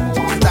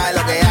 ¿sabes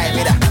lo que hay?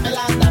 Mira,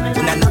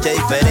 una noche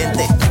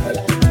diferente.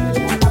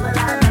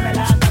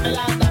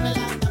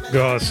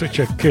 God, such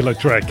a killer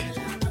track.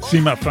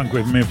 Sima Funk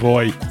with Me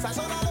Boy.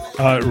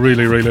 I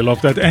really, really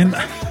love that. And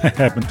I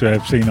happen to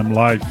have seen him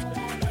live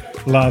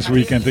last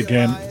weekend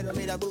again.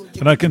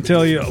 And I can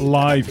tell you,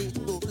 live,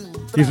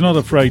 he's not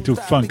afraid to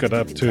funk it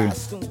up too.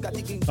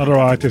 Other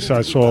artists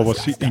I saw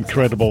was the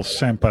incredible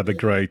Sampa the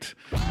Great.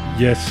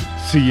 Yes,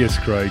 she is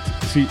great.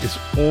 She is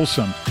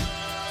awesome.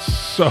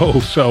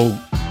 So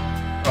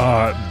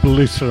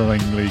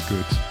blisteringly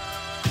good.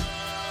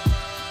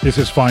 This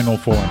is final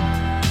form.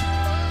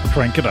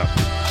 Crank it up.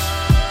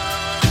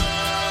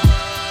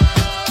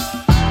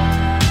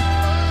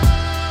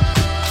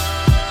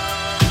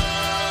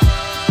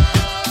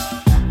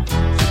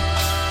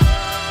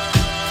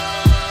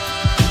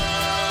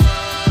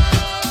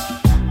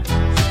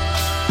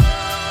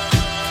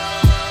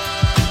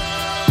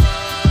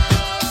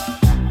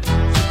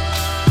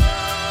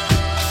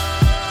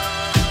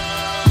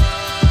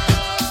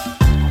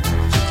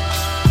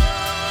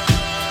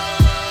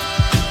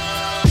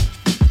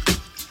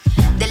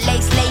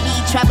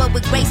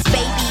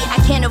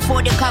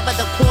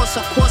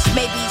 Of course,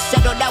 maybe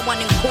settle that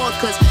one in court.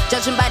 Cause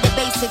judging by the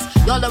basics,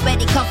 y'all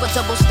already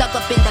comfortable, stuck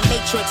up in the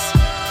matrix.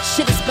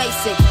 Shit is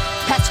basic,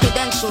 patch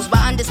credentials,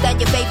 but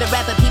understand your favorite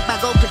rapper, peep my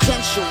gold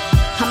potential.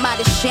 I'm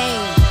out of shame,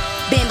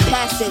 been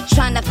past it,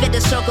 trying to fit a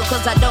circle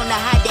cause I don't know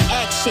how to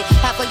act shit.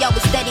 Half of y'all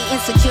was steady,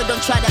 insecure,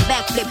 don't try to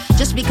backflip.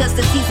 Just because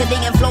the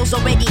seasoning and flow's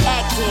already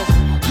active.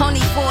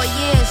 Only 4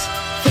 years,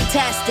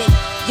 fantastic,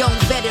 young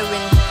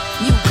veteran,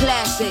 new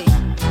classic.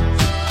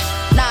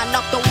 Nah,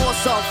 knock the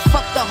walls off,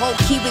 fuck the whole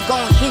key, we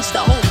gon' hinge the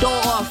whole door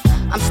off.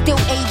 I'm still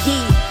AD,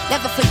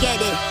 never forget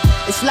it.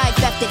 It's life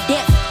after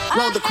death,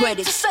 roll the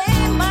credits. I hate to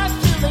say my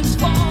feelings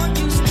for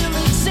you still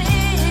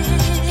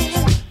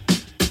exist.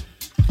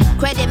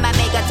 Credit my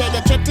maker, take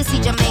a trip to see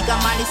Jamaica.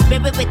 Molly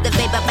spirit with the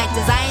vapor, back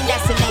design,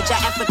 that's in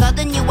nature. Africa,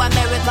 the new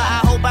America,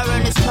 I hope I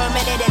earn this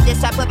permanent. And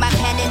this I put my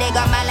pen in it,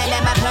 got my land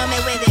and my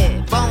permit with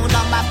it. Bone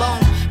on my bone,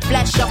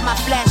 flesh off my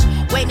flesh.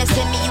 Greatness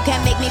in me, you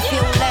can't make me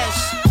feel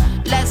less.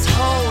 Let's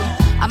hold,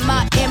 I'm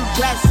not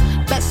impressed.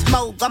 Best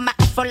smoke, got my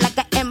afro like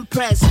an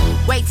empress.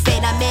 Great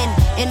state I'm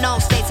in all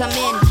states I'm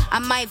in. I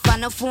might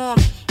find a form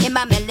in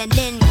my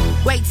melanin.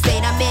 Great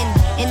state I'm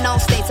in all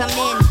states I'm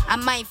in. I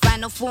might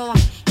find a form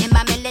in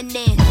my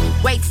melanin.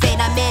 Great state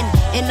I'm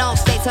in all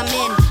states I'm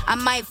in. I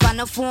might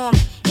find a form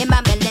in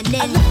my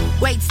melanin.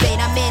 Great state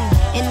I'm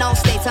in all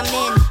states I'm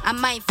in. I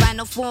might find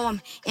a form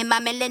in my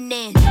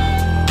melanin.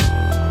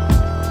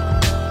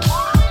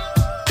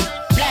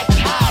 Black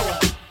power.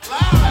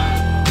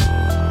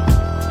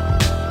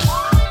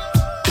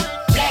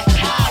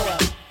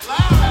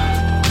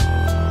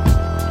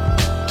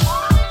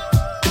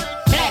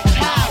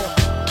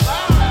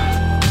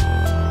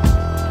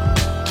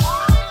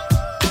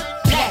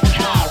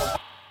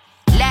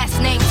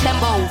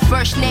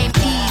 First name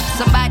Eve.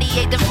 Somebody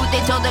ate the fruit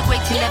they told the great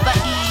to never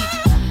eat.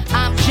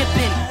 I'm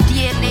dripping,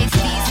 DNA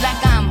seeds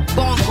like I'm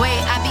born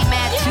great. I be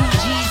mad 2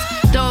 G's.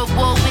 Third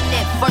war in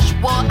it, first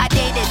war I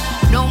dated.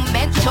 No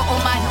mentor,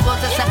 all my heroes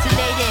are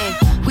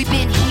assassinated. We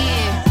been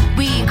here,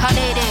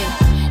 reincarnated.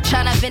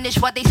 Tryna finish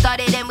what they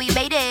started and we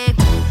made it.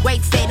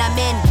 Great state I'm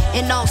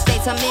in all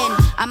states I'm in.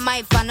 I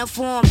might find a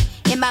form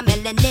in my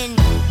melanin.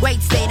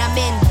 Great state I'm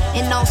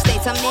in all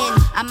states I'm in.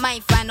 I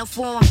might find a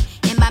form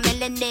in my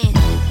melanin.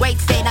 Great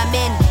state I'm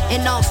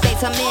in all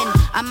states I'm in.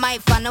 I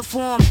might find a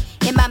form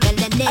in my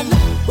melanin.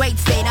 Great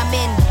state I'm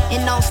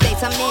in all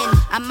states I'm in.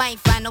 I might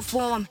find a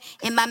form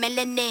in my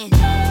melanin.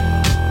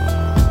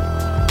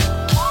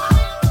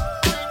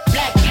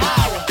 Black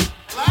power.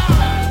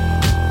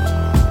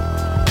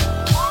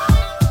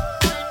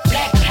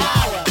 Black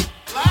power.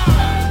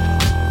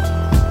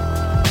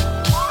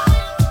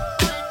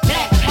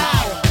 Black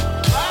power.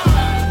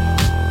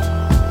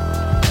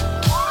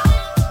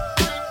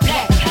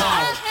 Black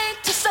power. I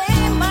hate to say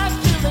my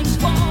feelings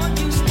for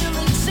you still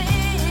exist,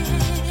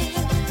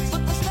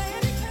 but the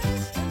standing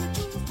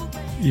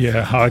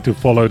Yeah, hard to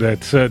follow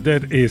that.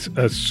 That is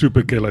a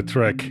super killer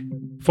track.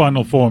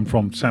 Final form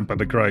from Sampa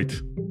the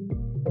Great.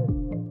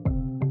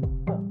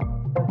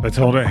 Let's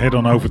head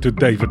on over to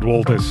David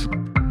Walters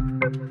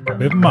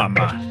with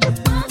Mama.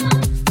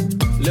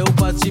 Leo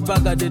parti pa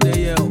gade de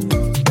ye ou.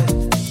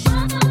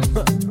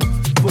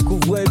 Poukou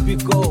vwe pi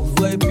ko,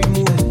 vwe pi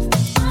mouri.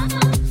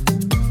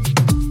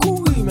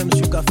 Kouri même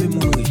si ka fe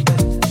mouri.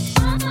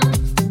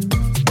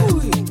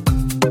 Kouri.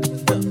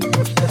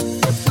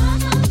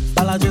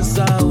 Pala de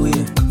sa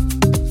ouye.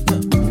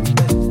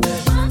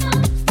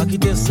 Pa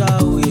kite sa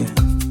ouye.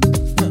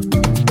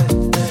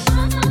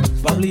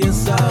 Pa bliye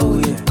sa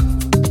ouye.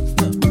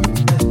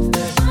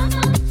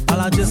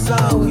 Pala de sa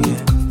ouye.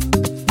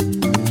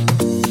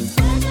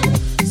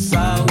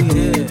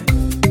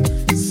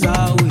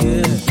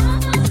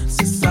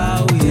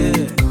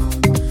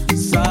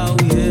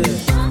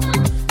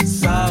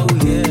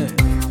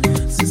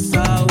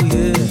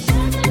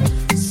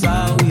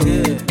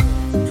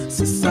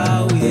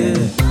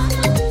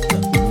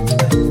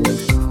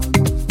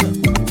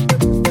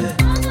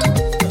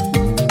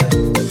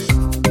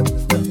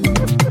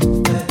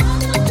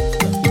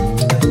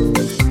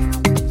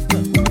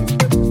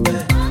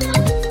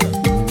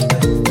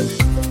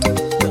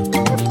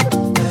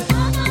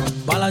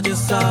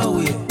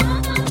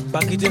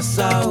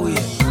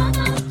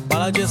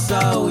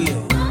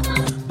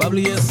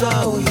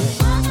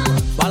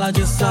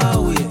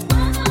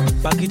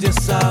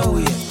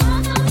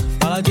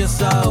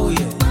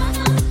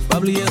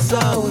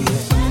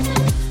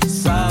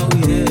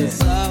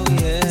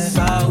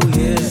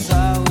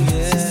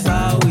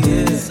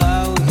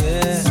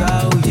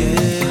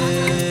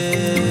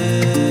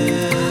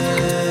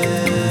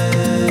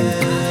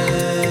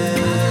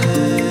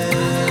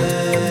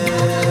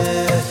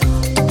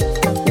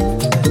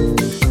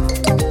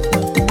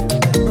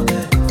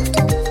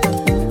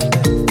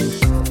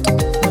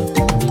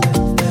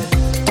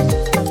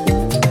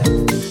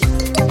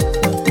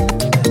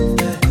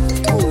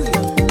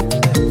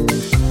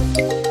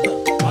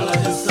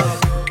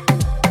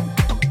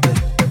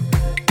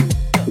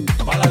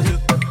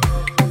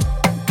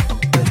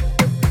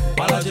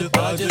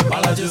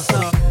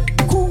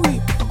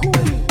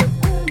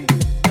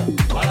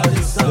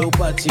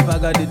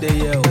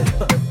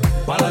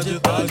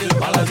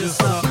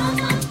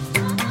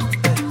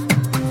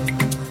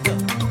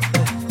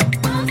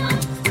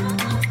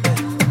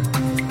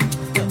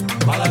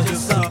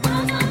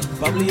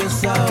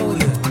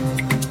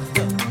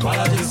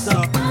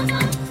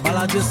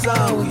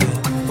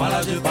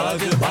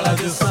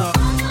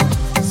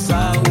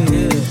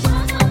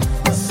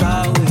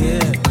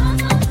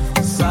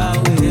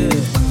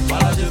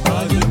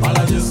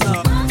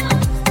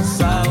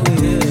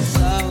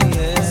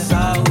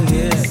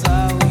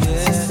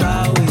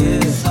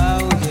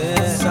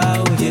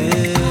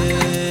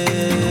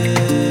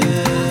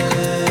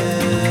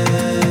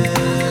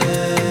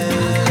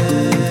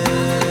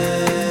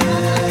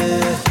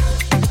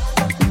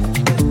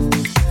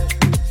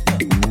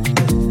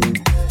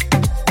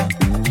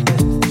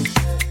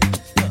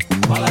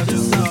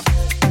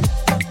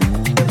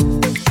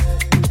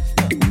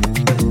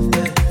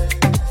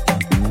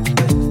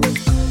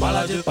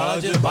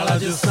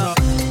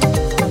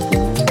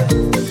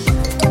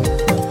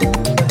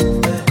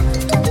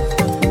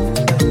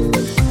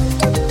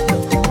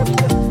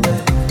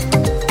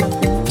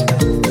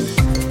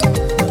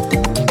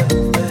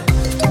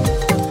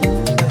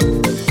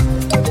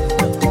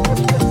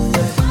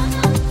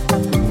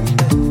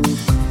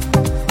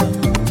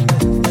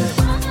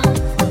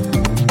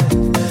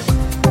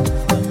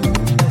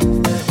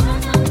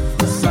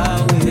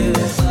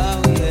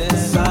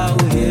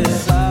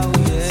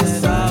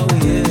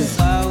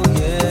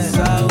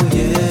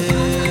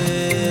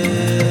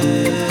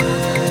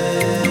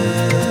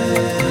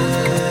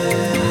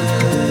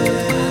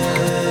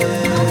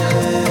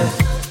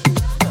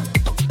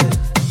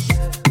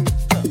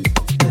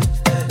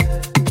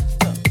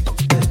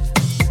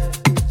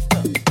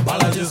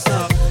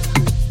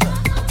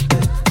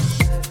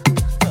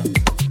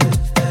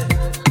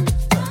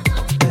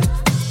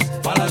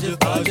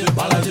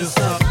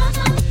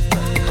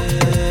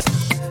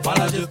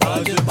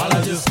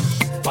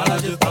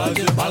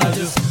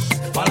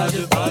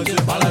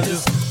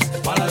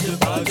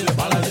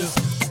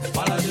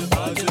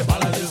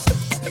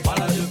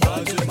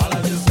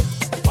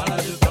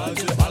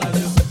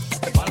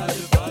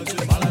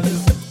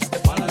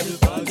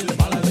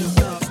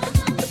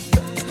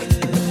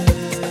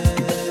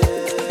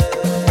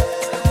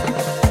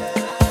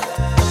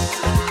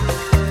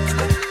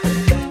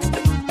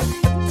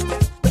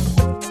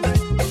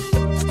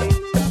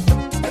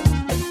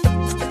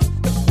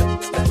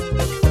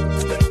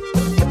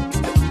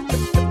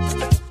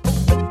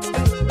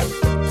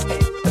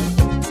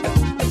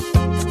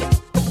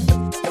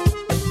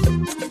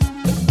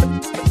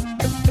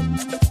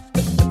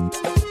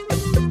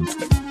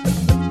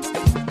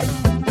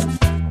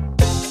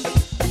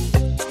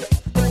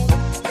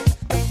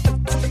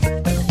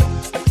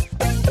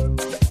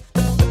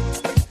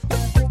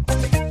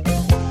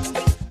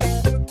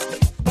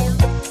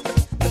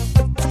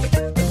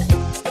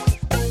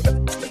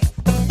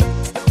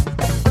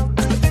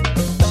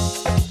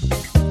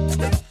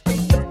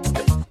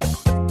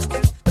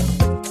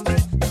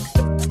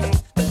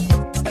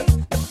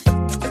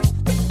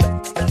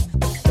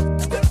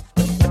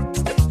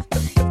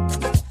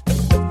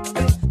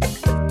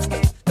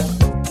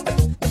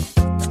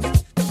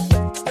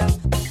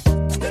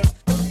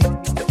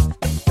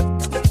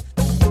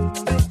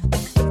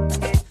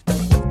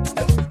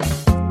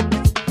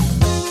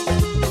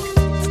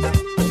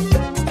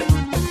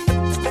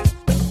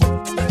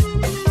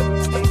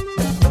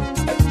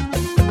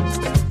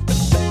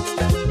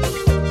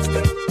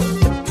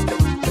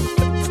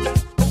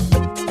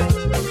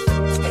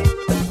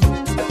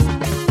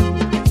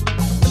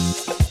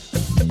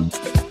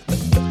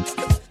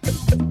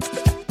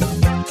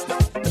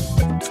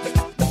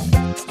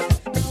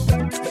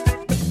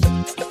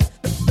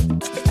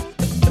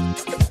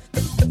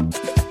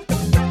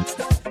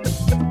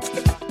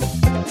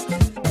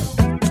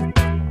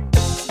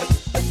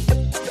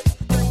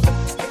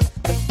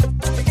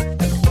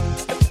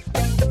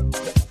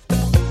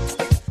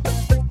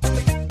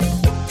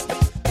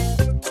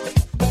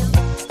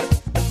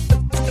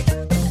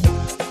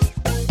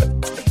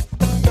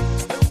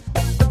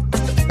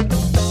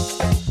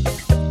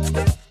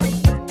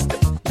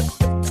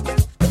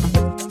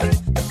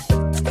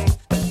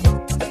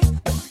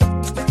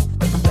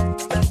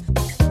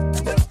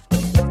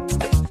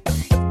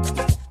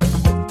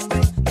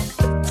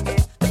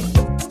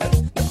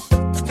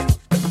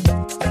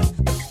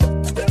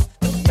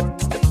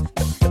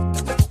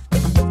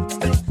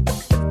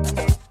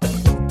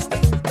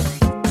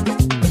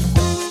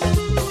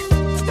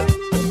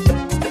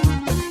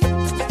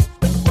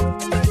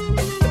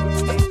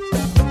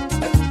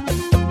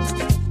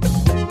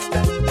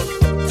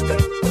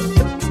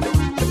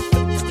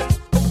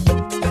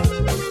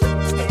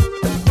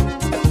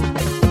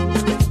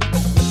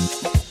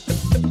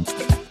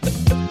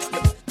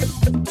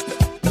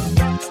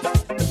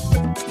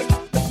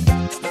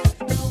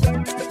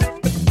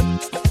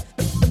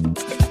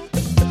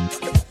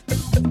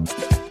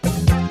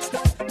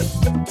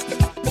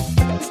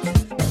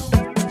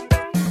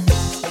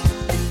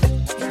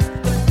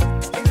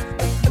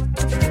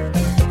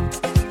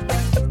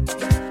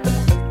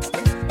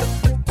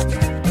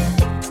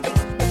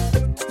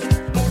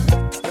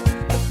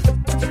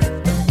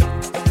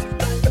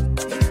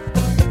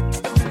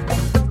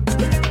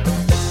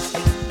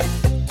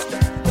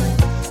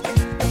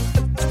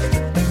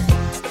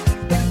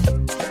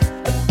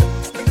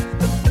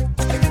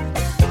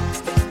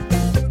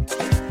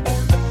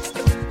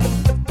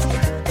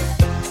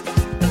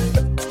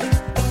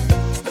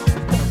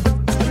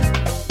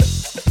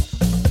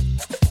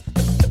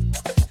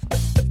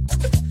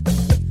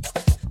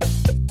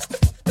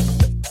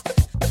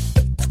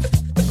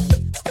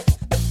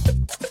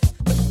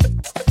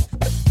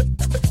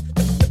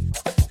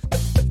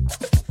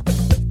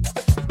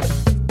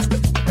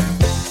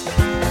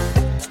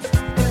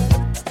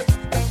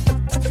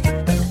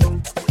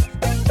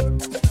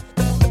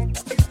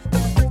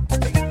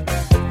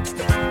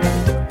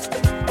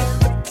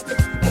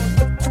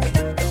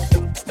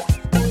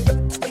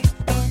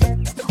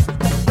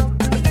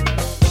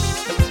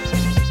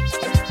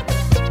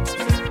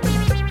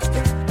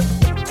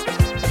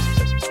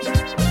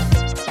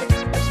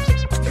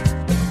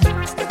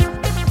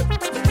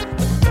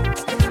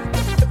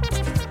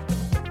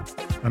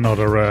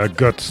 Another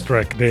Guts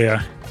track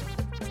there.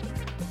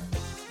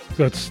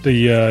 That's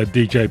the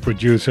DJ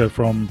producer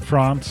from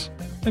France,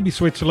 maybe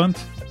Switzerland,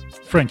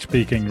 French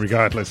speaking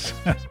regardless.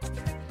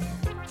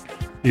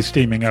 He's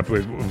teaming up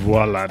with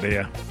Voila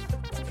there.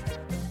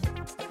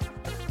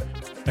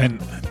 And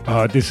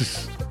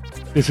this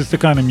is the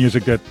kind of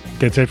music that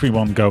gets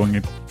everyone going.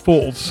 It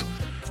falls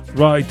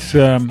right,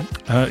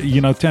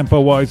 tempo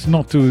wise,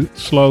 not too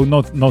slow,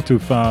 not too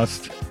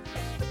fast.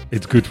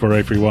 It's good for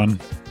everyone.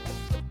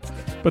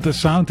 But the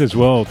sound as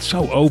well, it's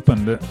so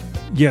open,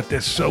 yet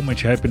there's so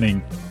much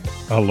happening.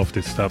 I love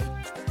this stuff.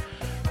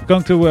 I'm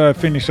going to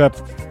finish up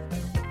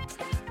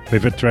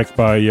with a track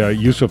by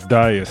Yusuf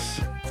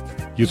Dayes.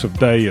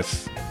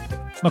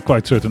 Not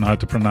quite certain how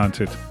to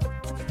pronounce it.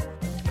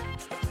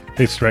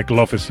 His track,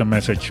 Love is the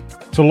Message.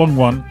 It's a long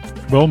one.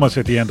 We're almost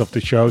at the end of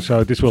the show,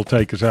 so this will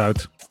take us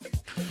out.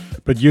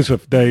 But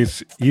Yusuf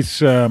Dayes,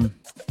 he's of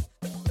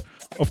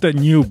that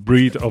new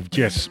breed of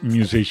jazz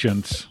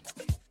musicians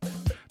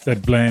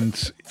that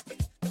blends,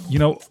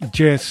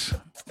 jazz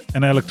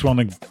and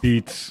electronic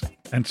beats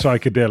and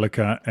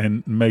psychedelica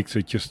and makes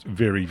it just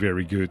very,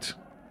 very good.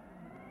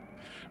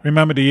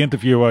 Remember the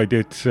interview I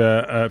did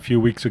a few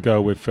weeks ago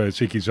with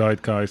Ziggy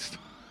Zeitgeist?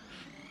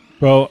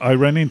 Well, I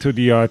ran into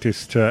the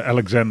artist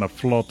Alexander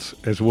Vlot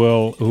as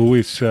well, who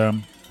is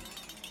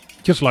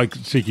just like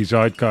Ziggy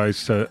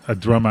Zeitgeist, a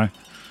drummer,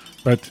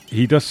 but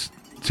he does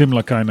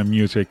similar kind of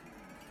music,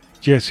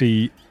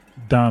 jazzy,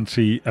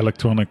 dancey,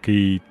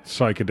 electronic-y,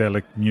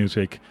 psychedelic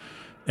music,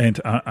 and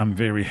I'm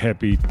very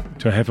happy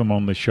to have him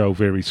on the show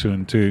very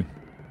soon too.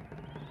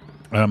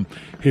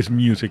 His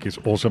music is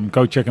awesome.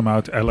 Go check him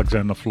out,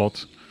 Alexander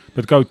Vlot.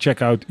 But go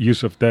check out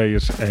Yusuf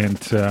Dayes and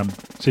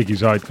Ziggy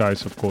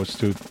Zeitgeist, of course,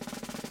 too.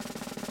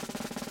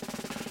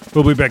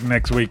 We'll be back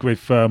next week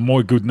with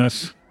more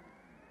goodness.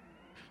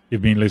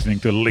 You've been listening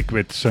to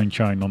Liquid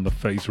Sunshine on the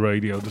Face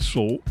Radio, the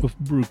soul of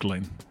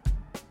Brooklyn.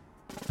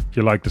 If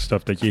you like the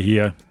stuff that you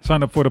hear,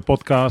 sign up for the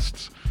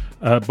podcasts,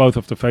 both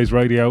of the Face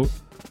Radio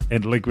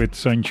and Liquid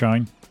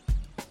Sunshine.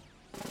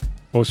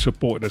 Or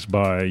support us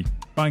by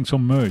buying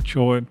some merch,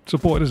 or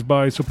support us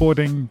by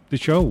supporting the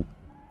show,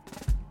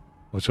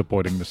 or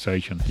supporting the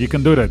station. You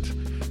can do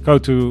that. Go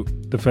to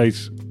the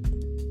Face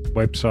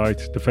website,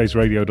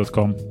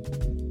 thefaceradio.com.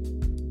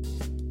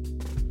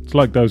 It's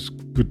like those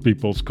good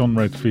peoples,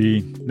 Conrad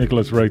V,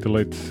 Nicholas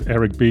Ratelit,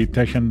 Eric B,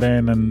 Tash and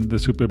Dan, and the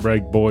Super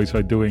Break Boys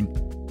are doing.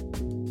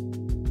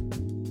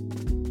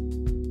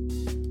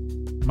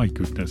 My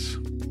goodness.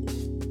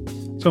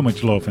 So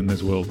much love in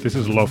this world. This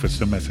is Love is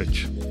the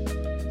Message.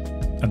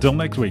 Until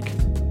next week.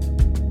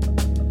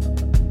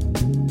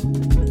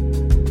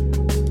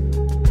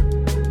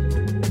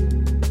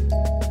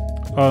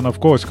 And of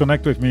course,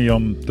 connect with me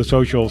on the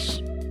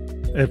socials,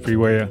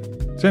 everywhere.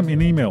 Send me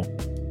an email.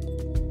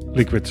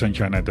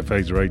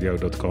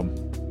 liquidsunshine@thefaceradio.com.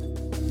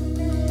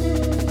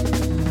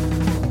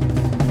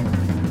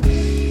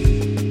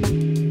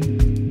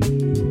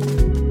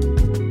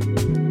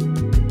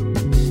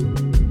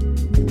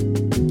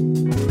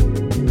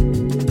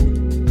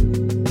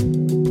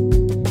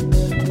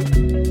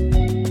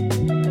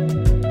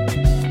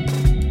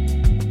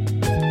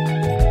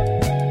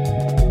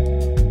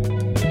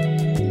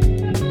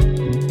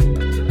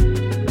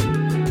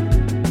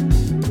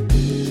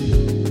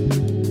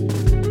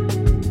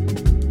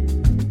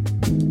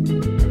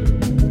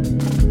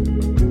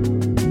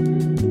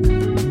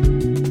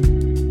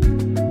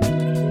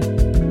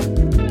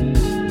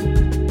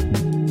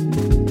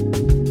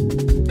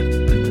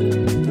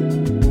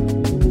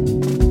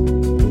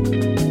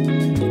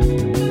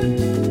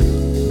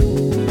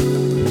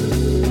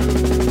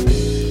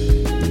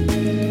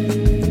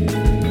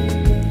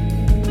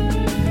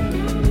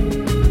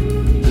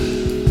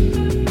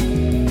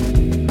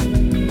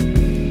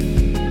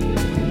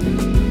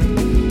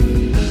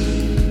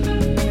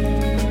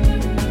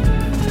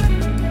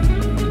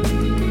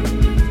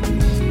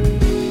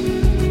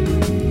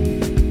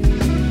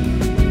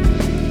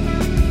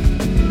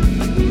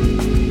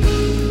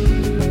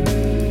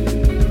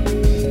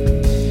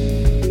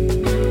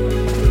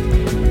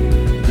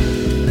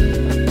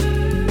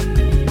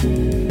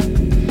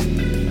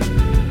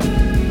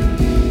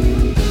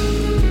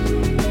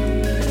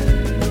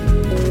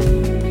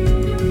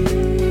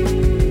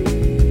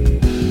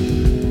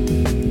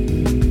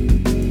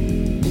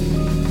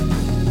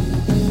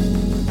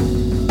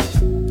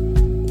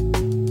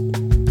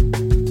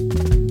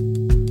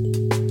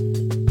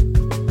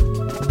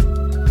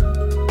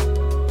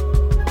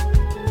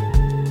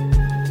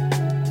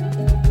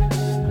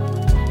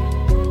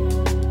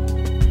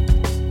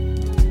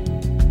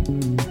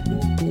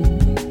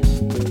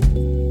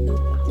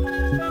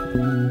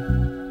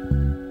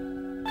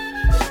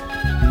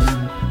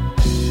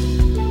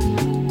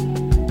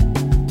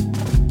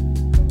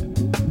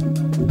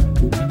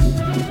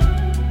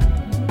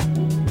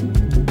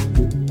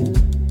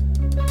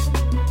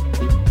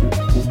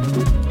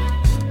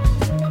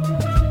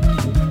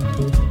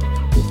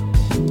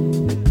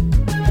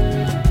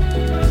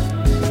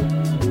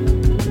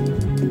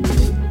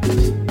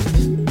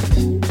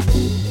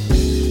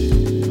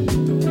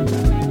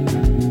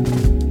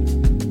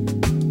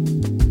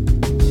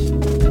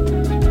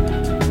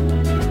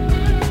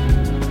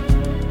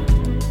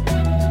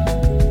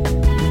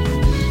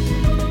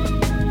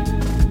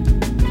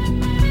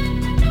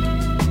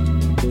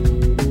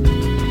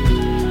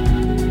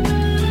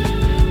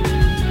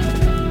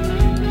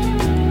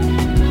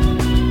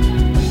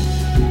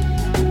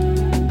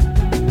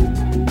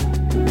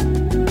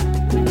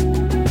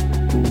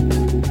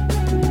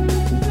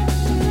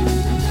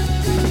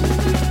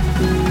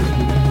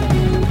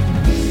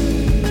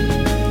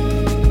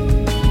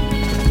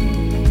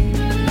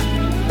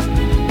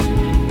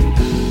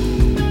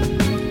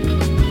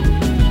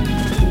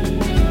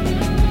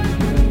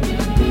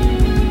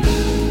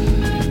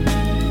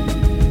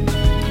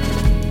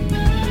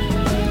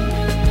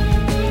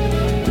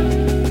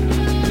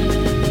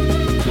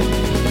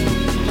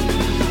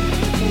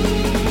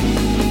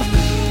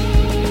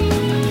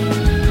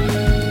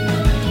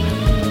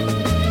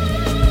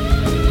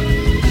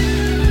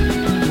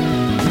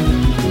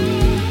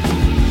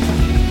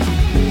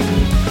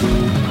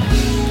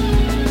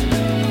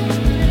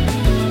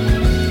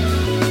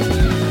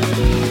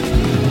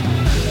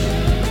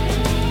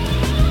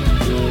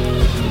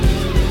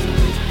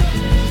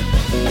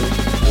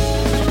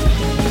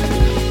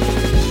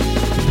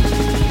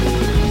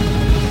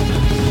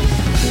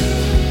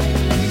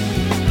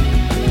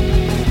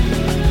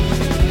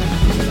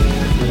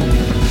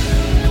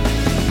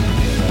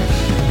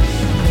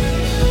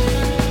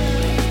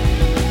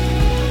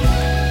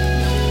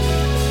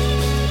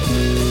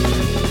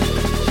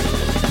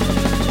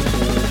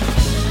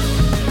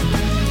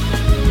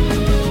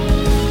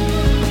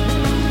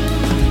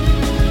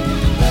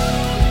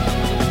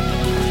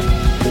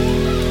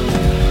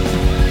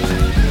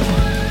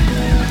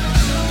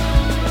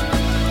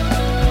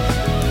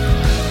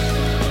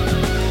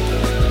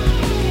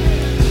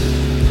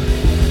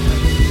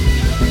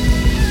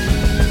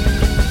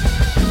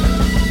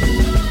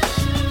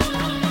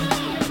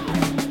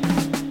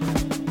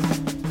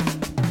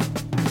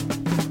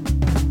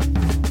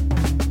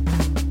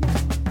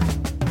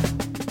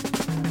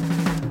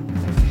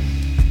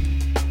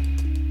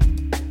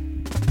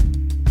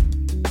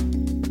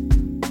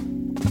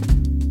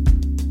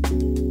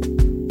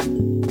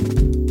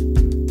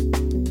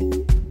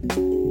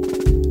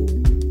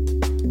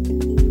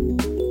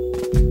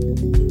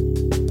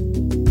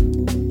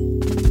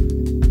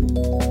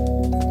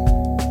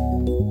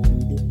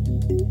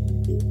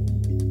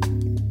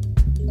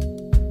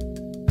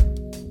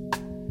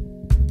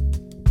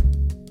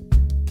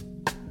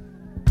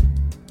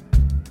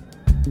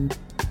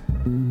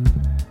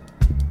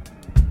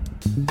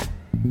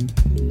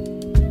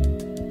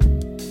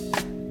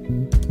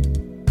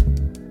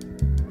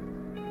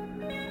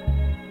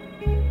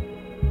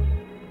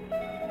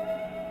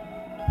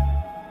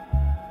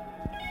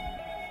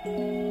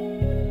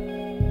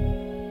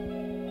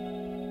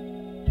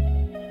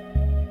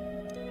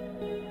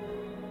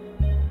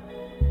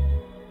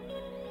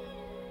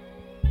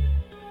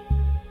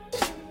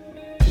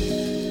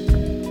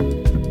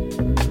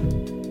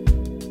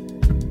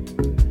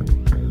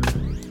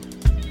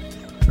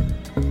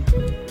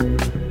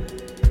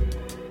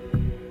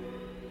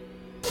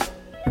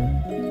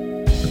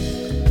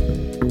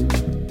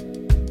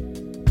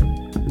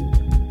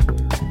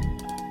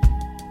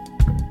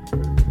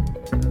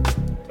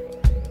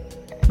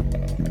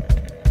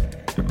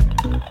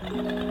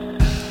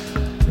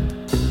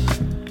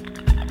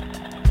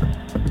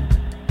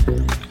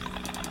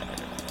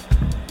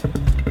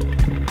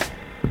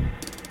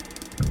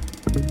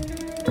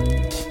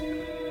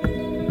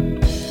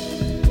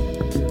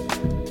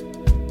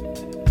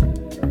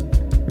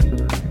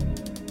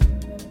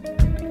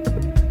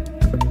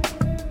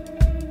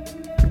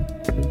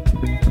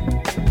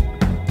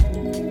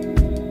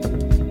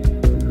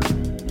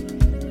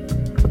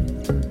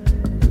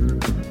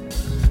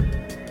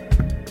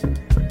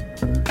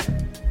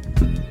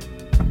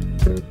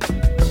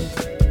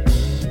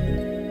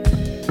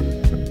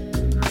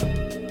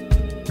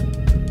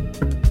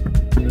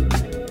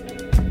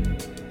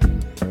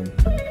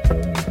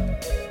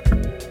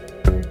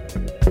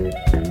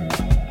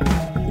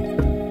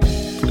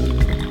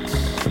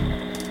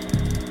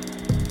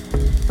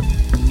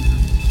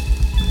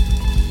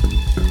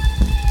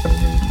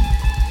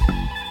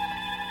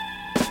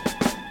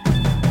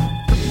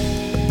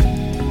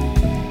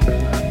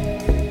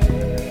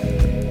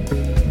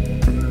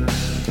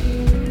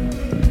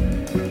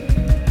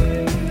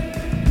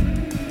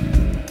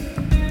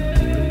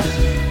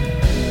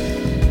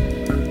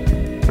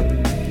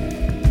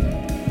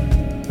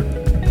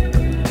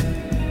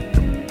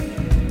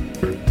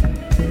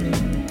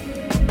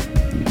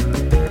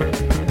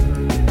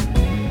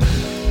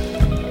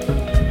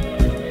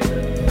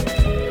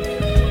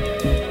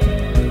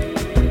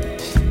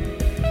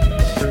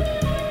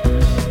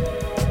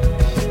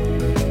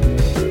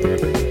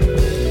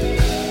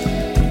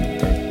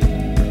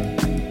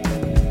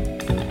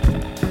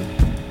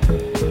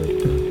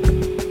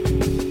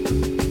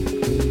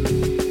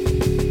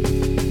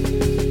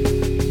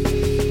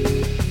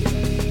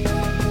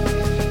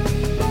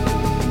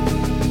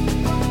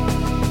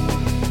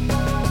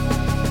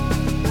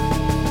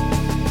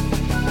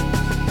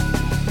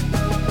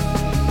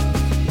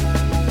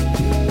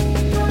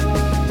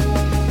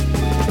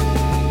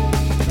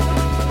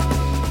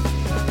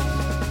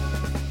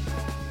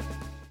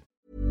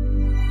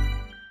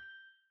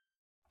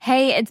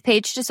 Hey, it's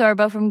Paige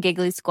DeSorbo from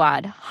Giggly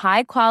Squad.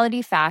 High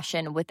quality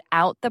fashion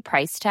without the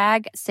price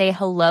tag. Say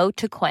hello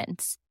to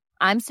Quince.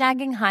 I'm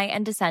snagging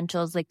high-end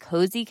essentials like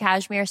cozy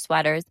cashmere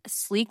sweaters,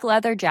 sleek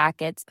leather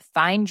jackets,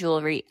 fine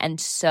jewelry,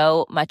 and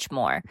so much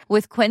more.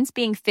 With Quince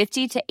being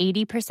 50 to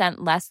 80%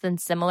 less than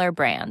similar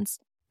brands.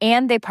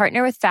 And they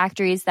partner with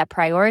factories that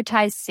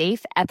prioritize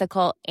safe,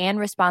 ethical, and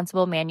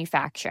responsible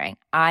manufacturing.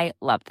 I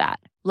love that.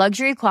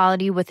 Luxury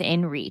quality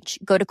within reach.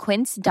 Go to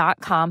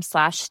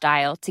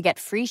quince.com/style to get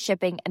free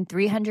shipping and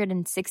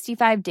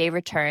 365-day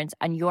returns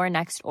on your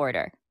next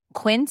order.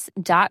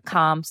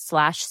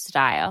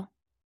 Quince.com/style.